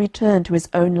 and shall return to his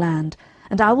own land,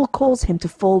 and I will cause him to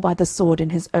fall by the sword in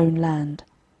his own land.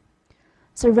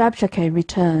 So Rabshakeh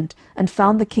returned, and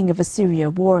found the king of Assyria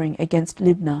warring against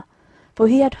Libnah, for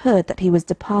he had heard that he was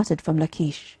departed from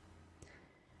Lachish.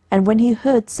 And when he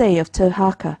heard say of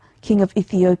Tirhakah, king of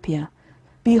Ethiopia,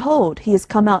 Behold, he is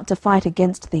come out to fight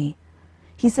against thee,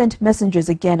 he sent messengers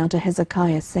again unto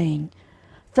Hezekiah, saying,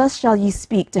 Thus shall ye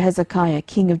speak to Hezekiah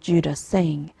king of Judah,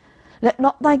 saying, Let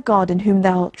not thy God in whom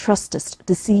thou trustest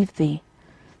deceive thee,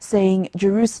 saying,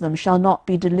 Jerusalem shall not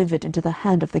be delivered into the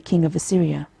hand of the king of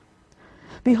Assyria.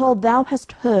 Behold, thou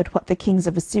hast heard what the kings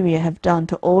of Assyria have done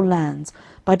to all lands,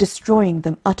 by destroying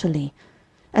them utterly.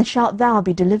 And shalt thou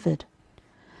be delivered?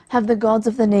 Have the gods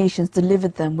of the nations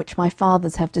delivered them which my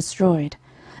fathers have destroyed,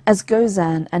 as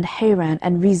Gozan, and Haran,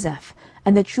 and Rezeph,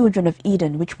 and the children of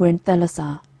Eden which were in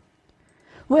Thelasar?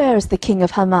 Where is the king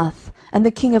of Hamath, and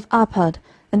the king of Arpad,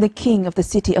 and the king of the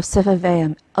city of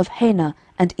Sepharvaim, of Hena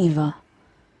and Eva?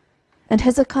 And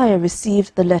Hezekiah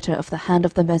received the letter of the hand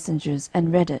of the messengers,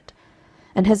 and read it.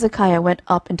 And Hezekiah went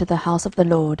up into the house of the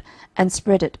Lord, and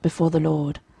spread it before the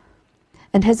Lord.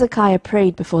 And Hezekiah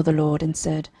prayed before the Lord, and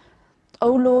said,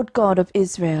 O Lord God of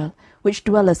Israel, which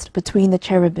dwellest between the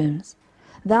cherubims,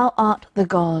 thou art the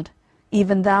God,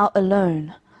 even thou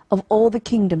alone, of all the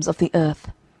kingdoms of the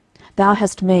earth. Thou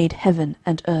hast made heaven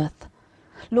and earth.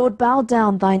 Lord, bow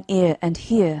down thine ear, and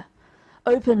hear.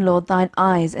 Open, Lord, thine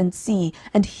eyes, and see,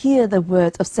 and hear the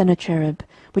words of Sennacherib,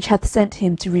 which hath sent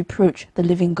him to reproach the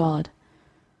living God.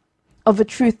 Of a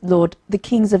truth, Lord, the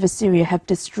kings of Assyria have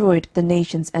destroyed the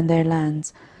nations and their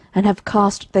lands, and have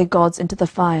cast their gods into the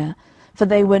fire, for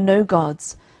they were no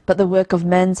gods, but the work of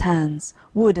men's hands,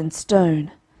 wood and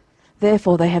stone.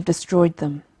 Therefore they have destroyed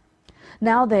them.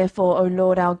 Now therefore, O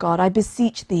Lord our God, I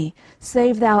beseech thee,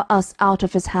 save thou us out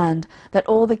of his hand, that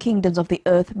all the kingdoms of the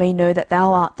earth may know that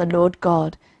thou art the Lord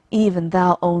God, even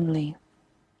thou only.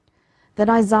 Then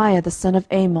Isaiah the son of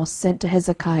Amoz sent to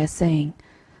Hezekiah, saying,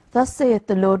 Thus saith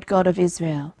the Lord God of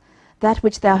Israel, That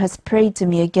which thou hast prayed to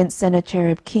me against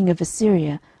Sennacherib king of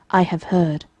Assyria, I have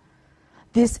heard.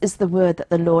 This is the word that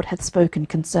the Lord hath spoken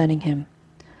concerning him.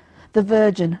 The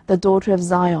virgin, the daughter of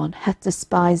Zion, hath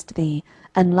despised thee,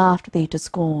 and laughed thee to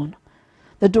scorn.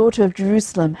 The daughter of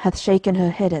Jerusalem hath shaken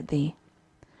her head at thee.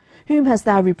 Whom hast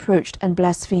thou reproached and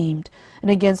blasphemed, and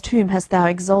against whom hast thou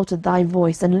exalted thy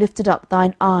voice, and lifted up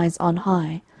thine eyes on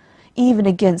high, even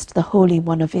against the Holy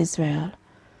One of Israel?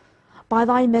 By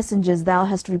thy messengers thou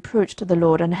hast reproached the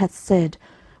Lord, and hast said,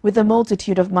 With the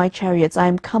multitude of my chariots I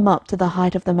am come up to the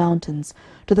height of the mountains,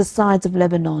 to the sides of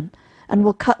Lebanon, and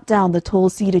will cut down the tall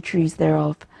cedar trees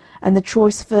thereof, and the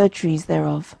choice fir trees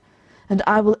thereof. And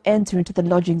I will enter into the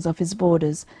lodgings of his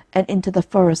borders, and into the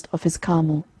forest of his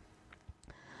Carmel.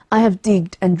 I have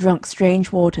digged and drunk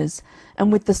strange waters,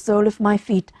 and with the sole of my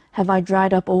feet have I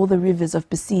dried up all the rivers of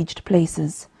besieged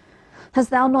places. Hast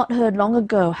thou not heard long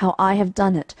ago how I have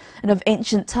done it, and of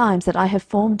ancient times that I have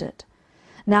formed it?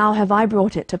 Now have I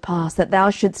brought it to pass, that thou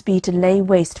shouldst be to lay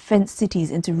waste fenced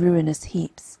cities into ruinous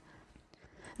heaps.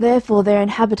 Therefore their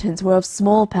inhabitants were of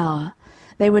small power,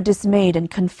 they were dismayed and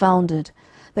confounded.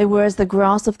 They were as the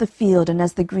grass of the field, and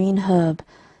as the green herb,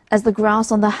 as the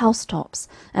grass on the housetops,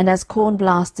 and as corn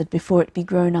blasted before it be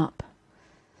grown up.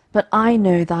 But I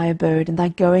know thy abode, and thy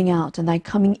going out, and thy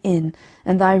coming in,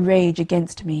 and thy rage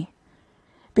against me.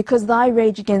 Because thy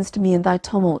rage against me and thy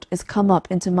tumult is come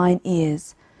up into mine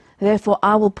ears, therefore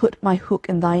I will put my hook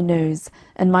in thy nose,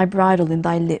 and my bridle in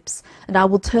thy lips, and I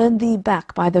will turn thee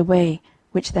back by the way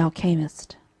which thou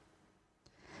camest.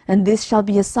 And this shall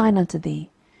be a sign unto thee.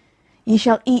 Ye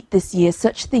shall eat this year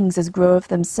such things as grow of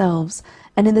themselves,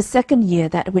 and in the second year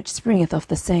that which springeth of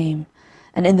the same.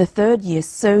 And in the third year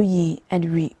sow ye,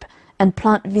 and reap, and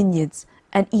plant vineyards,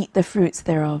 and eat the fruits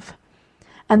thereof.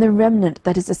 And the remnant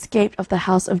that is escaped of the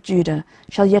house of Judah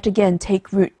shall yet again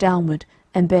take root downward,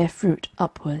 and bear fruit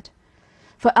upward.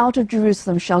 For out of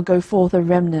Jerusalem shall go forth a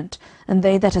remnant, and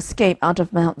they that escape out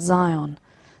of Mount Zion.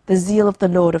 The zeal of the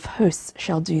Lord of hosts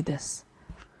shall do this.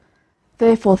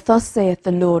 Therefore thus saith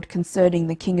the Lord concerning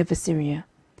the king of Assyria,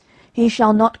 He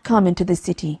shall not come into the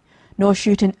city, nor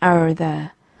shoot an arrow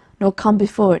there, nor come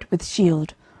before it with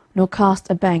shield, nor cast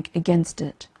a bank against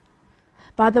it.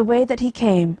 By the way that he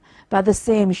came, by the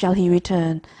same shall he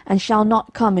return, and shall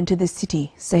not come into this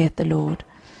city, saith the Lord.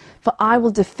 For I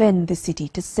will defend this city,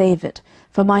 to save it,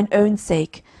 for mine own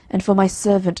sake, and for my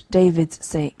servant David's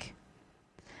sake.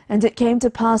 And it came to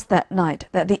pass that night,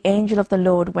 that the angel of the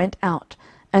Lord went out,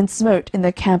 and smote in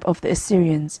the camp of the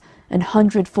Assyrians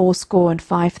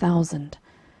 185,000.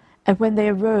 And when they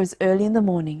arose early in the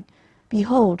morning,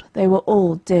 Behold, they were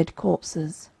all dead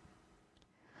corpses.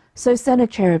 So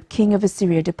Sennacherib king of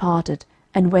Assyria departed,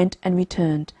 and went and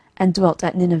returned, and dwelt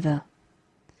at Nineveh.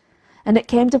 And it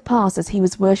came to pass, as he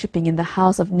was worshipping in the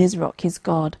house of Nisroch his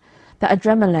god, that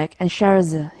Adrammelech and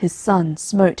Sharezer his son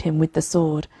smote him with the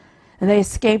sword, and they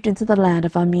escaped into the land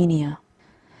of Armenia.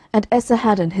 And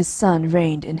Esarhaddon his son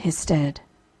reigned in his stead.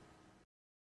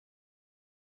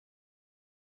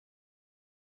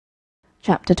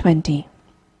 Chapter 20.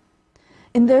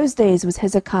 In those days was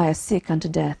Hezekiah sick unto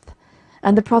death.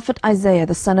 And the prophet Isaiah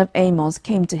the son of Amoz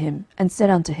came to him, and said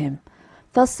unto him,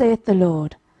 Thus saith the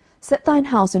LORD, Set thine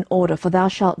house in order, for thou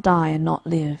shalt die and not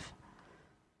live.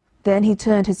 Then he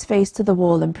turned his face to the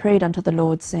wall, and prayed unto the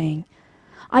LORD, saying,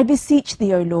 I beseech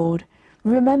thee, O LORD,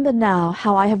 remember now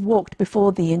how I have walked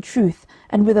before thee in truth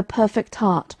and with a perfect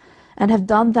heart, and have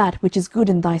done that which is good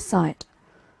in thy sight.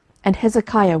 And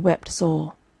Hezekiah wept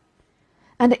sore.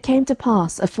 And it came to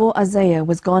pass, afore Isaiah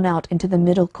was gone out into the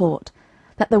middle court,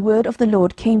 that the word of the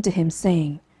LORD came to him,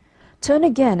 saying, Turn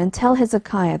again, and tell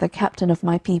Hezekiah the captain of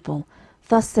my people,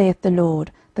 Thus saith the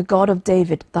LORD, the God of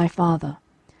David thy father,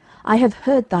 I have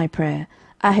heard thy prayer,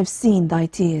 I have seen thy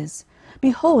tears.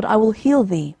 Behold, I will heal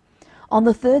thee. On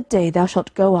the 3rd day thou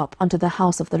shalt go up unto the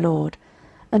house of the LORD,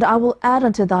 and I will add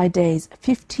unto thy days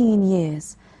 15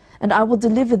 years, and I will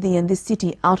deliver thee and this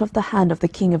city out of the hand of the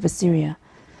king of Assyria,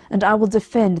 and I will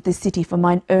defend this city for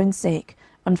mine own sake,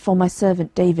 and for my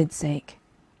servant David's sake.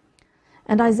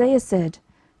 And Isaiah said,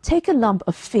 Take a lump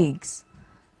of figs.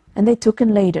 And they took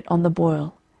and laid it on the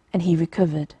boil, and he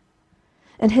recovered.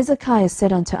 And Hezekiah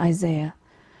said unto Isaiah,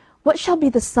 What shall be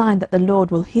the sign that the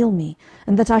LORD will heal me,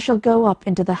 and that I shall go up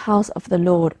into the house of the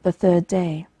LORD the 3rd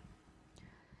day?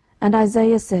 And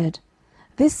Isaiah said,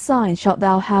 This sign shalt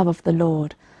thou have of the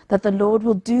LORD, that the LORD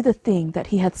will do the thing that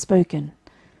he hath spoken.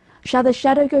 Shall the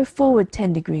shadow go forward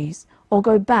 10 degrees, or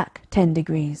go back 10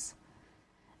 degrees?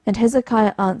 And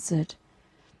Hezekiah answered,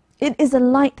 It is a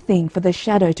light thing for the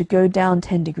shadow to go down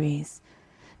 10 degrees.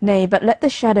 Nay, but let the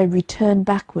shadow return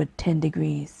backward 10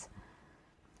 degrees.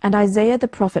 And Isaiah the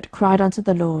prophet cried unto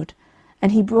the LORD,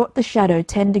 and he brought the shadow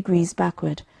 10 degrees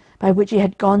backward, by which it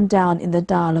had gone down in the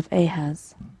dial of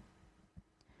Ahaz.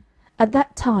 At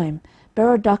that time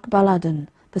Berodachbaladan,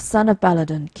 the son of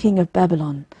Baladan, king of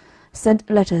Babylon, sent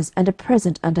letters and a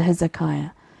present unto Hezekiah,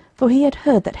 for he had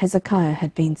heard that Hezekiah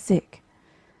had been sick.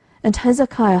 And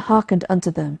Hezekiah hearkened unto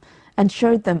them, and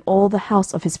showed them all the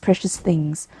house of his precious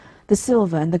things, the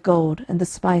silver and the gold, and the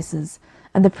spices,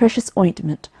 and the precious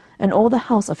ointment, and all the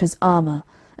house of his armour,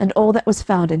 and all that was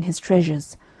found in his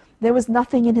treasures. There was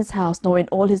nothing in his house, nor in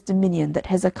all his dominion, that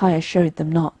Hezekiah showed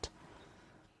them not.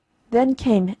 Then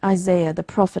came Isaiah the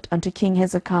prophet unto King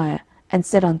Hezekiah, and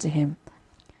said unto him,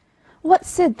 What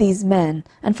said these men,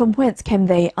 and from whence came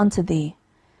they unto thee?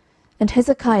 And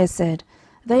Hezekiah said,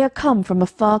 They are come from a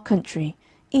far country,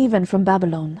 even from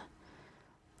Babylon.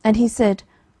 And he said,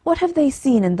 What have they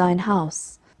seen in thine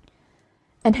house?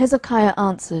 And Hezekiah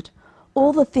answered,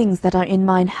 All the things that are in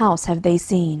mine house have they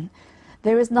seen.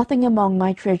 There is nothing among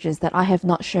my treasures that I have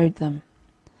not showed them.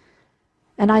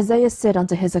 And Isaiah said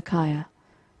unto Hezekiah,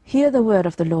 Hear the word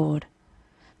of the LORD.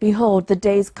 Behold, the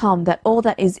days come that all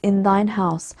that is in thine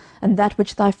house, and that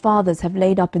which thy fathers have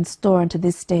laid up in store unto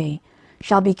this day,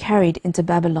 shall be carried into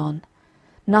Babylon.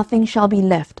 Nothing shall be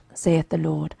left, saith the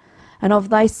LORD. And of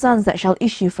thy sons that shall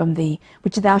issue from thee,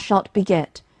 which thou shalt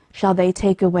beget, shall they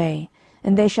take away,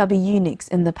 and they shall be eunuchs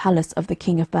in the palace of the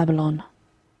king of Babylon.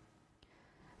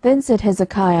 Then said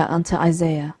Hezekiah unto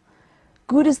Isaiah,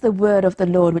 Good is the word of the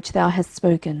LORD which thou hast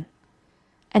spoken.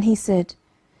 And he said,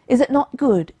 Is it not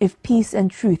good, if peace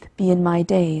and truth be in my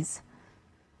days?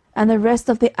 And the rest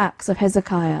of the acts of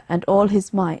Hezekiah, and all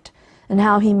his might, and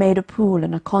how he made a pool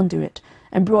and a conduit,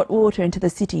 and brought water into the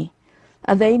city,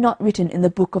 are they not written in the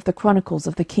book of the chronicles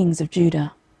of the kings of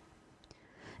Judah?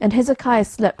 And Hezekiah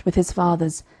slept with his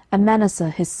fathers, and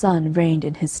Manasseh his son reigned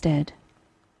in his stead.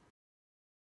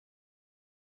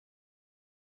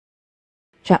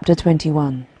 Chapter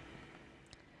 21.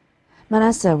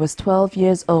 Manasseh was 12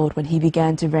 years old when he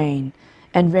began to reign,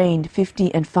 and reigned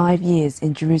 55 years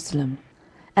in Jerusalem.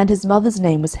 And his mother's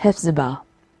name was Hephzibah.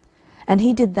 And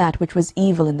he did that which was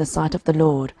evil in the sight of the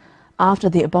LORD, after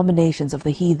the abominations of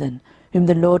the heathen, whom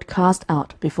the LORD cast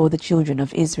out before the children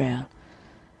of Israel.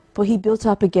 For he built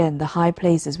up again the high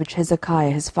places which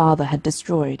Hezekiah his father had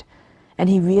destroyed, and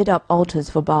he reared up altars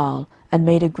for Baal, and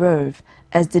made a grove,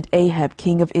 as did Ahab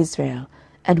king of Israel,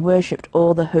 and worshipped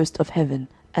all the host of heaven,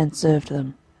 and served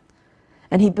them.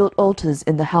 And he built altars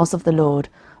in the house of the LORD,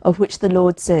 of which the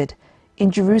LORD said,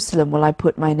 In Jerusalem will I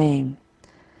put my name.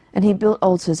 And he built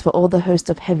altars for all the host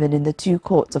of heaven in the 2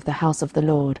 courts of the house of the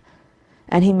LORD.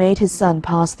 And he made his son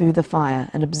pass through the fire,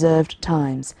 and observed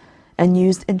times, and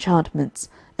used enchantments,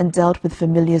 and dealt with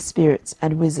familiar spirits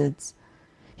and wizards.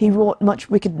 He wrought much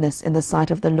wickedness in the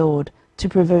sight of the Lord, to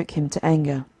provoke him to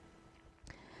anger.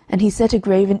 And he set a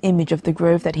graven image of the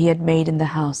grove that he had made in the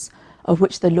house, of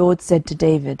which the Lord said to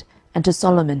David, and to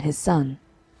Solomon his son,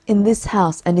 In this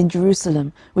house and in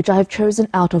Jerusalem, which I have chosen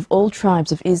out of all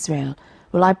tribes of Israel,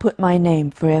 will I put my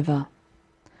name for ever.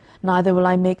 Neither will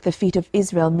I make the feet of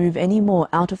Israel move any more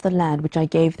out of the land which I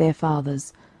gave their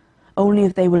fathers, only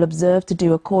if they will observe to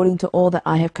do according to all that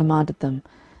I have commanded them,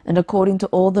 and according to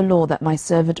all the law that my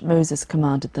servant Moses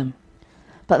commanded them.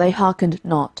 But they hearkened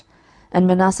not, and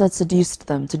Manasseh seduced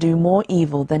them to do more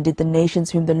evil than did the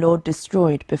nations whom the Lord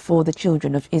destroyed before the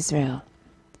children of Israel.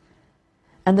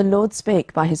 And the Lord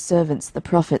spake by his servants the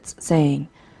prophets, saying,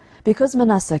 Because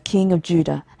Manasseh king of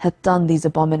Judah hath done these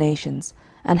abominations,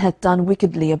 and hath done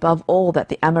wickedly above all that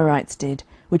the Amorites did,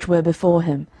 which were before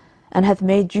him, and hath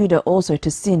made Judah also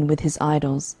to sin with his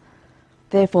idols.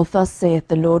 Therefore thus saith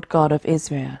the Lord God of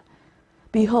Israel,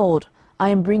 Behold, I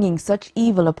am bringing such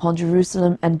evil upon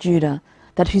Jerusalem and Judah,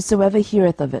 that whosoever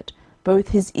heareth of it, both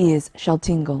his ears shall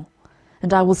tingle.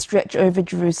 And I will stretch over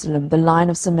Jerusalem the line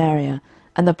of Samaria,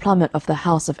 and the plummet of the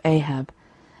house of Ahab.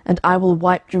 And I will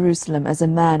wipe Jerusalem as a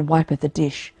man wipeth a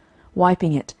dish,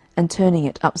 wiping it, and turning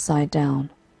it upside down.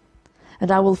 And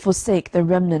I will forsake the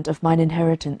remnant of mine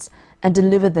inheritance, and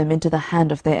deliver them into the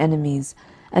hand of their enemies,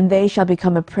 and they shall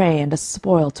become a prey and a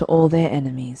spoil to all their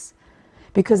enemies.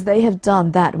 Because they have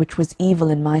done that which was evil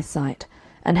in my sight,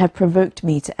 and have provoked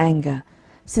me to anger,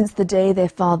 since the day their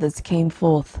fathers came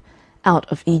forth out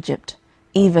of Egypt,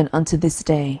 even unto this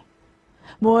day.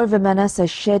 Moreover Manasseh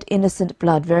shed innocent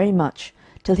blood very much,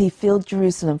 till he filled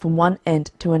Jerusalem from one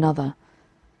end to another,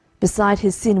 beside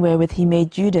his sin wherewith he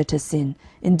made Judah to sin,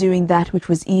 in doing that which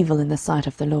was evil in the sight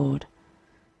of the Lord.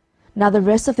 Now the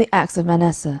rest of the acts of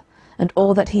Manasseh, and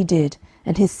all that he did,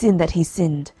 and his sin that he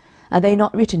sinned, are they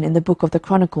not written in the book of the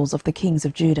chronicles of the kings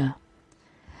of Judah?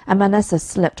 And Manasseh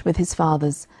slept with his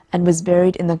fathers, and was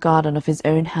buried in the garden of his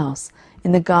own house,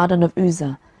 in the garden of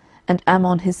Uzzah, and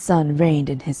Ammon his son reigned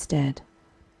in his stead.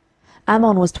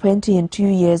 Ammon was 22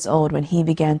 years old when he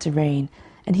began to reign,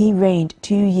 and he reigned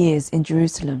 2 years in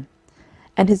Jerusalem.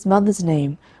 And his mother's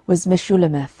name was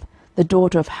Meshullemeth, the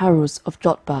daughter of Haruz of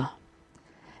Jotbah.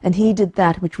 And he did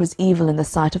that which was evil in the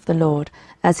sight of the Lord,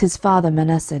 as his father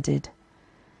Manasseh did.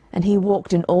 And he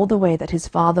walked in all the way that his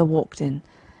father walked in,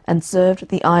 and served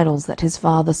the idols that his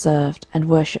father served, and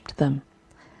worshipped them.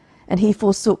 And he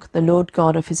forsook the Lord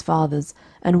God of his fathers,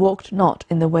 and walked not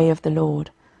in the way of the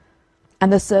Lord.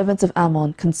 And the servants of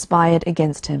Ammon conspired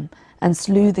against him, and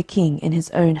slew the king in his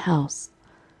own house.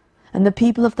 And the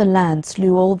people of the land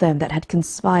slew all them that had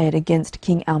conspired against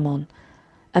King Ammon,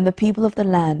 and the people of the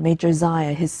land made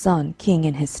Josiah his son king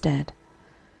in his stead.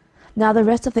 Now the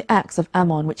rest of the acts of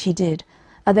Ammon which he did,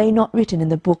 are they not written in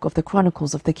the book of the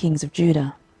chronicles of the kings of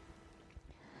Judah?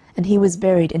 And he was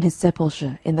buried in his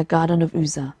sepulchre in the garden of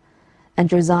Uzzah, and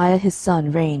Josiah his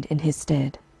son reigned in his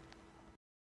stead.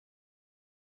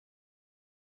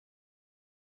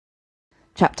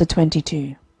 Chapter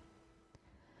 22.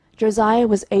 Josiah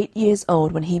was 8 years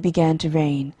old when he began to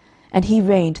reign, and he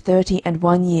reigned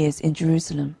 31 years in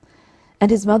Jerusalem. And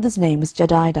his mother's name was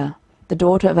Jedidah, the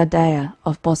daughter of Adaiah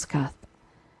of Boscath.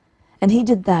 And he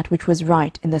did that which was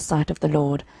right in the sight of the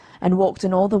Lord, and walked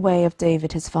in all the way of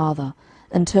David his father,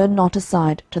 and turned not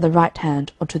aside to the right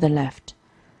hand or to the left.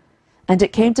 And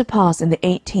it came to pass in the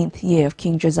 18th year of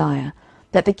King Josiah,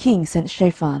 that the king sent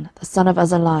Shaphan, the son of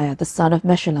Azaliah, the son of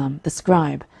Meshullam, the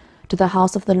scribe, to the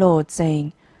house of the Lord,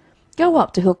 saying, Go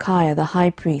up to Hilkiah the high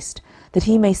priest, that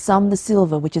he may sum the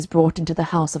silver which is brought into the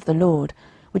house of the Lord,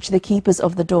 which the keepers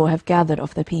of the door have gathered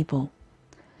of the people.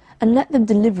 And let them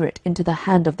deliver it into the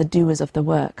hand of the doers of the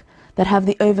work, that have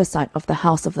the oversight of the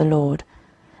house of the Lord.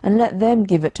 And let them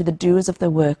give it to the doers of the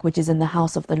work which is in the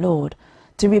house of the Lord,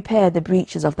 to repair the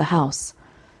breaches of the house,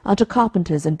 unto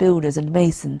carpenters and builders and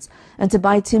masons, and to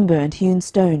buy timber and hewn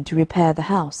stone to repair the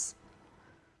house.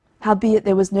 Howbeit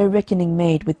there was no reckoning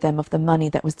made with them of the money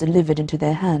that was delivered into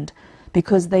their hand,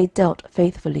 because they dealt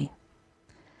faithfully.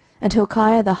 And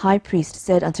Hilkiah the high priest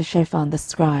said unto Shaphan the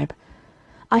scribe,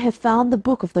 I have found the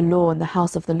book of the law in the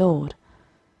house of the Lord.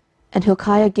 And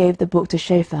Hilkiah gave the book to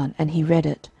Shaphan, and he read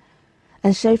it.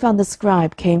 And Shaphan the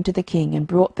scribe came to the king, and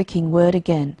brought the king word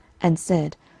again, and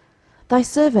said, Thy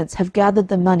servants have gathered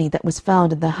the money that was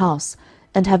found in the house,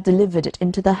 and have delivered it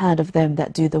into the hand of them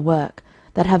that do the work,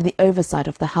 that have the oversight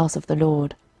of the house of the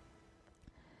Lord.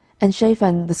 And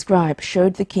Shaphan the scribe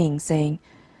shewed the king, saying,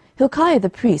 Hilkiah the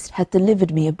priest hath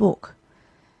delivered me a book.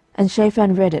 And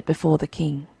Shaphan read it before the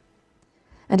king.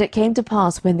 And it came to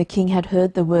pass, when the king had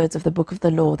heard the words of the book of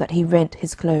the law, that he rent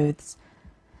his clothes.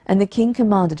 And the king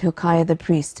commanded Hilkiah the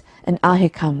priest, and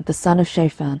Ahikam the son of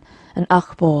Shaphan, and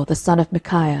Achbor the son of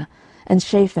Micaiah, and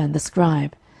Shaphan the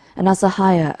scribe, and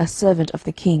Asahiah a servant of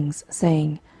the king's,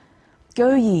 saying,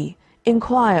 Go ye,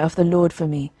 inquire of the Lord for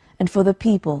me, and for the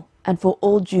people, and for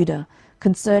all Judah,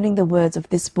 concerning the words of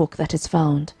this book that is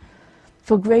found.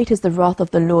 For great is the wrath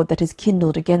of the Lord that is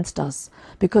kindled against us,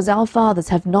 because our fathers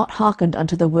have not hearkened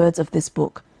unto the words of this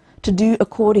book, to do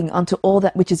according unto all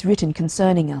that which is written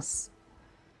concerning us.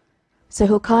 So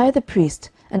Hilkiah the priest,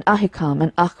 and Ahikam,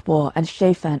 and Achbor, and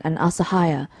Shaphan, and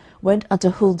Asahiah went unto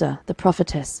Huldah the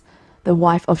prophetess, the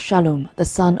wife of Shallum the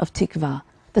son of Tikvah,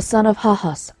 the son of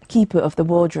Harhas, keeper of the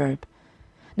wardrobe.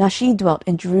 Now she dwelt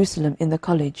in Jerusalem in the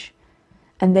college.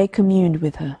 And they communed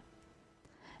with her.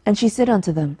 And she said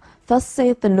unto them, Thus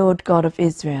saith the Lord God of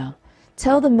Israel,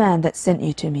 Tell the man that sent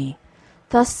you to me,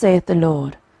 Thus saith the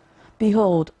Lord,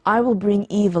 Behold, I will bring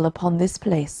evil upon this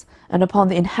place, and upon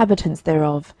the inhabitants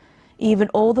thereof, even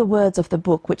all the words of the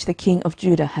book which the king of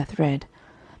Judah hath read,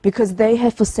 because they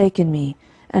have forsaken me,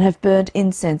 and have burnt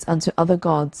incense unto other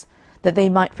gods, that they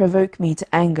might provoke me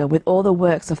to anger with all the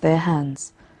works of their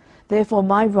hands. Therefore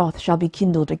my wrath shall be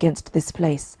kindled against this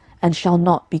place, and shall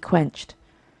not be quenched.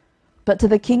 But to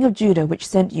the king of Judah which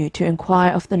sent you to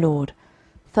enquire of the Lord,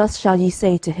 thus shall ye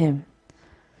say to him,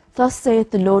 Thus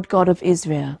saith the Lord God of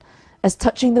Israel, as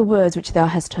touching the words which thou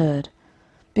hast heard,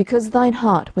 because thine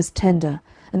heart was tender,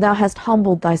 and thou hast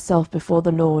humbled thyself before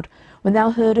the Lord, when thou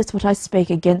heardest what I spake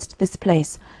against this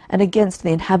place, and against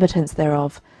the inhabitants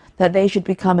thereof, that they should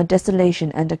become a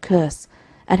desolation and a curse,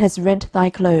 and hast rent thy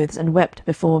clothes, and wept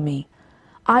before me.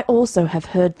 I also have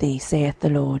heard thee, saith the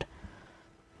Lord.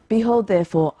 Behold,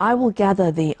 therefore, I will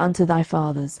gather thee unto thy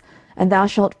fathers, and thou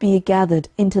shalt be gathered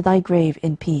into thy grave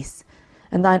in peace,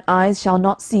 and thine eyes shall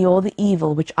not see all the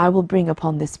evil which I will bring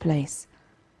upon this place.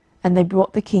 And they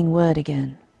brought the king word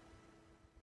again.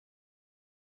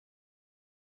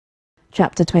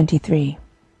 Chapter 23.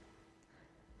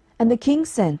 And the king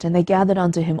sent, and they gathered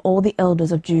unto him all the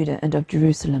elders of Judah and of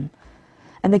Jerusalem.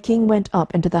 And the king went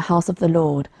up into the house of the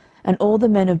Lord, and all the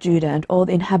men of Judah and all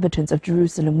the inhabitants of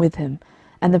Jerusalem with him,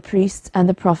 and the priests and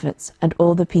the prophets, and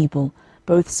all the people,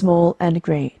 both small and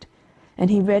great. And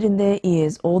he read in their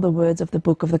ears all the words of the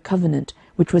book of the covenant,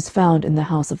 which was found in the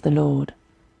house of the Lord.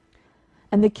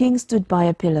 And the king stood by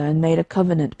a pillar, and made a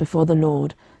covenant before the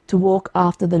Lord, to walk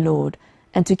after the Lord,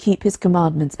 and to keep his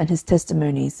commandments and his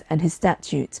testimonies and his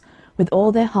statutes with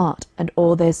all their heart and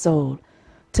all their soul,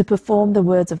 to perform the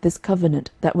words of this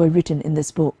covenant that were written in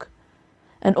this book.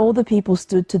 And all the people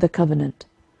stood to the covenant.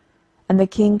 And the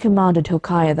king commanded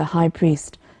Hilkiah the high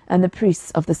priest, and the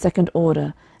priests of the second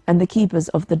order, and the keepers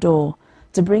of the door,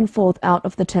 to bring forth out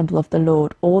of the temple of the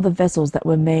Lord all the vessels that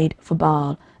were made for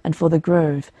Baal, and for the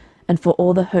grove, and for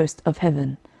all the host of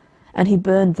heaven. And he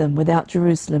burned them without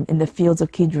Jerusalem in the fields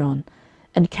of Kidron,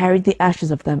 and carried the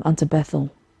ashes of them unto Bethel.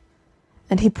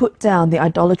 And he put down the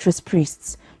idolatrous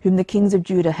priests, whom the kings of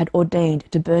Judah had ordained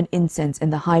to burn incense in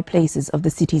the high places of the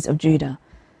cities of Judah,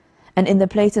 and in the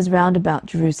places round about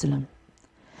Jerusalem.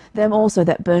 Them also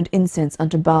that burned incense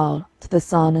unto Baal, to the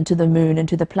sun, and to the moon, and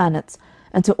to the planets,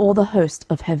 and to all the host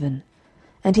of heaven.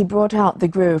 And he brought out the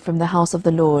grove from the house of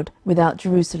the Lord, without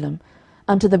Jerusalem,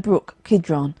 unto the brook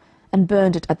Kidron, and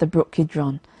burned it at the brook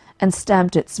Kidron, and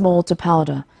stamped it small to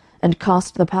powder, and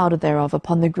cast the powder thereof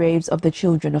upon the graves of the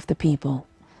children of the people.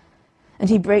 And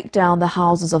he brake down the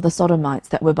houses of the Sodomites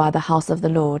that were by the house of the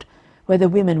Lord, where the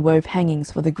women wove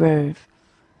hangings for the grove.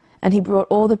 And he brought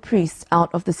all the priests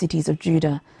out of the cities of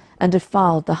Judah, and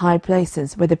defiled the high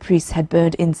places where the priests had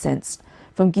burned incense,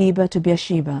 from Geba to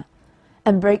Beersheba,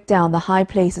 and brake down the high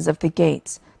places of the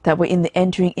gates that were in the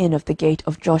entering in of the gate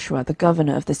of Joshua the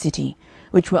governor of the city,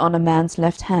 which were on a man's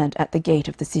left hand at the gate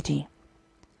of the city.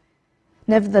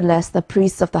 Nevertheless the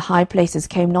priests of the high places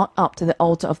came not up to the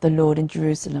altar of the Lord in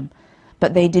Jerusalem,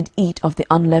 but they did eat of the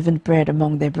unleavened bread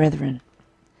among their brethren.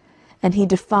 And he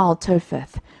defiled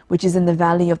Topheth, which is in the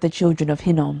valley of the children of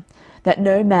Hinnom, that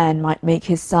no man might make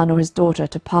his son or his daughter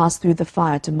to pass through the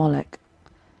fire to Molech.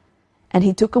 And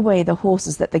he took away the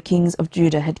horses that the kings of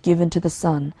Judah had given to the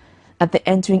sun, at the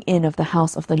entering in of the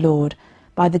house of the Lord,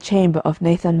 by the chamber of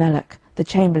Nathan-melech the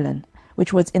chamberlain,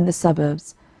 which was in the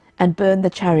suburbs, and burned the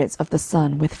chariots of the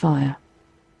sun with fire.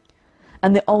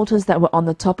 And the altars that were on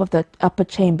the top of the upper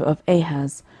chamber of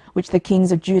Ahaz, which the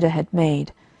kings of Judah had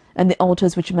made, and the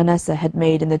altars which Manasseh had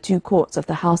made in the two courts of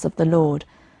the house of the Lord,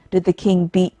 did the king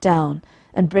beat down,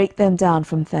 and break them down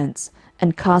from thence,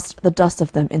 and cast the dust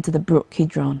of them into the brook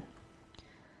Kidron.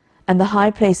 And the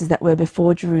high places that were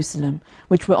before Jerusalem,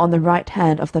 which were on the right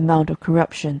hand of the mount of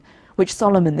corruption, which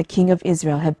Solomon the king of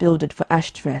Israel had builded for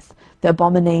Ashtoreth, the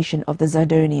abomination of the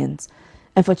Zidonians,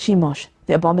 and for Chemosh,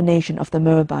 the abomination of the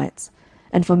Moabites,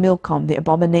 and for Milcom, the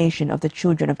abomination of the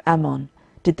children of Ammon,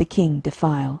 did the king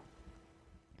defile.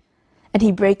 And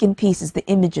he brake in pieces the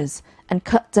images, and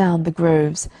cut down the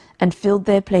groves, and filled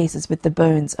their places with the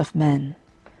bones of men.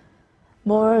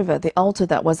 Moreover, the altar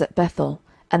that was at Bethel,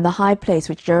 and the high place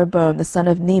which Jeroboam the son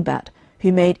of Nebat,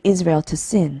 who made Israel to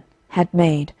sin, had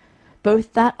made,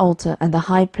 both that altar and the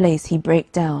high place he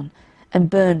brake down, and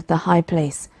burned the high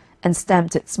place, and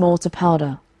stamped it small to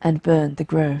powder, and burned the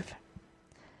grove.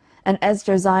 And as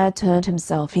Josiah turned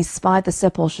himself, he spied the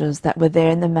sepulchres that were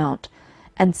there in the mount,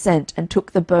 and sent and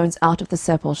took the bones out of the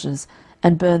sepulchres,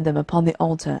 and burned them upon the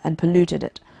altar, and polluted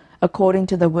it, according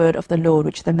to the word of the Lord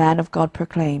which the man of God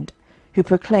proclaimed, who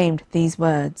proclaimed these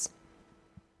words.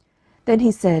 Then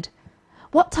he said,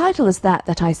 What title is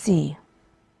that I see?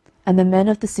 And the men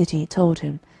of the city told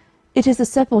him, It is the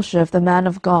sepulchre of the man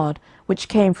of God, which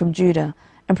came from Judah,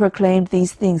 and proclaimed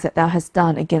these things that thou hast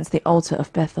done against the altar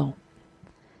of Bethel.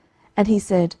 And he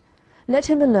said, Let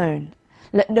him alone,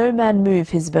 let no man move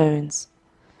his bones.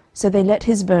 So they let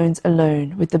his bones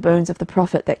alone, with the bones of the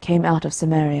prophet that came out of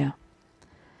Samaria.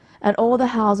 And all the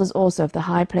houses also of the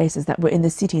high places that were in the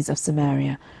cities of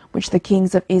Samaria, which the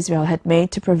kings of Israel had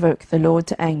made to provoke the Lord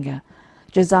to anger,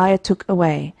 Josiah took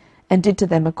away, and did to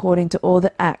them according to all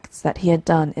the acts that he had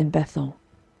done in Bethel.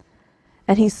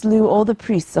 And he slew all the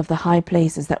priests of the high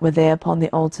places that were there upon the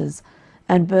altars,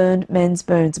 and burned men's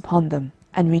bones upon them,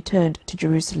 and returned to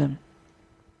Jerusalem.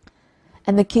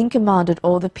 And the king commanded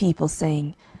all the people,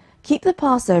 saying, Keep the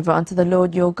Passover unto the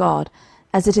Lord your God,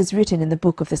 as it is written in the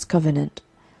book of this covenant.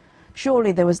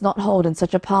 Surely there was not holden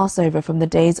such a Passover from the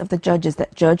days of the judges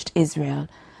that judged Israel,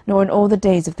 nor in all the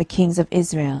days of the kings of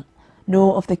Israel,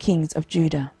 nor of the kings of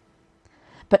Judah.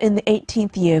 But in the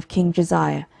 18th year of King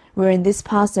Josiah, wherein this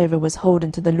Passover was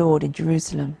holden to the Lord in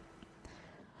Jerusalem.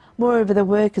 Moreover, the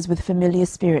workers with familiar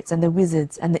spirits, and the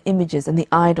wizards, and the images, and the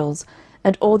idols,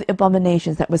 and all the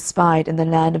abominations that were spied in the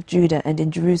land of Judah and in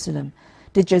Jerusalem,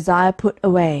 did Josiah put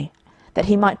away, that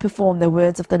he might perform the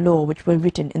words of the law which were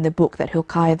written in the book that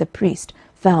Hilkiah the priest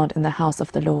found in the house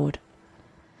of the Lord.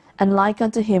 And like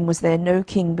unto him was there no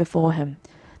king before him,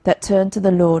 that turned to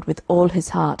the Lord with all his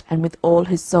heart, and with all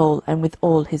his soul, and with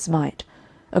all his might,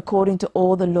 according to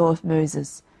all the law of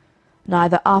Moses.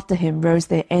 Neither after him rose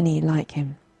there any like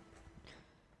him.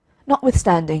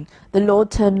 Notwithstanding, the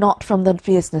Lord turned not from the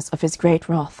fierceness of his great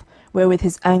wrath, wherewith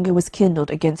his anger was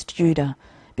kindled against Judah,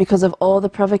 because of all the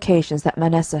provocations that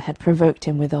Manasseh had provoked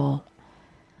him withal.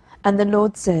 And the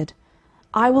Lord said,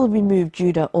 I will remove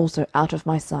Judah also out of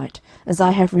my sight, as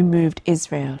I have removed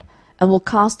Israel, and will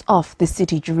cast off this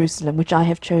city Jerusalem which I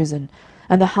have chosen,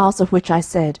 and the house of which I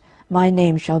said, My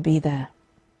name shall be there.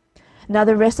 Now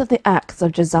the rest of the acts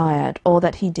of Josiah, and all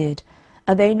that he did,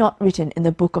 are they not written in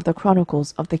the book of the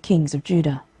chronicles of the kings of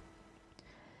Judah?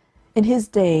 In his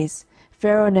days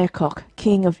Pharaoh-Nechoh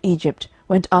king of Egypt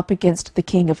went up against the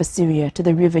king of Assyria to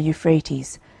the river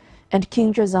Euphrates, and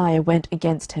King Josiah went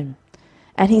against him.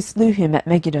 And he slew him at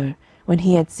Megiddo, when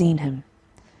he had seen him.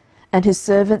 And his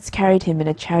servants carried him in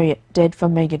a chariot dead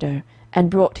from Megiddo, and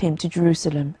brought him to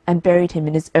Jerusalem, and buried him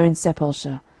in his own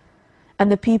sepulchre. And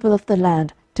the people of the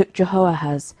land took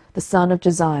Jehoahaz the son of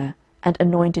Josiah, and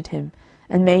anointed him,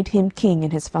 and made him king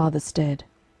in his father's stead.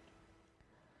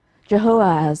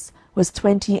 Jehoahaz was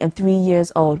 23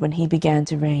 years old when he began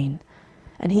to reign,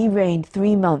 and he reigned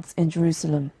 3 months in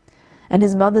Jerusalem. And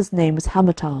his mother's name was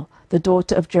Hamutal, the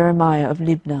daughter of Jeremiah of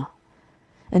Libnah.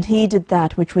 And he did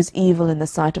that which was evil in the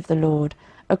sight of the Lord,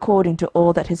 according to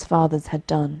all that his fathers had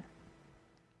done.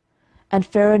 And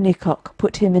Pharaoh-Nechoh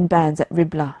put him in bands at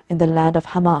Riblah in the land of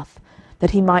Hamath,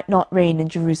 that he might not reign in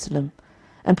Jerusalem,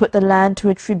 and put the land to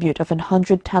a tribute of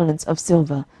 100 talents of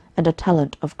silver, and a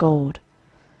talent of gold.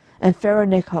 And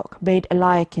Pharaoh-Nechoh made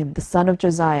Eliakim the son of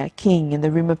Josiah king in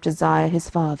the room of Josiah his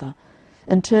father,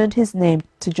 and turned his name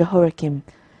to Jehoiakim,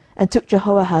 and took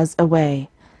Jehoahaz away,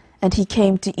 and he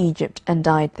came to Egypt, and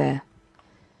died there.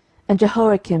 And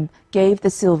Jehoiakim gave the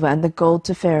silver and the gold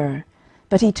to Pharaoh,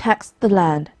 but he taxed the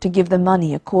land to give the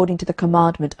money according to the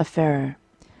commandment of Pharaoh.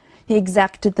 He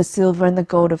exacted the silver and the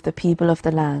gold of the people of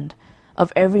the land,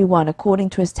 of every one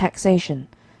according to his taxation,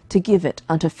 to give it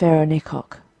unto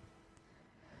Pharaoh-Nechoh.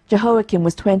 Jehoiakim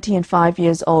was 25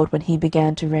 years old when he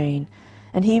began to reign,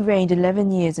 and he reigned 11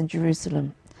 years in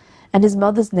Jerusalem. And his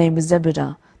mother's name was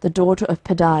Zebudah, the daughter of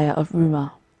Pedaiah of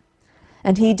Rumah.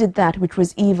 And he did that which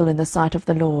was evil in the sight of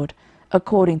the Lord,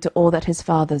 according to all that his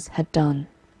fathers had done.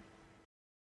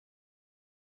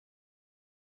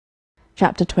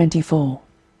 Chapter 24.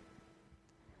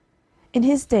 In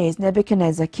his days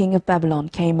Nebuchadnezzar king of Babylon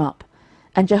came up,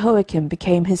 and Jehoiakim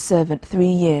became his servant 3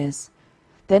 years.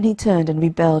 Then he turned and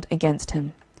rebelled against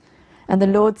him. And the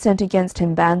Lord sent against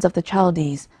him bands of the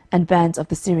Chaldees, and bands of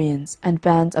the Syrians, and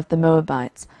bands of the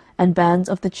Moabites, and bands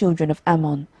of the children of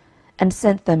Ammon, and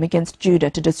sent them against Judah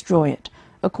to destroy it,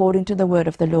 according to the word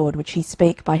of the Lord which he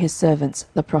spake by his servants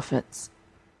the prophets.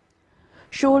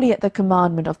 Surely at the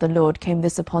commandment of the Lord came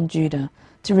this upon Judah,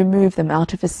 to remove them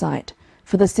out of his sight,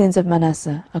 for the sins of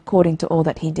Manasseh, according to all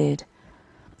that he did,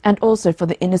 and also for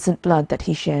the innocent blood that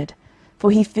he shed,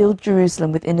 for he filled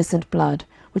Jerusalem with innocent blood,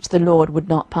 which the Lord would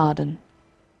not pardon.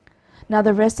 Now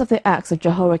the rest of the acts of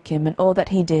Jehoiakim, and all that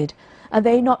he did, are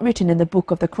they not written in the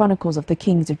book of the chronicles of the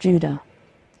kings of Judah?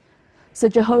 So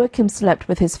Jehoiakim slept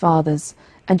with his fathers,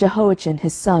 and Jehoiachin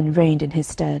his son reigned in his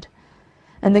stead.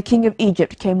 And the king of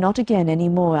Egypt came not again any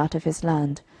more out of his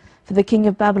land, for the king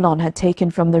of Babylon had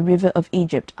taken from the river of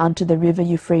Egypt unto the river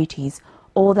Euphrates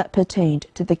all that pertained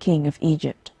to the king of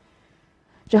Egypt.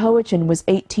 Jehoiachin was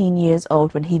 18 years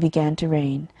old when he began to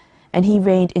reign, and he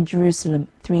reigned in Jerusalem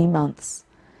 3 months.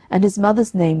 And his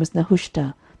mother's name was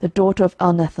Nehushta, the daughter of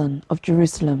Elnathan of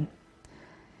Jerusalem.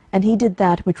 And he did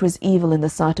that which was evil in the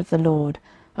sight of the Lord,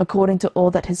 according to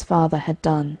all that his father had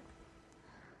done.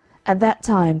 At that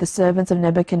time the servants of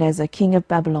Nebuchadnezzar king of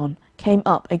Babylon came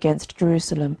up against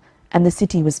Jerusalem, and the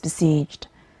city was besieged.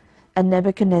 And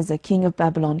Nebuchadnezzar king of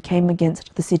Babylon came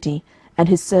against the city, and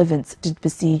his servants did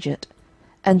besiege it.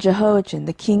 And Jehoiachin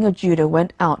the king of Judah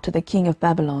went out to the king of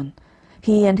Babylon,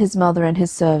 he and his mother and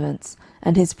his servants,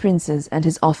 and his princes and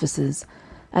his officers,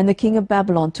 and the king of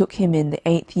Babylon took him in the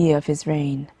 8th year of his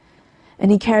reign. And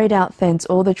he carried out thence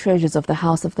all the treasures of the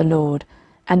house of the Lord,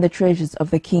 and the treasures of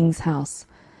the king's house,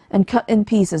 and cut in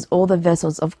pieces all the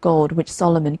vessels of gold which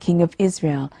Solomon king of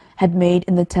Israel had made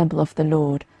in the temple of the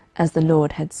Lord, as the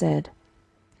Lord had said.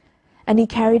 And he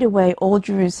carried away all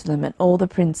Jerusalem, and all the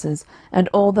princes, and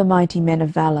all the mighty men of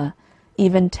valour,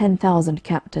 even 10,000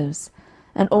 captives,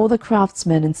 and all the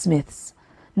craftsmen and smiths.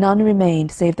 None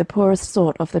remained save the poorest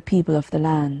sort of the people of the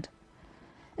land.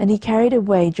 And he carried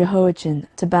away Jehoiachin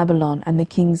to Babylon, and the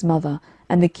king's mother,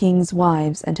 and the king's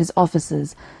wives, and his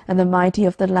officers, and the mighty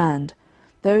of the land,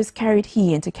 those carried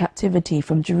he into captivity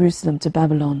from Jerusalem to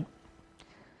Babylon.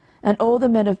 And all the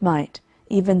men of might,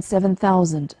 even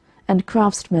 7,000, and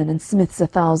craftsmen and smiths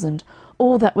 1,000,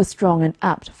 all that were strong and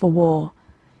apt for war,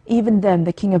 even them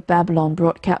the king of Babylon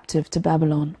brought captive to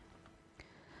Babylon.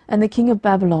 And the king of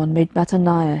Babylon made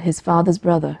Mattaniah his father's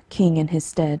brother king in his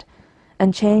stead,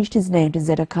 and changed his name to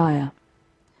Zedekiah.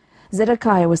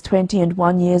 Zedekiah was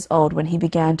 21 years old when he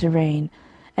began to reign,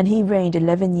 and he reigned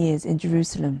 11 years in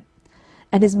Jerusalem.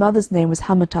 And his mother's name was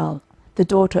Hamutal, the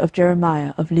daughter of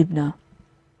Jeremiah of Libnah.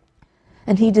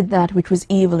 And he did that which was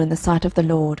evil in the sight of the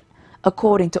Lord,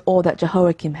 according to all that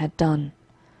Jehoiakim had done.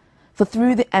 For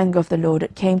through the anger of the Lord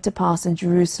it came to pass in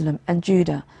Jerusalem and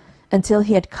Judah, until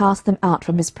he had cast them out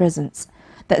from his presence,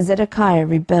 that Zedekiah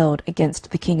rebelled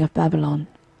against the king of Babylon.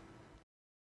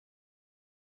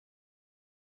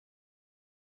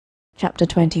 Chapter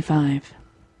 25.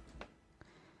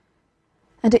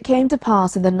 And it came to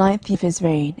pass in the 9th year of his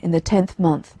reign, in the 10th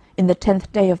month, in the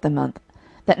 10th day of the month,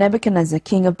 that Nebuchadnezzar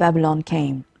king of Babylon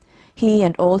came, he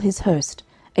and all his host,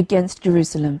 against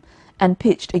Jerusalem, and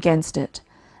pitched against it,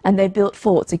 and they built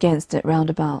forts against it round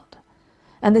about.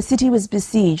 And the city was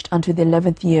besieged unto the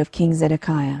 11th year of King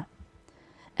Zedekiah.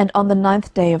 And on the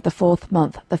 9th day of the 4th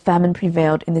month the famine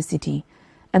prevailed in the city,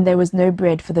 and there was no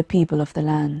bread for the people of the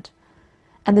land.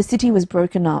 And the city was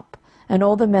broken up, and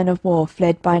all the men of war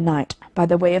fled by night by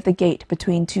the way of the gate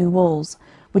between 2 walls,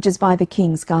 which is by the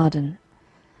king's garden.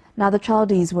 Now the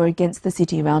Chaldees were against the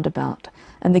city round about,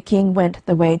 and the king went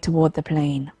the way toward the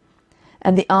plain.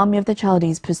 And the army of the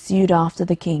Chaldees pursued after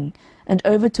the king, and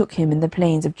overtook him in the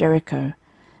plains of Jericho,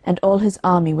 and all his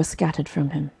army was scattered from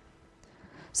him.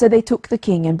 So they took the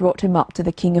king, and brought him up to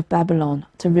the king of Babylon,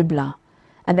 to Riblah,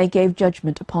 and they gave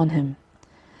judgment upon him.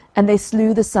 And they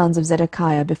slew the sons of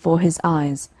Zedekiah before his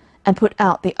eyes, and put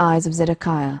out the eyes of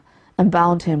Zedekiah, and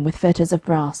bound him with fetters of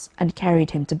brass, and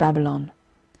carried him to Babylon.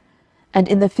 And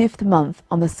in the 5th month,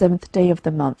 on the 7th day of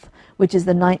the month, which is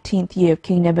the 19th year of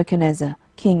King Nebuchadnezzar,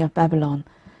 king of Babylon,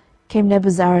 came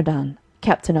Nebuzaradan,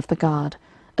 captain of the guard,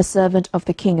 a servant of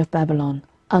the king of Babylon,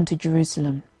 unto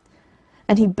Jerusalem.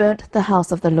 And he burnt the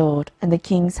house of the Lord, and the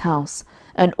king's house,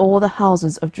 and all the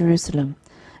houses of Jerusalem,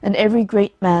 and every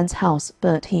great man's house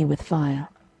burnt he with fire.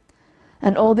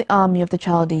 And all the army of the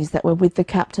Chaldees that were with the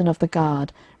captain of the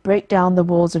guard brake down the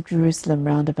walls of Jerusalem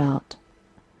round about.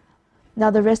 Now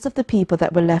the rest of the people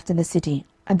that were left in the city,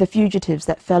 and the fugitives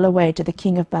that fell away to the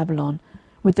king of Babylon,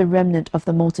 with the remnant of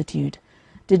the multitude,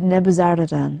 did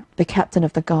Nebuzaradan, the captain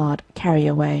of the guard, carry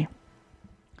away.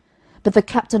 But the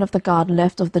captain of the guard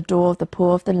left of the door of the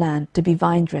poor of the land to be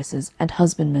vine-dressers and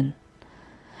husbandmen.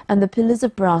 And the pillars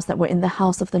of brass that were in the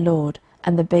house of the LORD,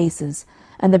 and the bases,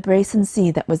 and the brasen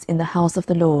sea that was in the house of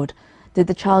the LORD, did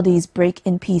the Chaldees break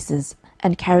in pieces,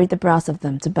 and carried the brass of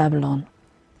them to Babylon.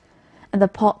 And the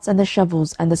pots, and the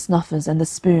shovels, and the snuffers, and the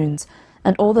spoons,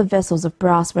 and all the vessels of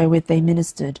brass wherewith they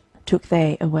ministered, took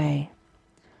they away.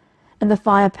 And the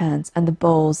firepans, and the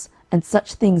bowls, and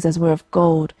such things as were of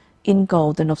gold, in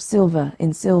gold, and of silver,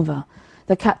 in silver,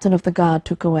 the captain of the guard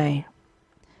took away.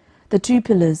 The 2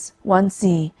 pillars, 1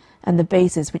 sea, and the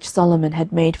bases which Solomon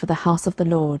had made for the house of the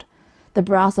LORD, the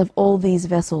brass of all these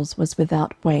vessels was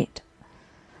without weight.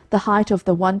 The height of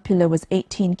the 1 pillar was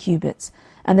 18 cubits,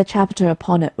 and the chapiter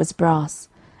upon it was brass,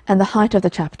 and the height of the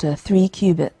chapiter 3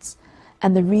 cubits,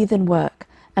 and the wreathen work,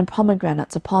 and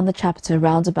pomegranates upon the chapiter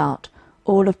round about,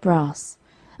 all of brass,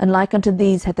 and like unto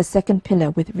these had the 2nd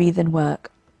pillar with wreathen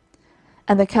work.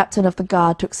 And the captain of the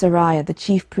guard took Seraiah the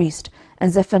chief priest,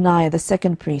 and Zephaniah the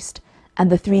 2nd priest, and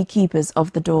the 3 keepers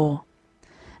of the door.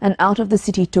 And out of the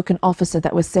city took an officer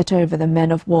that was set over the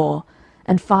men of war,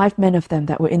 and 5 men of them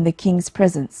that were in the king's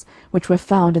presence, which were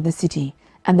found in the city,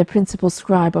 and the principal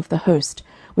scribe of the host,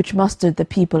 which mustered the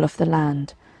people of the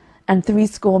land, and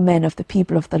 60 men of the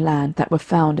people of the land that were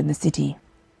found in the city.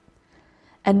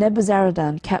 And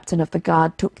Nebuzaradan captain of the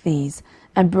guard took these,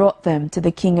 and brought them to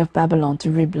the king of Babylon to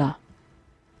Riblah.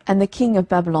 And the king of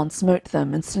Babylon smote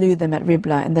them, and slew them at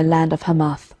Riblah in the land of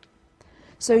Hamath.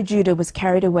 So Judah was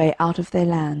carried away out of their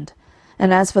land.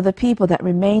 And as for the people that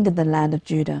remained in the land of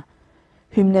Judah,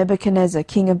 whom Nebuchadnezzar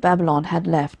king of Babylon had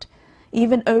left,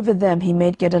 even over them he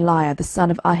made Gedaliah the son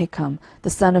of Ahikam, the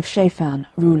son of Shaphan,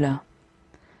 ruler.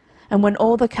 And when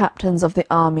all the captains of the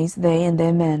armies, they and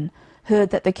their men,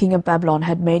 heard that the king of Babylon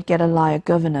had made Gedaliah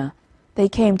governor, they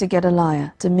came to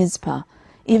Gedaliah to Mizpah,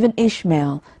 even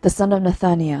Ishmael the son of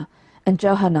Nethaniah, and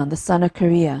Johanan the son of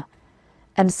Kareah,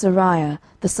 and Seraiah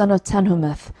the son of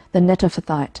Tanhumeth the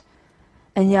Netophathite,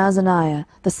 and Yaazaniah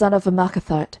the son of a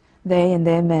Maachathite, they and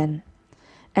their men.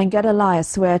 And Gedaliah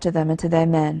sware to them and to their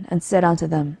men, and said unto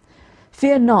them,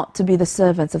 Fear not to be the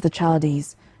servants of the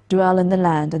Chaldees, dwell in the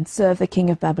land, and serve the king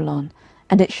of Babylon,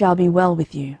 and it shall be well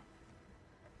with you.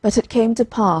 But it came to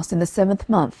pass in the 7th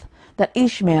month, that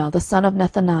Ishmael the son of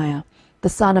Nethaniah, the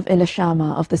son of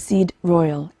Elishama of the seed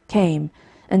royal, came,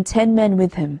 and 10 men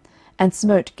with him, and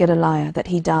smote Gedaliah, that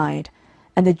he died,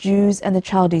 and the Jews and the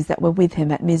Chaldees that were with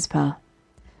him at Mizpah.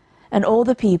 And all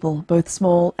the people, both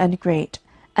small and great,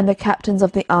 and the captains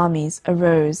of the armies,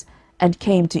 arose, and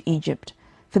came to Egypt,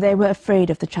 for they were afraid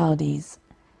of the Chaldees.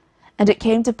 And it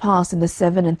came to pass in the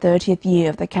 37th year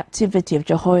of the captivity of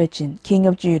Jehoiachin king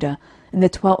of Judah, in the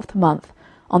 12th month,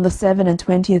 on the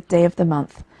 27th day of the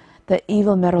month, that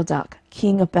Evil-Merodach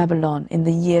king of Babylon, in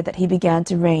the year that he began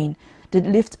to reign, did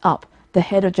lift up the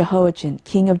head of Jehoiachin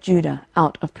king of Judah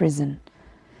out of prison.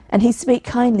 And he spake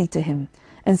kindly to him,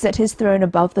 and set his throne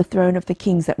above the throne of the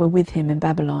kings that were with him in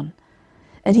Babylon.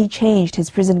 And he changed his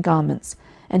prison garments,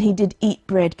 and he did eat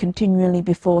bread continually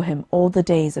before him all the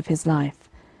days of his life.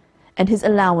 And his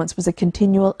allowance was a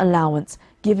continual allowance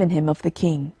given him of the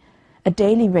king, a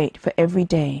daily rate for every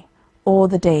day, all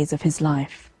the days of his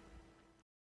life.